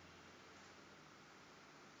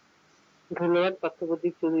 ধন্যবাদ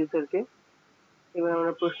পার্থপ্রদীপ চৌধুরী স্যারকে। এবার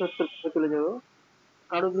আমরা প্রশ্নোত্তর চলে যাব।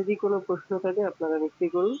 কারো যদি কোনো প্রশ্ন থাকে আপনারা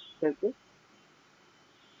নিশ্চয়ই করুন স্যারকে।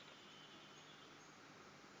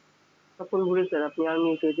 তখন ঘুরে স্যার আপনি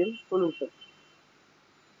আনমিউট হয়েছেন, বলুন স্যার।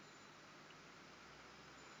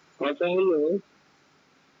 কথা হলো,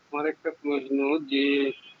 আমার একটা প্রশ্ন যে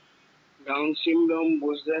ডাউন সিনড্রোম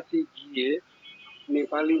বোঝাতে গিয়ে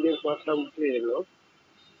নেপালিদের কথা উঠে এলো,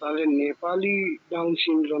 তাহলে নেপালি ডাউন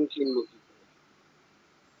সিনড্রোম চিনব কি করে?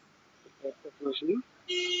 এটা একটা প্রশ্ন।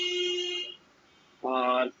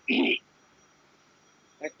 আর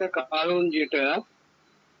একটা কারণ যেটা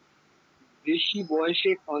বেশি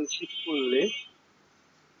বয়সে কনসিভ করলে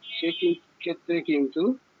সে ক্ষেত্রে কিন্তু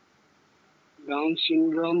ডাউন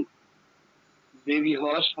সিনড্রোম বেবি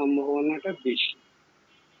হওয়ার সম্ভাবনাটা বেশি।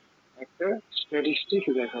 একটা স্ট্যাটিস্টিক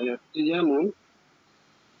দেখা যাচ্ছে, যেমন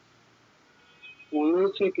 15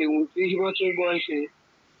 থেকে 29 বছর বয়সে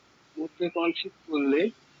মধ্যে কনসিভ করলে,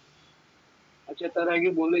 আচ্ছা তার আগে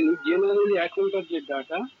বলে নিই, জেনারেলি এখনকার যে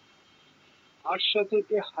ডাটা 800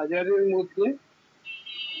 থেকে 1000-এর মধ্যে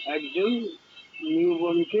একজন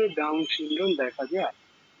নিউবর্নকে ডাউন সিনড্রোম দেখা যায়।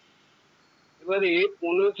 এবারে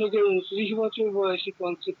 15 থেকে 29 বছর বয়সে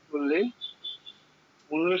কনসিভ করলে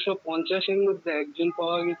 1550-এর মধ্যে একজন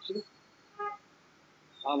পাওয়া গেছে।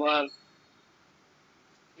 আবার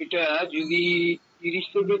এটা যদি 30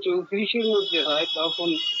 থেকে 34-এর মধ্যে হয় তখন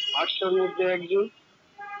 800-র মধ্যে একজন,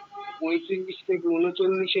 35 থেকে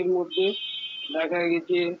 39-এর মধ্যে দেখা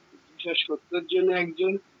গেছে 270 জনে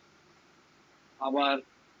একজন, আবার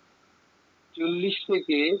 40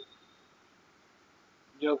 থেকে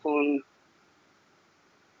যখন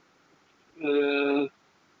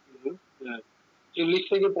 40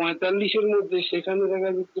 থেকে 45-এর মধ্যে সেখানে দেখা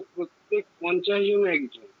যাচ্ছে প্রত্যেক 50 জন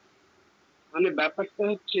একজন। মানে ব্যাপারটা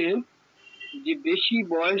হচ্ছে যে বেশি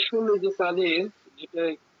বয়স হলে যে তাদের, যেটা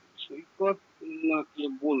সৈকত কে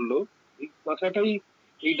বললো, এই কথাটাই,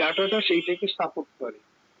 এই ডাটাটা সেইটাকে সাপোর্ট করে।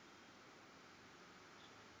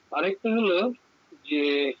 আরেকটা হলো যে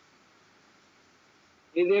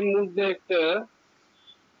এদের মধ্যে একটা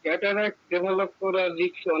ক্যাটারাক্ট ডেভেলপ করার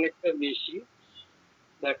রিস্ক অনেকটা বেশি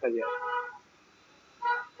দেখা যায়।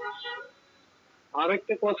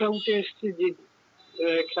 আরেকটা কথা উঠে এসছে যে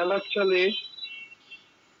খেলার ছলে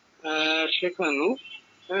শেখানো,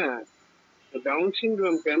 হ্যাঁ, ডাউন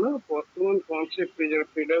সিনড্রোম কেন, বর্তমান কনসেপ্ট,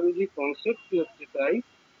 পেডাগোজি কনসেপ্ট হচ্ছে তাই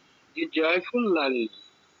যে জয়ফুল লার্নিং।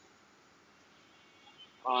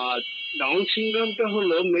 আর ডাউন সিনড্রোমটা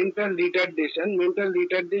হলো মেন্টাল রিটার্ডেশন। মেন্টাল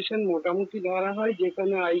রিটার্ডেশন মোটামুটি ধরা হয়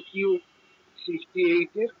যেখানে আইকিউ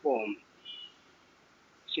 68-এর কম,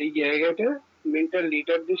 সেই জায়গাটা মেন্টাল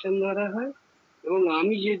রিটার্ডেশন ধরা হয়। এবং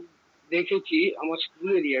আমি যে দেখেছি আমার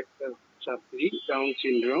স্কুলেরই একটা ছাত্রী ডাউন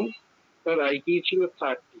সিনড্রোম, তার আইকিউ ছিল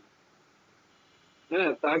 30।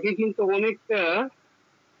 হ্যাঁ, তাকে কিন্তু অনেকটা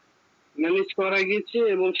ম্যানেজ করা গেছে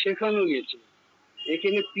এবং শেখানো গেছে।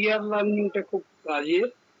 এখানে পিয়ার লার্নিংটা খুব কাজের,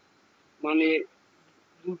 মানে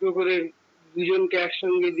দুটো করে দুজনকে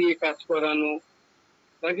একসঙ্গে দিয়ে কাজ করানো,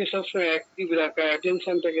 তাকে সবসময় অ্যাক্টিভ রাখা,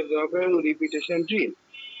 অ্যাটেনশনটাকে দরকার এবং রিপিটেশন ড্রিল।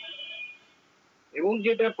 এবং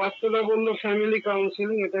যেটা পাত্ররা বললো ফ্যামিলি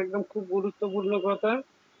কাউন্সিলিং, এটা একদম খুব গুরুত্বপূর্ণ কথা।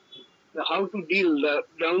 How to deal the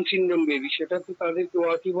down syndrome baby, সেটা তো তাদেরকে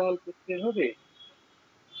ওয়াকিবহাল করতে হবে।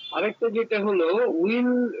 আরেকটা যেটা হলো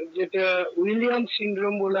যেটা উইলিয়াম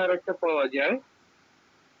সিনড্রোম বলে আরেকটা পাওয়া যায়,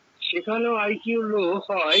 সেখানেও আইকিউ লো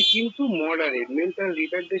হয় কিন্তু মডারেট, মেন্টাল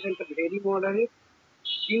রিটার্ডেশনটা ভেরি মডারেট,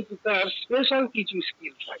 কিন্তু তার স্পেশাল কিছু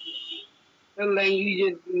স্কিল থাকে, তার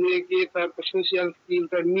ল্যাঙ্গুয়েজের লেগে, তারপর সোশ্যাল স্কিল,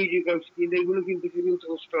 তার মিউজিক্যাল স্কিল, এগুলো কিন্তু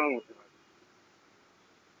স্ট্রং হতে পারে।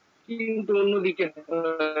 কিন্তু অন্যদিকে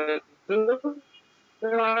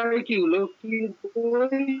আইকিউ লো কিন্তু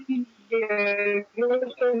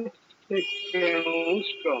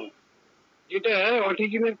স্ট্রং। যেটা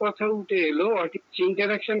অটিজমের কথা উঠে এলো,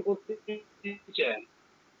 ইন্টারাকশন করতে চায়,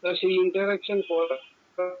 তা সেই ইন্টারাকশন করা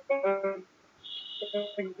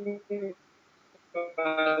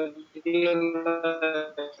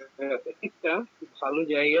একটা ভালো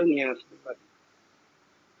জায়গায় নিয়ে আসতে পারে।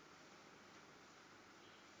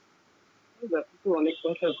 বাকি তো অনেক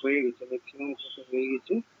কথা হয়ে গেছে, ম্যাক্সিমাম কথা হয়ে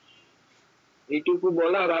গেছে, এইটুকু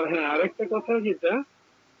বলার। আর হ্যাঁ, আরেকটা কথা যেটা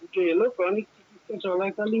উঠে এলো, ক্রনিক চিকিৎসা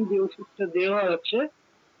চলাকালীন যে ওষুধটা দেওয়া আছে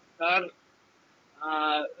তার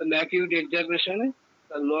অ্যাকিউট এক্সারবেশনে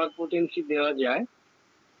তার লোয়ার পোটেন্সি দেওয়া যায়।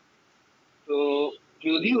 তো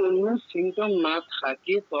যদি অন্য সিমটম না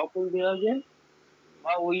থাকে তখন দেওয়া যায়,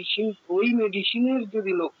 বা ওই মেডিসিনের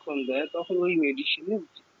যদি লক্ষণ দেয় তখন ওই মেডিসিনের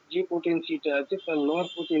যে পোটেন্সিটা আছে তার লোয়ার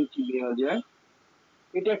পোটেন্সি দেওয়া যায়।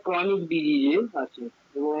 এটা ক্রনিক ডিজিজে আছে।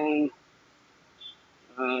 এবং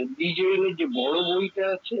ডিজেএল যে বড় বইটা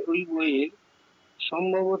আছে ওই বইয়ের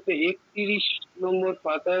সম্ভবত 31 নম্বর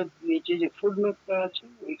পাতার নিচে যে ফুটনোটটা আছে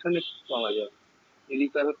ওইখানে পাওয়া যাবে, যদি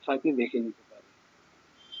কারো থাকে দেখে নিতে পারে।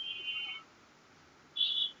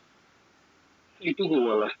 এইটুকু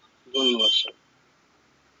বলা। ধন্যবাদ স্যার।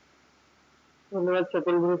 ধন্যবাদ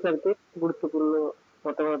সকল গুরু স্যারকে গুরুত্বপূর্ণ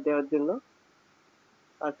মতামত দেওয়ার জন্য।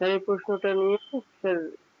 আর স্যার এই প্রশ্নটা নিয়ে স্যার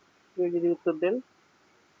কেউ যদি উত্তর দেন।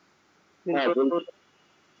 হ্যাঁ,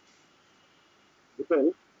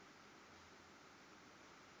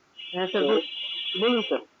 হ্যাঁ স্যার বলুন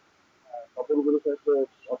স্যার। সকল গুরু স্যারকে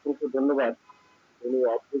অসংখ্য ধন্যবাদ, উনি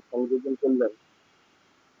অদ্ভুত সংযোজন করলেন।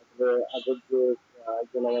 আসলে আগের যে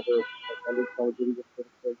একজন আমাদের কলিগ সংযোজন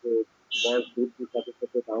করেছে যে বয়স বৃদ্ধির সাথে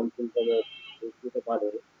সাথে ডাউন সিনড্রোমের হতে পারে,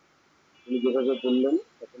 উনি যেভাবে বললেন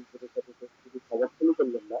তখন থেকে সাথে শুধু সমর্থনই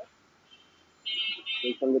করলেন না,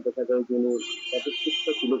 সেই সঙ্গে দেখা যায় যে উনি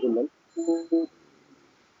স্ট্যাটিস্টিক্সটা তুলে ধরলেন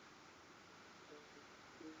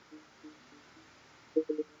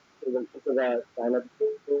এবং সেটা চায়না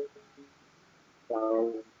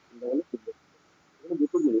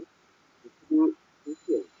দুটো জিনিস শুধু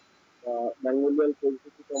ম্যাঙ্গোলিয়াল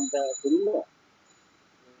পরিস্থিতি আমরা করি না,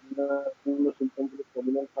 অন্য সিমটমগুলো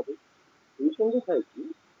প্রমিনেন্ট হবে। এই সঙ্গে হয় কি,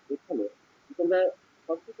 এখানে আমরা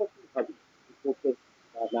সবচেয়ে ভাবি চোখের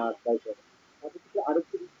নাক বাইরে তাদের থেকে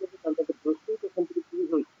আরেকটু বিষয় তাদের দোষটাই এখান থেকে শুরু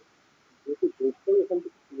হয়েছে, যেহেতু দোষটাই এখান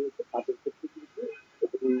থেকে শুরু হয়েছে তাদের ক্ষেত্রে কিন্তু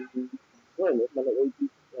ধরনের মানে ওই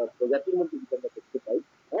প্রজাতির মধ্যে যেটা আমরা দেখতে পাই,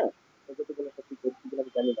 হ্যাঁ সেটাতে কোনো সত্যি ধরছি কিনা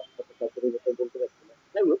আমি জানি না, হয়তো সরকারের ব্যাপারে বলতে পারছি না,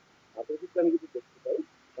 যাই হোক তাদের ক্ষেত্রে আমি যদি দেখতে পাই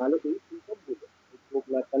তাহলে এই সিমটম গুলো চোখ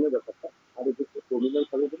নাকানের ব্যাপারটা আরো বেশি প্রমিনেন্ট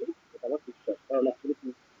হবে বলে এটা আমার বিশ্বাস। কারণ আসলে কি,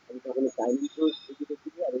 আমি কখনো চাইনিজ রুগী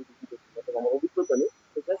দেখিনি আর এই রুগী দেখি না, তবে আমার অভিজ্ঞতা নেই,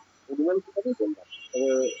 সেটা অনুমান হিসাবেই বললাম।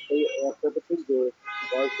 তবে সেই অর্থটা ঠিক যে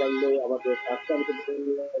বয়স বাড়লে আমাদের স্বাস্থ্য আমাদের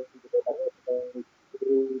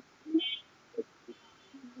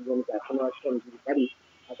এখনো আসতে আমি যদি পারি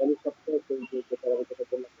আগামী সপ্তাহে সেই যে যেটা আমি যেটা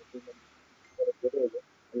বললাম বেড়ে এলে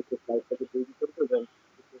আমি সেই স্লাইডটাকে তৈরি করবো এবং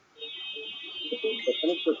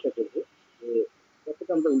দেখানোর চেষ্টা করবো যে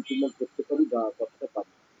কতটা আমরা ইমপ্লিমেন্ট করতে পারি বা কতটা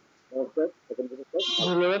পারি। নমস্কার, সেকেন্ড স্যার।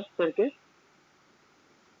 ধন্যবাদ স্যারকে।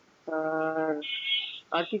 আর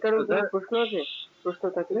আর কি কারো কোনো প্রশ্ন আছে? প্রশ্ন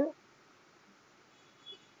থাকলে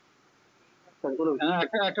স্যার বলুন। হ্যাঁ,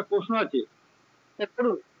 একটা প্রশ্ন আছে। স্যার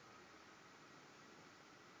বলুন।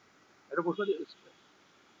 একটা প্রশ্ন আছে।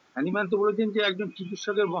 হ্যানিম্যান তো বলেছেন যে একজন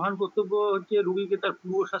চিকিৎসকের মহান কর্তব্য হচ্ছে রোগীকে তার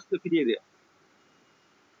পূর্ব স্বাস্থ্যে ফিরিয়ে দেয়া।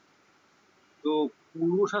 তো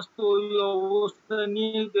পূর্ব স্বাস্থ্য ওই অবস্থায়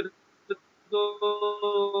নিয়ে তো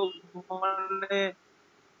মানে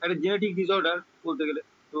একটা জেনেটিক ডিসঅর্ডার বলতে গেলে,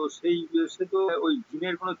 তো সে তো ওই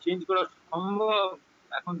জিনের কোনো চেঞ্জ করা সম্ভব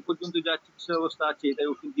এখন পর্যন্ত যা চিকিৎসা ব্যবস্থা আছে তাই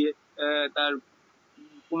ওষুধ দিয়ে তার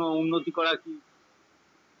কোনো উন্নতি করা কি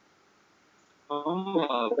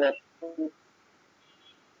সম্ভব?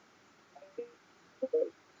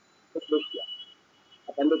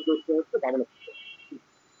 আপনাদের প্রশ্ন হচ্ছে বাংলা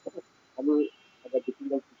আমি আবার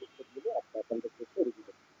ডিসিশন চিকিৎসক বলে আপনাদের প্রশ্ন রেডি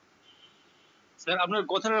করছি। স্যার আপনার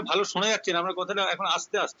কথাটা ভালো শোনা যাচ্ছে না, আপনার কথাটা এখন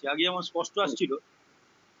আস্তে আসছে, আগে যেমন স্পষ্ট আসছিল,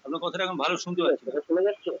 আপনার কথাটা এখন ভালো শুনতে পাচ্ছি না। শোনা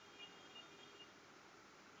যাচ্ছে?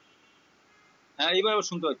 হ্যাঁ, এবার আবার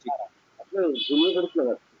শুনতে পাচ্ছি। আপনার ঘুমিয়ে পড়েছিলাম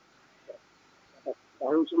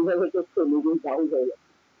ডাউন সিনড্রোমের ক্ষেত্রে নিজেই ডাউন হয়ে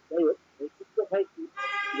যাচ্ছে। যাই হোক, এই ক্ষেত্রে হয় কি,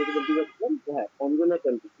 যেটা বলতে যাচ্ছিলাম যে হ্যাঁ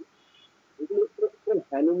কনজেনাইটাল ডিজিজ এগুলো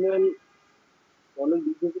হ্যানিম্যান অনেক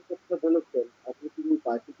বিশেষের ক্ষেত্রে বলেছেন, আপনি তিনি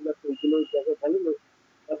পার্টিকুলার সেইগুলো জায়গায় বলেন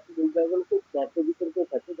এই জায়গাগুলো খুব তর্ক বিতর্ক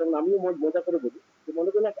থাকে। যেমন আমি মজা করে বলি যে মনে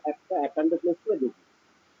করেন একটা অ্যাকান্ডোপ্লেক্সিয়া রোগী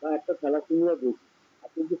বা একটা থ্যালাসেমিয়া রোগী,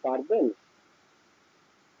 আপনি কি পারবেন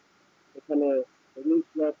এখানে রোগী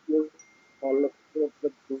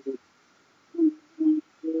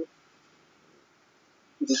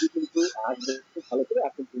কিন্তু আজ ভালো করে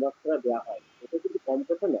এখন 2 মাস ছাড়া দেওয়া হয়, এটা কিন্তু কম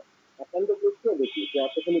কথা না। একান্ত পরিষ্কার দেখি যে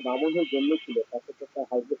এতখানি বামন হয়ে জন্মেছিল, তার সাথে একটা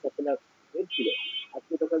হাইড্রোসাফেলার হেড ছিল,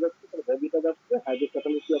 আজকে দেখা যাচ্ছে তার বডিটা যাচ্ছে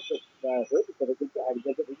হাইড্রোসাফেলার কি একটা হেড, সেটা কিন্তু এক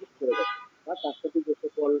জায়গায় রিলিজ করে যাচ্ছে, আর তার সাথে যে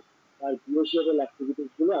সকল তার বিহেভিয়ারাল অ্যাক্টিভিটিস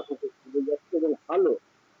গুলো এখন ভুলে যাচ্ছে এবং ভালো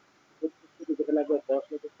প্রত্যেকটি যেখানে একবার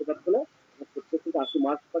পড়াশোনা করতে পারছে না, প্রত্যেকটি 80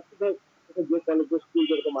 মার্কস পাচ্ছে, সেটা যে কলেজে স্কুল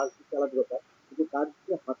যেরকম মার্কস দিচ্ছে আলাদা কথা, কিন্তু তার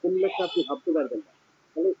যে হাতের লেখা আপনি ভাবতে পারবেন না।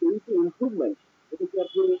 তাহলে এই যে ইমপ্রুভমেন্ট, এটা কি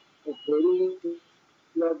আপনি ধরে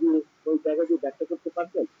দিয়ে ওই জায়গায় দিয়ে ব্যাখ্যা করতে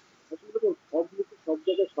পারবেন? আসলে দেখুন, সব কিছু সব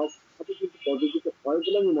জায়গায় সব সাথে কিন্তু পজিটিভ হয়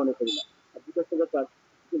বলে আমি মনে করি না। আর দুটো একটা ব্যাপার,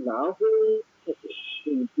 যে না হয়ে থাকে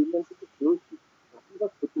সেই ইমপ্রুভমেন্ট কিন্তু পেয়েছি, আপনি বা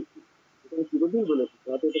ক্ষতি কি, এটা আমি চিরদিন বলেছি,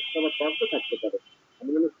 হয়তো এটা সাথে আমার তর্ক থাকতে পারে। আমি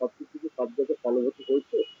বলি সবকিছু কি সব জায়গায় ফলবতী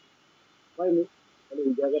হয়েছে? হয়নি। তাহলে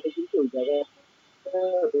এই জায়গাটা কিন্তু ওই জায়গায়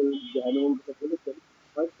যে হনুমান যেটা বলেছেন,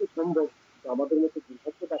 হয়তো সম্ভব যে আমাদের মতো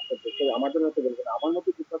দুর্ভাগ্য ডাক্তারদের, আমাদের মতো বলবো না, আমার মতো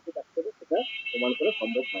দুর্ভাগ্য ডাক্তারদের সেটা প্রমাণ করা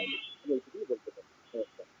সম্ভব হয়নি, আমি এইটুকুই বলতে পারি।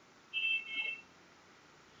 নমস্কার।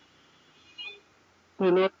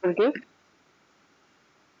 ধন্যবাদ স্যারকে।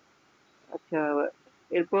 আচ্ছা,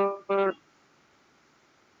 এরপর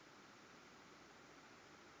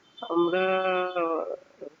আমরা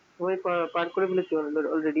সময় পার করে ফেলেছি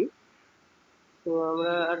অলরেডি। তো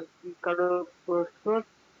আমরা আর কি কারো প্রশ্ন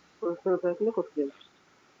প্রশ্ন থাকলে করতে চাই।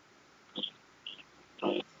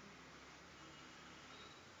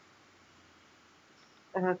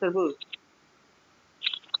 হ্যাঁ স্যার বলুন।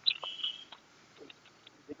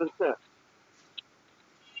 স্যার,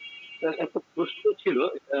 একটা প্রশ্ন ছিল,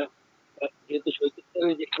 এটা যেহেতু সৈকত স্যার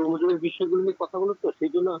এই যে ক্রোমোজোমের বিষয়গুলো নিয়ে কথা বলো, তো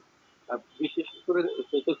সেই জন্য বিশেষ করে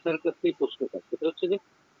সৈকত স্যারের কাছ থেকে প্রশ্নটা, সেটা হচ্ছে যে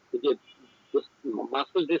এই যে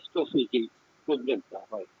মাসল ডিস্ট্রফি যে প্রবলেমটা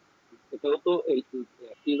হয়, এটাও তো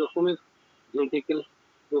একই রকমের জেনেটিক্যাল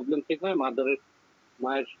প্রবলেম থেকে হয়,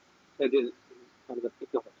 মায়ের সাইডের ফাদার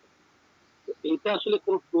থেকে হয়। তো এইটা আসলে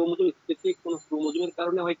কোন ক্রোমোজোম স্পেসিফিক কোন ক্রোমোজোমের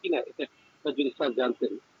কারণে হয় কিনা, এটা যদি স্যার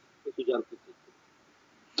জানতেন, একটু জানতে চাই।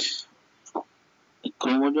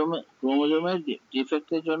 ক্রোমোজোমের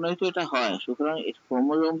ডিফেক্টের জন্যই তো এটা হয়। সুতরাং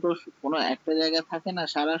ক্রোমোজোম তো কোনো একটা জায়গায় থাকে না,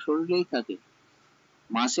 সারা শরীরেই থাকে।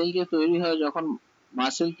 মাসেল যে তৈরি হয়, যখন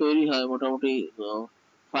মাসেল তৈরি হয় মোটামুটি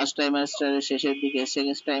ফার্স্ট ট্রাইমেস্টারের শেষের দিকে,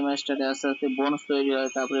 সেকেন্ড ট্রাইমেস্টারে আস্তে আস্তে বোনস তৈরি হয়,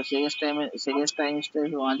 তারপরে সেকেন্ড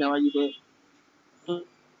ট্রাইমেস্টারের মাঝামাঝিতে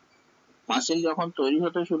মাসেল যখন তৈরি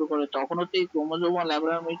হতে শুরু করে, তখনও তো এই ক্রোমোজোমাল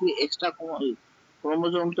অ্যাবনর্মালিটি এক্সট্রা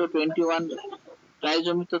ক্রোমোজোম তো 21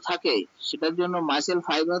 ট্রাইজোমি তো থাকেই, সেটার জন্য মাসেল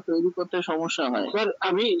ফাইবার তৈরি করতে সমস্যা হয়। স্যার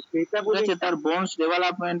আমি সেটা ঠিক বলি, আছে, তার বোনস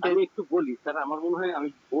ডেভেলপমেন্টে আমি একটু বলি স্যার, আমার মনে হয় আমি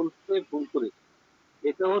বলতে ভুল করেছি।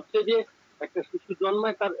 এটা হচ্ছে যে একটা শিশু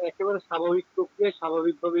জন্মায়, তার একেবারে স্বাভাবিক প্রক্রিয়ায়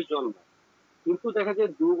স্বাভাবিকভাবেই জন্মায়, কিন্তু দেখা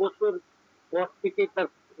যায় 2 বছর পর থেকে তার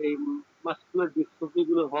এই মাসকুলার ডিস্ট্রফি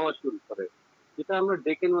গুলো হওয়া শুরু করে, যেটা আমরা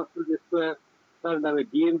ডেকেন মাসকুলার ডিস্ট্রফি তার নামে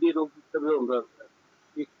ডিএমডি রোগ হিসেবে আমরা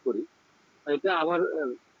ট্রিট করি। এটা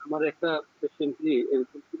আমার একটা পেশেন্টই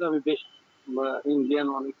এরকম ছিল, আমি বেশ ইন্ডিয়ান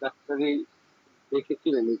অনেক ডাক্তারই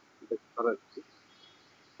দেখেছিলেন এই করার,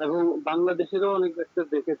 এবং বাংলাদেশেরও অনেক ডাক্তার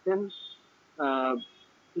দেখেছেন।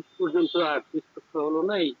 শেষ পর্যন্ত আর সুস্থ হলো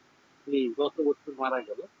না, এই গত বছর মারা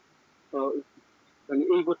গেল। তো মানে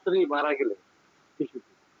এই বছরই মারা গেলেন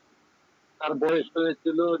শিশুটি। তার বয়স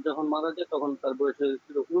হয়েছিল, যখন মারা যায় তখন তার বয়স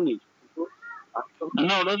হয়েছিল 19, কিন্তু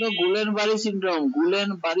না, ওটা তো গুলেন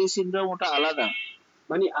বারি সিনড্রোম, ওটা আলাদা।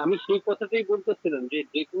 মানে আমি সেই কথাটাই বলতেছিলাম যে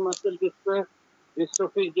ডেকুন মাসেল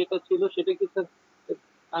ডিস্ট্রফি যেটা ছিল সেটা কি স্যার,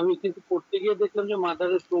 আমি কিন্তু পড়তে গিয়ে দেখলাম যে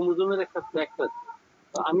মাদারের ক্রোমোজোমের একটা ফ্যাক্ট আছে।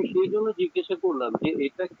 তো আমি সেই জন্য জিজ্ঞাসা করলাম যে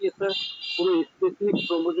এটা কি স্যার কোনো স্পেসিফিক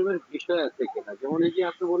ক্রোমোজোমের বিষয় আছে কিনা, যেমন এই যে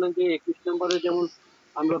আপনি বলেন যে 21 নম্বরে যেমন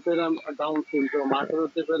আমরা পেলাম ডাউন সিনড্রোম,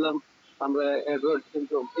 18তে পেলাম আমরা অ্যাডওয়ার্ড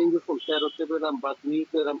সিনড্রোম, এইরকম 13তে পেলাম বা 2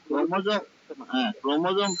 পেলাম।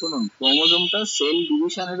 ক্রোমোজোম শুনুন, ক্রোমোজোমটা সেল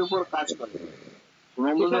ডিভিশনের উপর কাজ করে।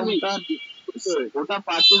 ক্রোমোজোমটা ওটা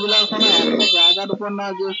পার্টিকুলার কোনো একটা জায়গার উপর না,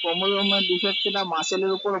 যে ক্রোমোজোমের ডিফেক্ট সেটা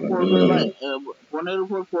মাসেলের উপর পড়বে বা বোনের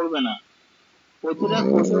উপর পড়বে না, প্রতিটা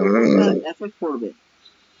কোষের উপর তার এফেক্ট পড়বে।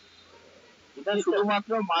 এটা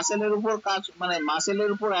শুধুমাত্র মাসেলের উপর কাজ, মানে মাসেলের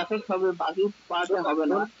উপর এফেক্ট হবে, বাকি পার্টে হবে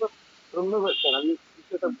না। ধন্যবাদ স্যার, আমি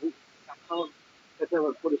বিষয়টা এটা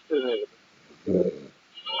আমার পরিষ্কার হয়ে গেল।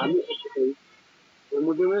 আমি এই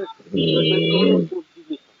ক্রোমোজোমের বিষয়টা হলো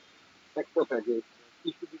ডিভিশন, এক কথা যে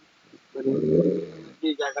কিছু মানে যে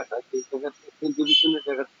জায়গাটা, সেই জায়গাটা ডিভিশনের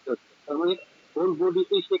জায়গাটা হচ্ছে, তার মানে হোল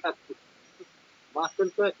বডিতেই সে কাজ করছে। মাসেল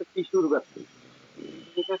তো একটা টিস্যুর ব্যাপার,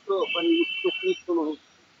 এটা তো মানে স্পেসিফিক কোনো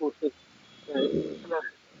কোর্সের।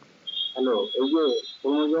 হ্যালো, এই যে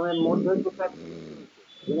ক্রোমোজোমের মধ্যে তো তার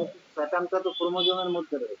জেনেটিক প্যাটার্নটা তো ক্রোমোজোমের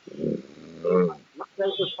মধ্যে রয়েছে,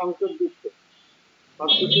 মাত্রায় তো সংকেত দিচ্ছে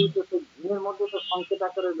সবকিছুই তো সেই ঘিয়ের মধ্যে তো সংকেত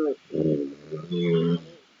আকারে রয়েছে।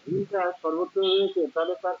 ঘিটা সর্বত্র রয়েছে,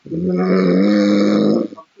 তাহলে তার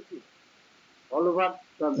সবকিছু অলওভার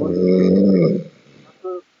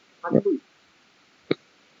থাকবেই।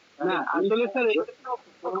 না আসলে স্যার এটা তো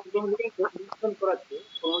ক্রোমোজোম যখন সেল ডিভিশন করাচ্ছে,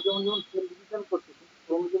 ক্রোমোজোম যখন সেল ডিভিশন করছে,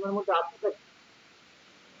 ক্রোমোজোমের মধ্যে আছে টা কি?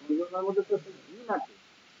 ক্রোমোজোমের মধ্যে তো সেই জিন আছে।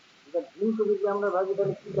 এটা জিনকে যদি আমরা ভাবি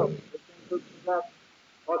তাহলে কি পাবো?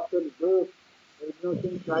 ফসফেট বেস,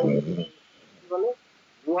 এডিনোসিন কি বলে,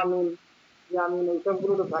 গুয়ানিন, থিয়ামিন,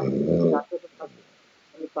 এইসবগুলো তো থাকে, যাতে তো থাকে।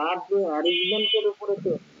 মানে তার যে অ্যারেঞ্জমেন্টের উপরে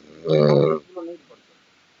তো এগুলো নির্ভর করে।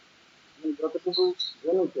 আমি যতটুকু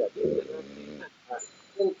জেনেছি আর কি। আর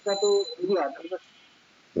সেলটা তো ক্লিয়ার, সেই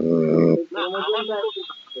না আমার ক্রোমোজোমটা তো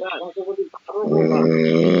স্যার বংশগতি ভালো হোক আর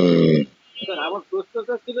স্যার আমার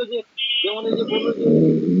প্রশ্নটা ছিল যে যেমন এই যে বললো যে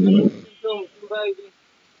সিনড্রোম কিংবা এই যে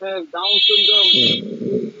ডাউন সিনড্রোম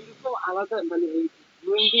এরকম আলাদা মানে এই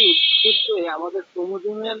ডিএনডি ক্ষেত্রে আমাদের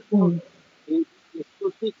ক্রোমোজোমের কোন এই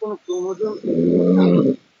স্পেসিফিক কোন ক্রোমোজোম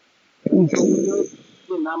ক্রোমোজোমের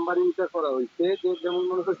যে নাম্বারিংটা করা হয়েছে, যে যেমন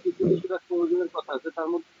মনে করো 46টা ক্রোমোজোমের কথা আছে, তার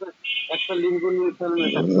মধ্যে একটা লিঙ্গ নির্ধারণে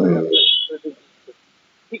থাকতে হয় আপনার।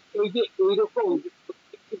 ঠিক এই যে এইরকম যে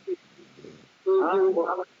প্রত্যেকটি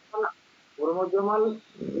ক্রোমোজোমাল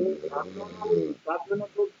যে গাঠনিক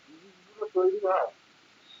যে জিনিসগুলো তৈরি হয়,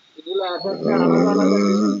 এগুলো এক একটা আলাদা আলাদা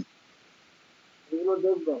জিনিস, এগুলো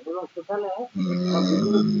দেখবেন এবং সেখানে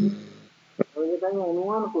যেটা আমি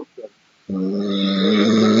অনুমান করতে পারি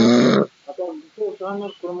একটা বিশেষ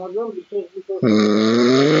ধরনের ক্রোমোজোম বিশেষ বিশেষ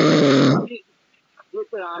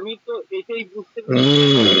আমি তো এটাই বুঝতে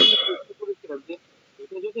চেষ্টা করেছিলাম যে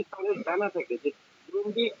এটা যদি স্যারের জানা থাকে যে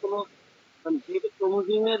ডিএনডি কোনো মানে যেহেতু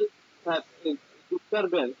ক্রোমোজোমের যুক্তার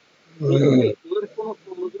ব্যাংক, এর কোনো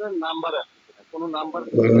ক্রোমোজোমের নাম্বার আছে কিনা, কোনো নাম্বার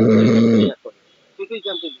সেটাই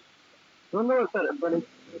জানতে চাই। ধন্যবাদ স্যার, মানে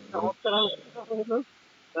চমৎকার আলোচনা হলো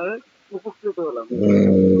স্যার, উপকৃত হলাম।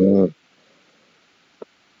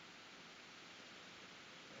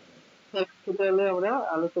 তাহলে আমরা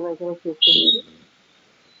আলোচনা এখানে শেষ করছি।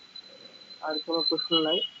 আর কোনো প্রশ্ন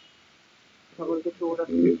নাই। সকলকে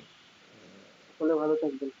শুভরাত্রি। সকলে ভালো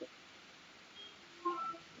থাকবেন স্যার।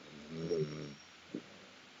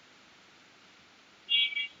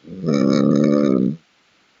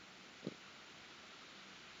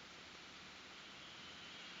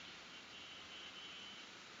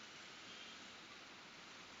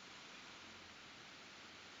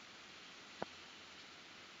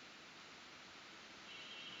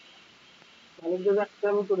 মানিক দাদা আজকে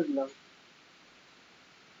আমি করে দিলাম।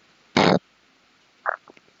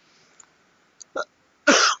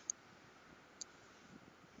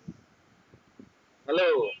 হ্যালো,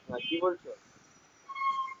 কি বলছো?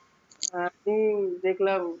 আমি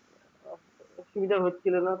দেখলাম অসুবিধা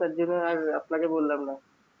হচ্ছিল না, তার জন্য আর আপনাকে বললাম না।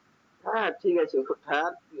 হ্যাঁ ঠিক আছে, ওটা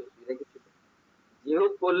আর কি অসুবিধা কিছু নেই। যেহেতু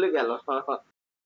করলে গেল